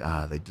 And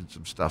they did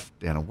some stuff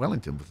down in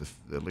Wellington with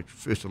the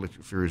first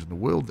electric ferries in the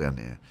world down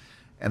there.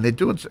 And they're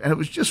doing, and it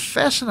was just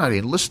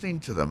fascinating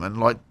listening to them and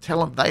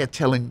they are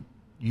telling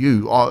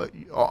you.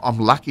 I'm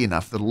lucky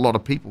enough that a lot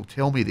of people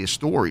tell me their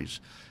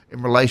stories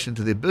in relation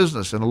to their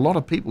business, and a lot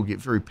of people get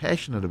very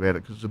passionate about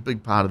it because it's a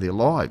big part of their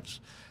lives.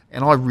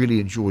 And I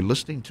really enjoy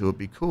listening to it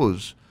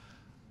because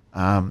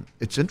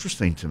it's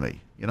interesting to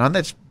me, and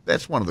that's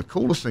that's one of the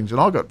coolest things.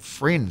 And I got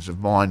friends of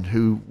mine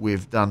who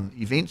we've done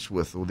events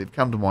with, or they've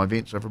come to my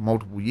events over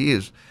multiple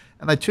years,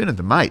 and they turn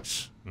into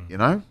mates. You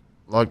know,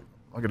 like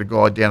I got a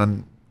guy down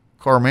in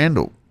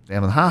Coromandel,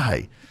 down in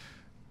Hahe.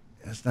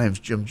 His name's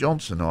Jim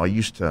Johnson. I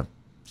used to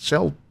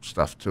sell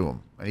stuff to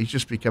him, and he's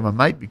just become a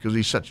mate because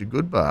he's such a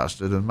good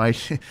bastard. And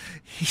mate,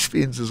 he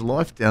spends his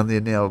life down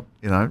there now.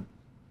 You know,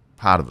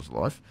 part of his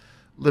life.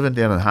 Living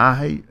down in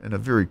Hahe in a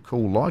very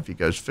cool life. He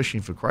goes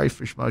fishing for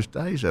crayfish most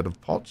days out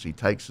of pots. He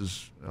takes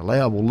his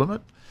allowable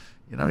limit.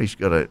 You know, he's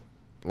got a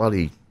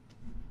bloody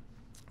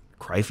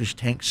crayfish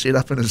tank set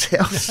up in his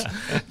house.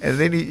 And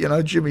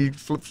then, Jimmy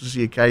flips us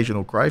the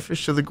occasional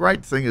crayfish. So the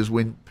great thing is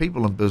when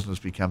people in business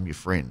become your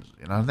friends,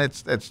 and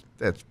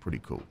that's pretty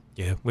cool.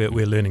 Yeah,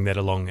 we're learning that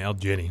along our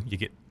journey. You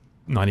get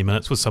 90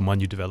 minutes with someone,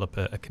 you develop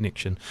a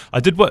connection.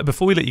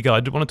 Before we let you go, I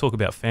did want to talk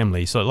about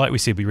family. So like we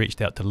said, we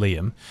reached out to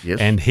Liam, yes,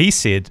 and he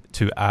said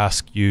to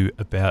ask you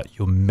about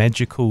your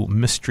magical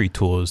mystery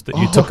tours that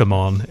you took him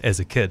on as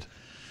a kid.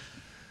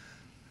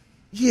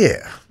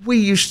 Yeah, we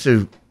used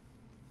to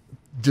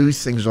do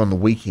things on the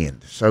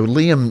weekend. So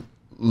Liam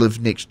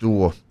lived next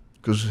door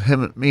because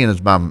me and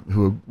his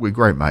mum, we're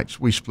great mates,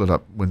 we split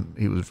up when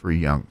he was very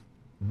young.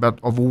 But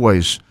I've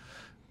always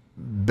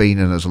been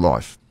in his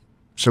life.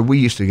 So we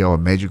used to go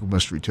on magical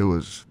mystery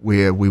tours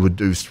where we would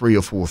do 3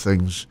 or 4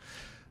 things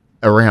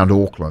around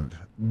Auckland,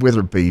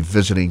 whether it be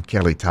visiting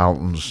Kelly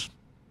Tarleton's,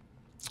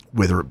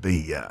 whether it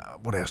be,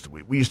 what else did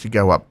we used to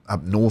go up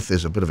north.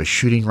 There's a bit of a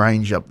shooting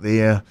range up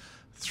there,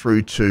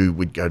 through to,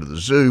 we'd go to the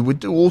zoo. We'd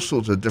do all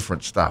sorts of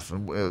different stuff.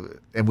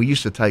 And we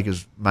used to take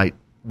his mate,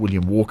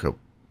 William Walker,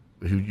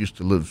 who used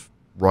to live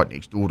right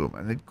next door to him,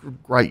 and a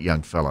great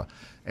young fella.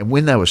 And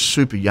when they were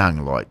super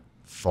young, like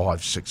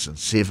 5, 6 and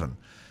 7,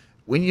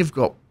 when you've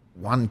got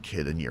one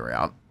kid and you're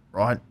out,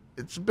 right,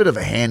 it's a bit of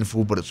a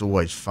handful, but it's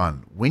always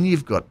fun. When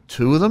you've got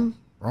 2 of them,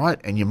 right,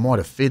 and you might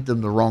have fed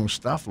them the wrong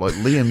stuff, like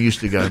Liam used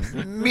to go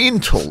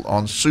mental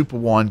on super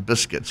wine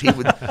biscuits. You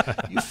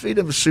feed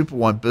him super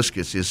wine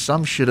biscuits, there's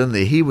some shit in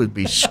there, he would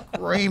be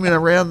screaming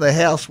around the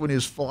house when he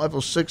was 5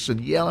 or 6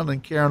 and yelling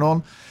and carrying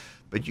on.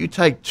 But you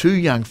take 2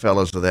 young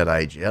fellas of that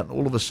age out, and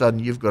all of a sudden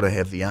you've got to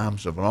have the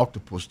arms of an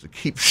octopus to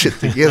keep shit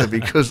together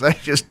because they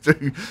just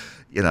do,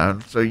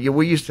 So yeah,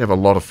 we used to have a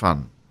lot of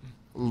fun.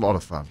 A lot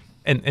of fun.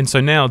 And so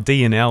now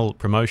D&L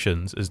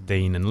Promotions is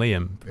Dean and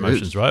Liam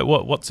Promotions, right?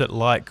 What's it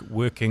like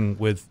working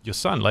with your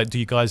son? Like, do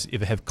you guys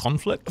ever have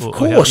conflict? Of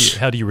course. Or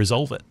how do you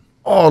resolve it?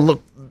 Oh,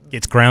 look.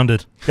 Gets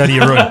grounded. Go to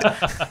your room.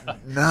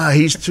 No,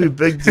 he's too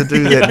big to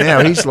do that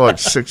now. He's like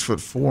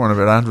 6'4" and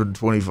about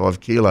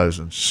 125 kilos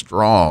and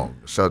strong.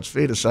 So it's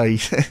fair to say.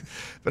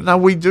 But no,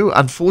 we do.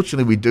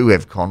 Unfortunately, we do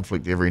have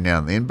conflict every now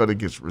and then, but it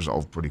gets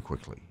resolved pretty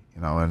quickly,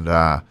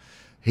 And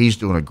he's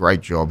doing a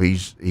great job.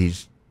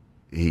 He's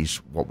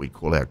what we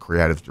call our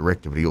creative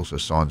director, but he also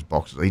signs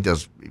boxes. He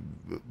does.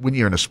 When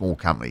you're in a small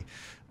company,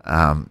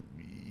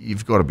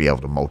 you've got to be able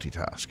to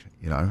multitask,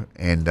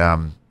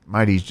 And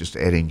mate, he's just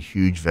adding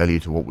huge value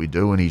to what we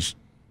do, and he's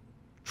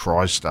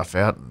tries stuff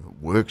out and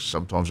it works.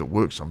 Sometimes it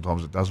works,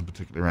 sometimes it doesn't,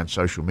 particularly around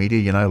social media.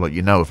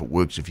 If it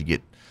works if you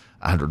get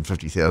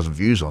 150,000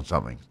 views on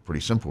something. It's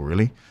pretty simple,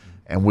 really.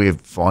 And we're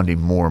finding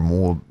more and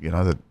more,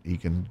 that he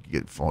can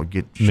get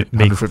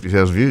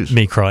 150,000 views.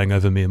 Me crying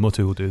over me and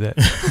Motu will do that.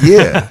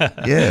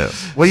 Yeah.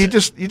 Well, you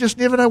just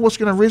never know what's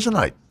going to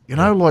resonate.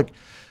 Like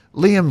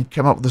Liam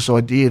came up with this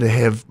idea to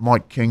have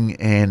Mike King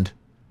and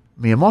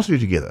Motu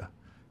together,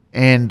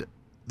 and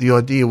the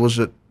idea was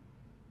that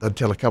they'd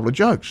tell a couple of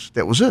jokes.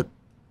 That was it,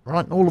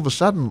 right? And all of a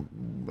sudden,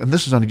 and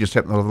this has only just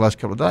happened over the last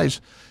couple of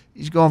days,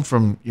 he's gone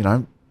from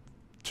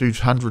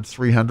 200,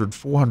 300,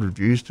 400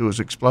 views to has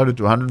exploded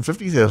to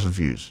 150,000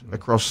 views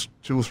across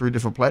 2 or 3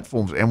 different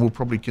platforms, and will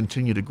probably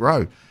continue to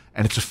grow.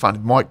 And it's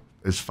Mike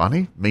is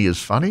funny, me is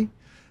funny,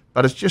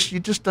 but it's just, you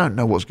just don't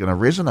know what's going to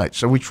resonate.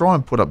 So we try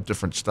and put up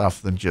different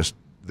stuff than just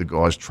the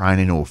guys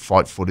training or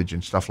fight footage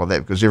and stuff like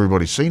that, because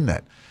everybody's seen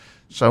that.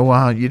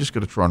 So you just got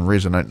to try and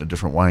resonate in a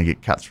different way and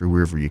get cut through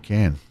wherever you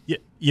can. Yeah,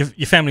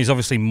 your family's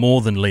obviously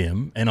more than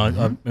Liam, and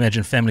I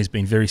imagine family's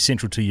been very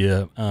central to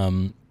your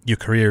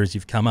career as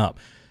you've come up.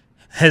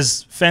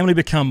 Has family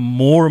become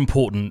more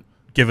important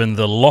given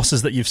the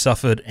losses that you've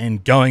suffered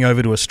and going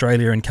over to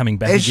Australia and coming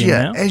back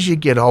again now? As you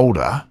get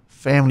older,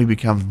 family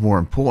becomes more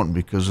important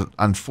because,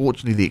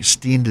 unfortunately, the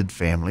extended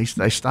families,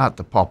 they start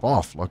to pop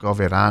off. Like I've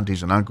had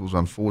aunties and uncles,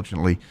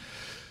 unfortunately,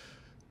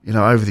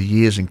 over the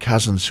years, and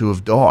cousins who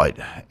have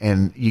died.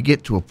 And you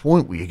get to a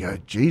point where you go,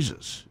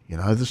 Jesus,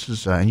 this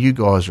is, and you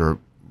guys are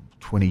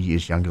 20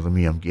 years younger than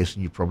me, I'm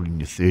guessing. You're probably in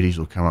your 30s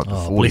or coming up to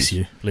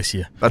 40s. Bless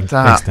you. But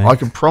thanks, I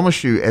can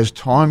promise you, as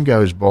time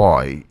goes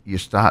by, you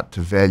start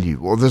to value,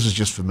 well, this is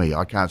just for me,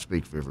 I can't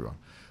speak for everyone,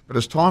 but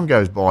as time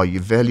goes by, you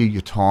value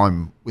your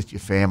time with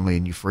your family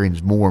and your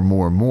friends more and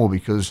more and more,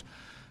 because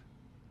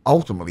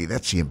ultimately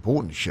that's the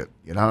important shit,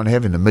 and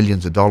having the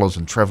millions of dollars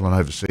and traveling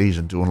overseas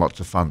and doing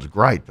lots of fun is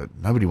great, but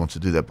nobody wants to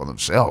do that by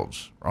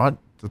themselves, right?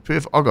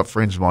 I've got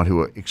friends of mine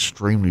who are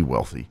extremely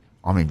wealthy,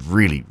 I mean,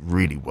 really,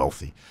 really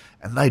wealthy.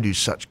 And they do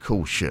such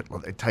cool shit.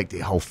 Like, they take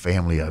their whole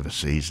family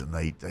overseas and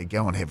they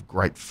go and have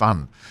great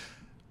fun.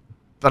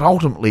 But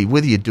ultimately,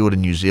 whether you do it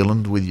in New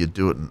Zealand, whether you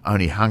do it in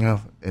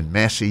Onehunga, in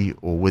Massey,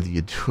 or whether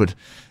you do it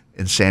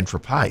in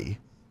Saint-Tropez,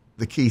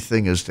 the key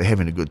thing is to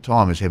having a good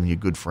time, is having your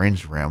good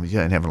friends around with you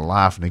and having a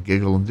laugh and a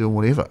giggle and doing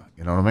whatever.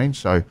 You know what I mean?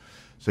 So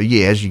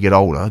yeah, as you get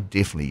older,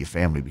 definitely your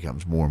family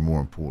becomes more and more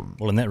important.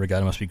 Well, in that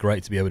regard, it must be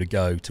great to be able to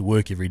go to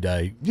work every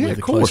day Yeah, with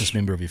the closest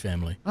member of your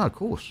family. No, of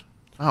course.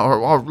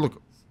 No,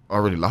 look, I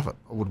really love it.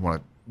 I wouldn't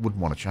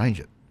want to change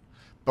it.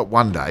 But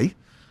one day,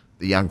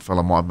 the young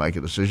fella might make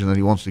a decision that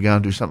he wants to go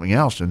and do something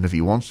else, and if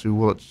he wants to,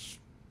 well, it's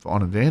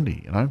fine and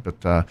dandy, you know.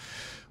 But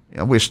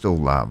we're still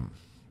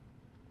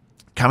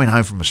coming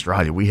home from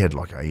Australia. We had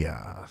like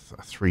a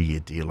 3-year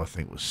deal. I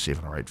think it was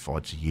 7 or 8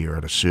 fights a year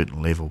at a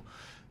certain level,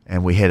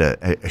 and we had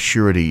a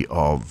surety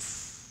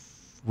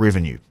of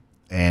revenue,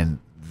 and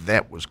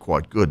that was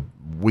quite good.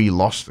 We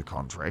lost the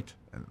contract,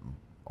 and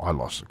I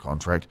lost the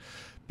contract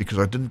because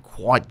I didn't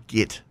quite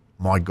get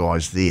my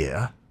guys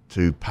there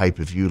to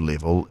pay-per-view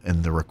level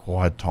in the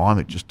required time.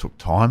 It just took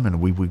time,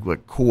 and we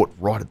got caught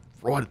right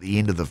at the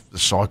end of the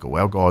cycle.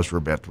 Our guys were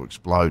about to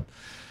explode.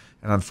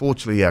 And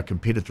unfortunately, our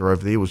competitor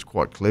over there was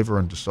quite clever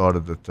and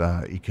decided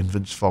that he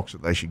convinced Fox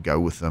that they should go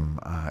with them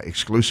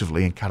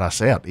exclusively and cut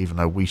us out, even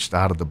though we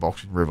started the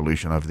boxing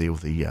revolution over there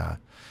with the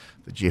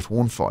Jeff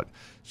Horn fight.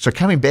 So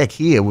coming back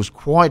here was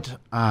quite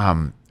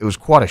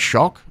a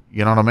shock.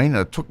 You know what I mean?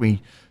 It took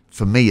me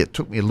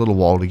a little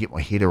while to get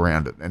my head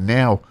around it. And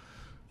now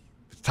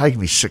it's taken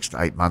me 6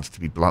 to 8 months, to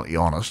be bluntly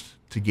honest,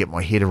 to get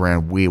my head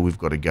around where we've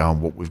got to go and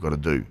what we've got to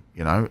do,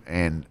 you know.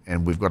 And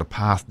we've got a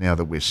path now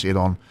that we're set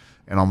on.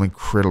 And I'm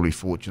incredibly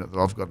fortunate that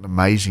I've got an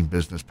amazing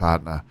business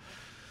partner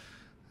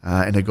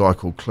and a guy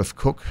called Cliff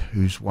Cook,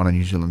 who's one of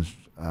New Zealand's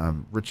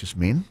richest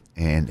men.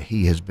 And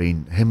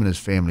him and his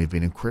family have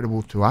been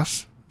incredible to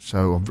us.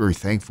 So I'm very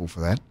thankful for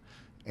that.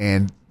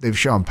 And they've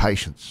shown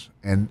patience.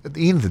 And at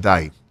the end of the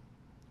day,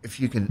 if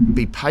you can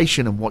be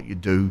patient in what you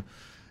do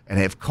and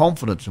have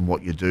confidence in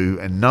what you do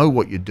and know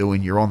what you're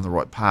doing, you're on the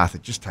right path.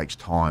 It just takes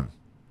time.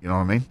 You know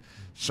what I mean?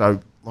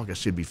 So, like I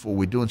said before,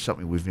 we're doing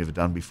something we've never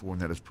done before,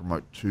 and that is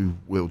promote 2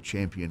 world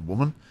champion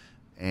women.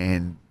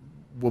 And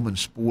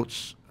women's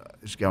sports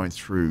is going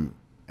through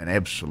an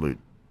absolute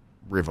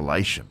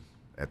revelation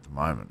at the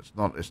moment.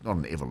 It's not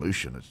an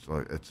evolution.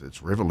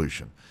 It's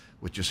revolution,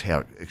 which is how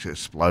it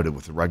exploded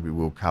with the Rugby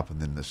World Cup, and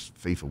then this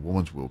FIFA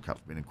Women's World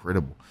Cup's been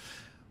incredible.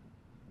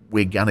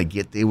 We're going to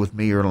get there with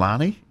Mia and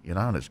Lani, you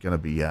know, and it's going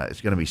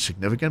to be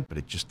significant, but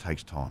it just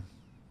takes time.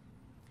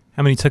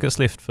 How many tickets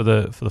left for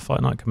the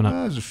fight night coming up?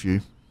 There's a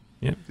few.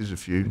 Yeah, there's a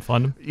few. You can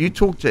find them. You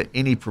talk to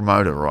any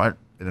promoter, right?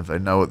 And if they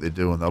know what they're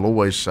doing, they'll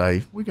always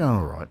say, "We're going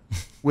all right."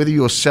 Whether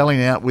you're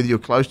selling out, whether you're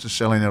close to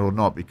selling out or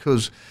not,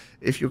 because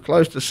if you're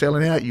close to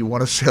selling out, you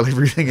want to sell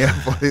everything out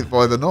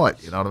by the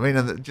night. You know what I mean?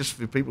 And just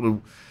for people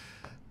who,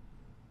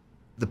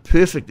 the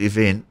perfect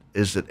event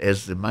is that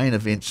as the main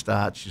event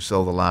starts, you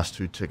sell the last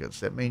 2 tickets.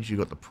 That means you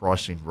got the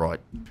pricing right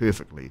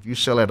perfectly. If you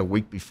sell out a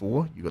week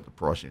before, you got the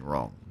pricing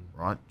wrong,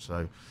 right?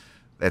 So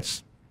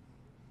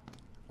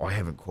I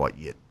haven't quite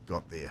yet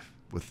got there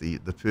with the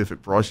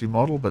perfect pricing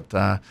model, but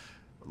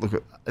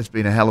look, it's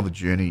been a hell of a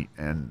journey,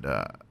 and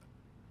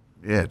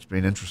it's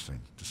been interesting,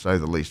 to say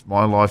the least.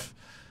 My life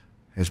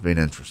has been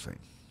interesting.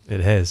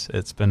 It has.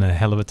 It's been a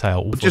hell of a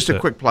tale. Just a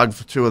quick plug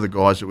for 2 of the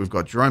guys that we've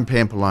got. Jerome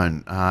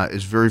Pampalone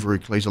is very, very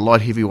clean. He's a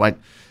light heavyweight.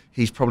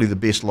 He's probably the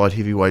best light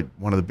heavyweight,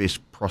 one of the best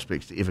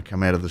prospects to ever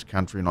come out of this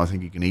country, and I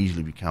think he can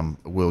easily become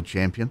a world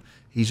champion.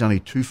 He's only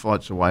 2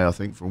 fights away, I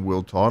think, from a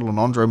world title. And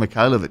Andrei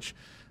Mikhailovich,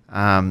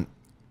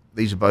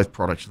 these are both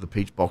products of the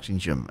Peach Boxing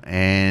Gym,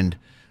 and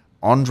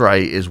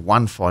Andre is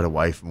 1 fight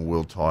away from a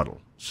world title.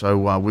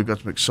 So we've got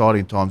some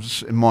exciting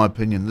times. In my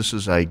opinion, this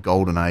is a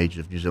golden age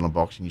of New Zealand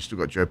boxing. You've still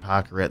got Joe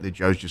Parker out there.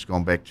 Joe's just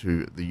gone back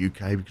to the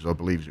UK because I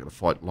believe he's got a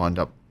fight lined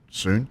up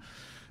soon.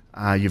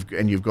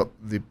 You've got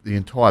the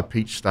entire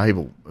Peach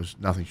stable is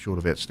nothing short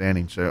of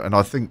outstanding. So, and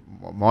I think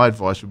my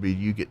advice would be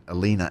you get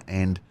Alina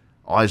and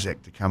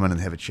Isaac to come in and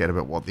have a chat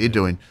about what they're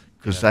doing,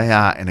 because they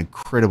are an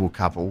incredible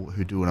couple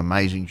who do an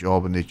amazing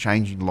job, and they're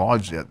changing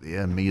lives out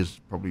there. And Mia's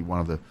probably one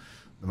of the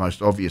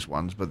most obvious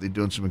ones, but they're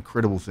doing some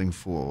incredible things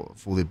for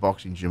their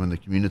boxing gym and the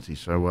community.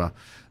 So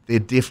they're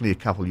definitely a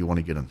couple you want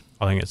to get in.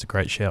 I think it's a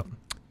great shout.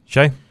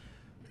 Shay?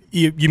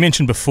 You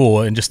mentioned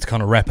before, and just to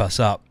kind of wrap us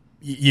up,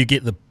 you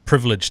get the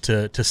privilege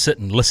to sit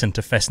and listen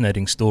to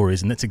fascinating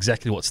stories, and that's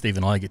exactly what Steve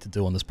and I get to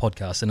do on this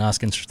podcast, and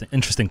ask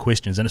interesting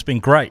questions, and it's been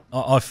great.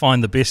 I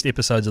find the best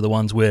episodes are the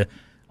ones where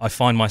I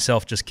find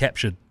myself just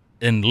captured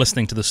in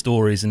listening to the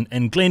stories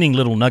and gleaning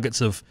little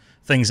nuggets of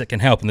things that can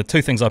help. And the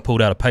 2 things I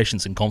pulled out are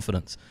patience and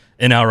confidence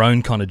in our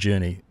own kind of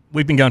journey.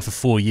 We've been going for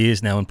 4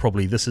 years now, and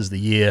probably this is the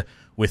year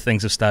where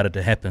things have started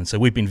to happen. So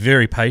we've been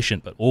very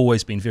patient, but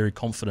always been very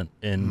confident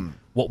in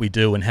what we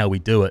do and how we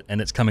do it, and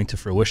it's coming to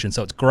fruition.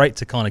 So it's great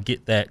to kind of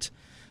get that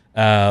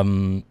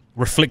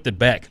reflected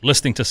back,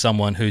 listening to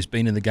someone who's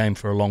been in the game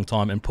for a long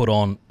time and put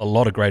on a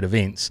lot of great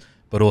events,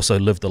 but also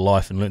lived a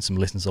life and learnt some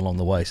lessons along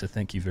the way. So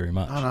thank you very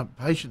much. No,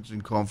 patience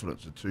and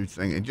confidence are two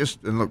things.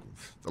 And look,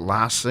 the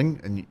last thing,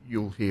 and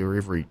you'll hear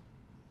every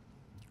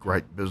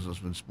great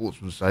businessman,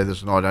 sportsman say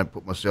this, and I don't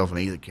put myself in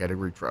either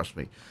category, trust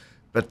me,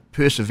 but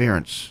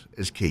perseverance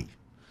is key.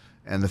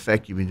 And the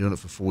fact you've been doing it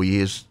for 4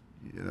 years,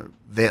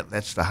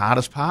 that's the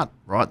hardest part,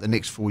 right? The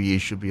next 4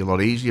 years should be a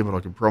lot easier, but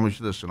I can promise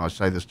you this, and I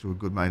say this to a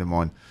good mate of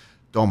mine,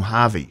 Dom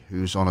Harvey,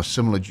 who's on a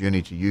similar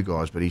journey to you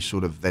guys, but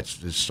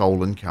that's his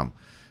sole income.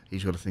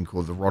 He's got a thing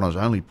called the Runners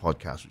Only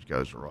podcast, which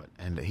goes all right,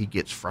 and he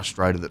gets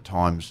frustrated at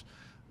times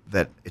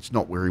that it's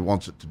not where he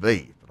wants it to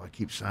be. But I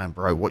keep saying,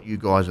 bro, what you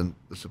guys, and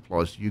this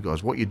applies to you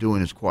guys, what you're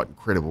doing is quite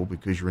incredible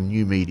because you're in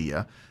new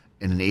media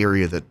in an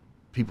area that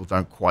people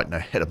don't quite know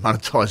how to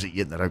monetize it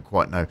yet, and they don't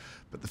quite know.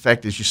 But the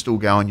fact is you're still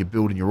going, you're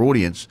building your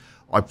audience.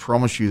 I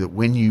promise you that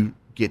when you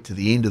get to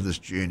the end of this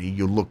journey,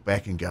 you'll look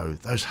back and go,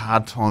 those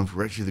hard times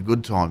were actually the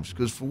good times,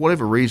 because for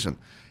whatever reason,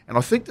 and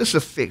I think this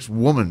affects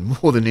women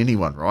more than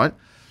anyone, right,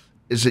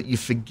 is that you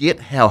forget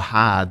how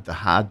hard the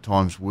hard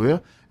times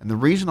were. And the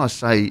reason I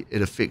say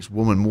it affects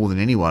women more than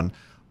anyone,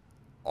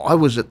 I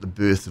was at the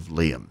birth of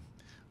Liam.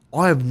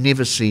 I have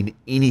never seen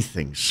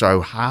anything so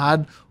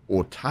hard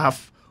or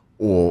tough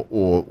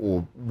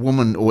or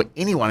woman or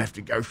anyone have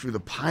to go through the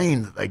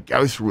pain that they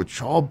go through at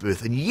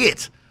childbirth, and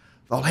yet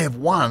they'll have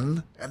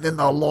one, and then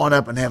they'll line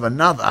up and have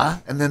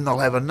another, and then they'll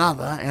have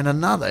another and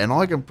another. And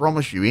I can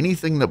promise you,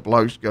 anything that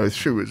blokes go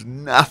through is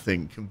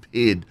nothing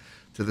compared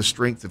to the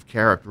strength of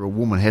character a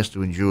woman has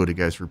to endure to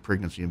go through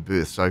pregnancy and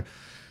birth. So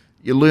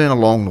you learn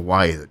along the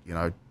way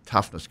that,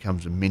 toughness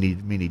comes in many,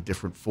 many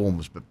different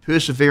forms, but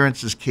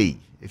perseverance is key.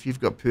 If you've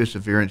got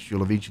perseverance,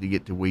 you'll eventually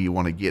get to where you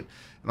want to get.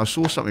 And I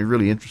saw something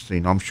really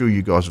interesting. I'm sure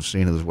you guys have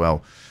seen it as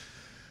well.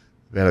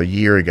 About a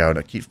year ago, and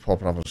it keeps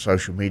popping up on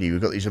social media,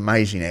 we've got these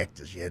amazing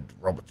actors. You had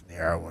Robert De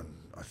Niro and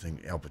I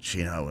think Al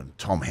Pacino and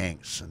Tom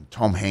Hanks. And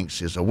Tom Hanks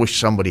says, I wish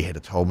somebody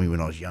had told me when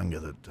I was younger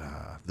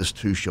that this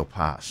too shall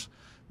pass.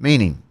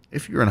 Meaning,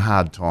 if you're in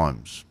hard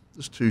times,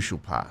 this too shall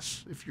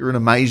pass. If you're in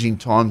amazing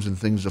times and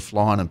things are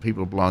flying and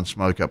people are blowing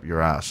smoke up your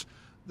ass,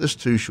 this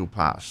too shall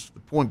pass. The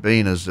point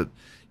being is that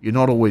you're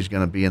not always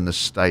going to be in this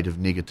state of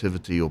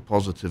negativity or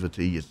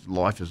positivity.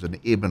 Life is an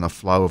ebb and a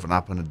flow of an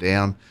up and a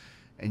down,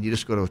 and you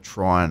just got to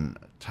try and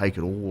take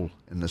it all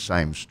in the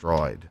same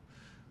stride,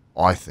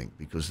 I think,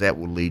 because that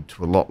will lead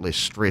to a lot less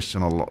stress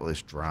and a lot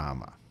less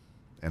drama.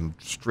 And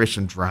stress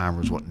and drama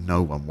is what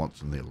no one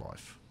wants in their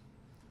life.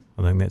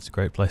 I think that's a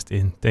great place to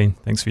end. Dean,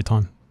 thanks for your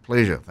time.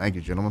 Pleasure. Thank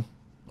you, gentlemen.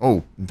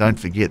 Oh, and don't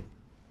forget,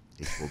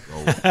 Export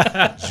Gold,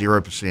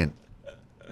 0%.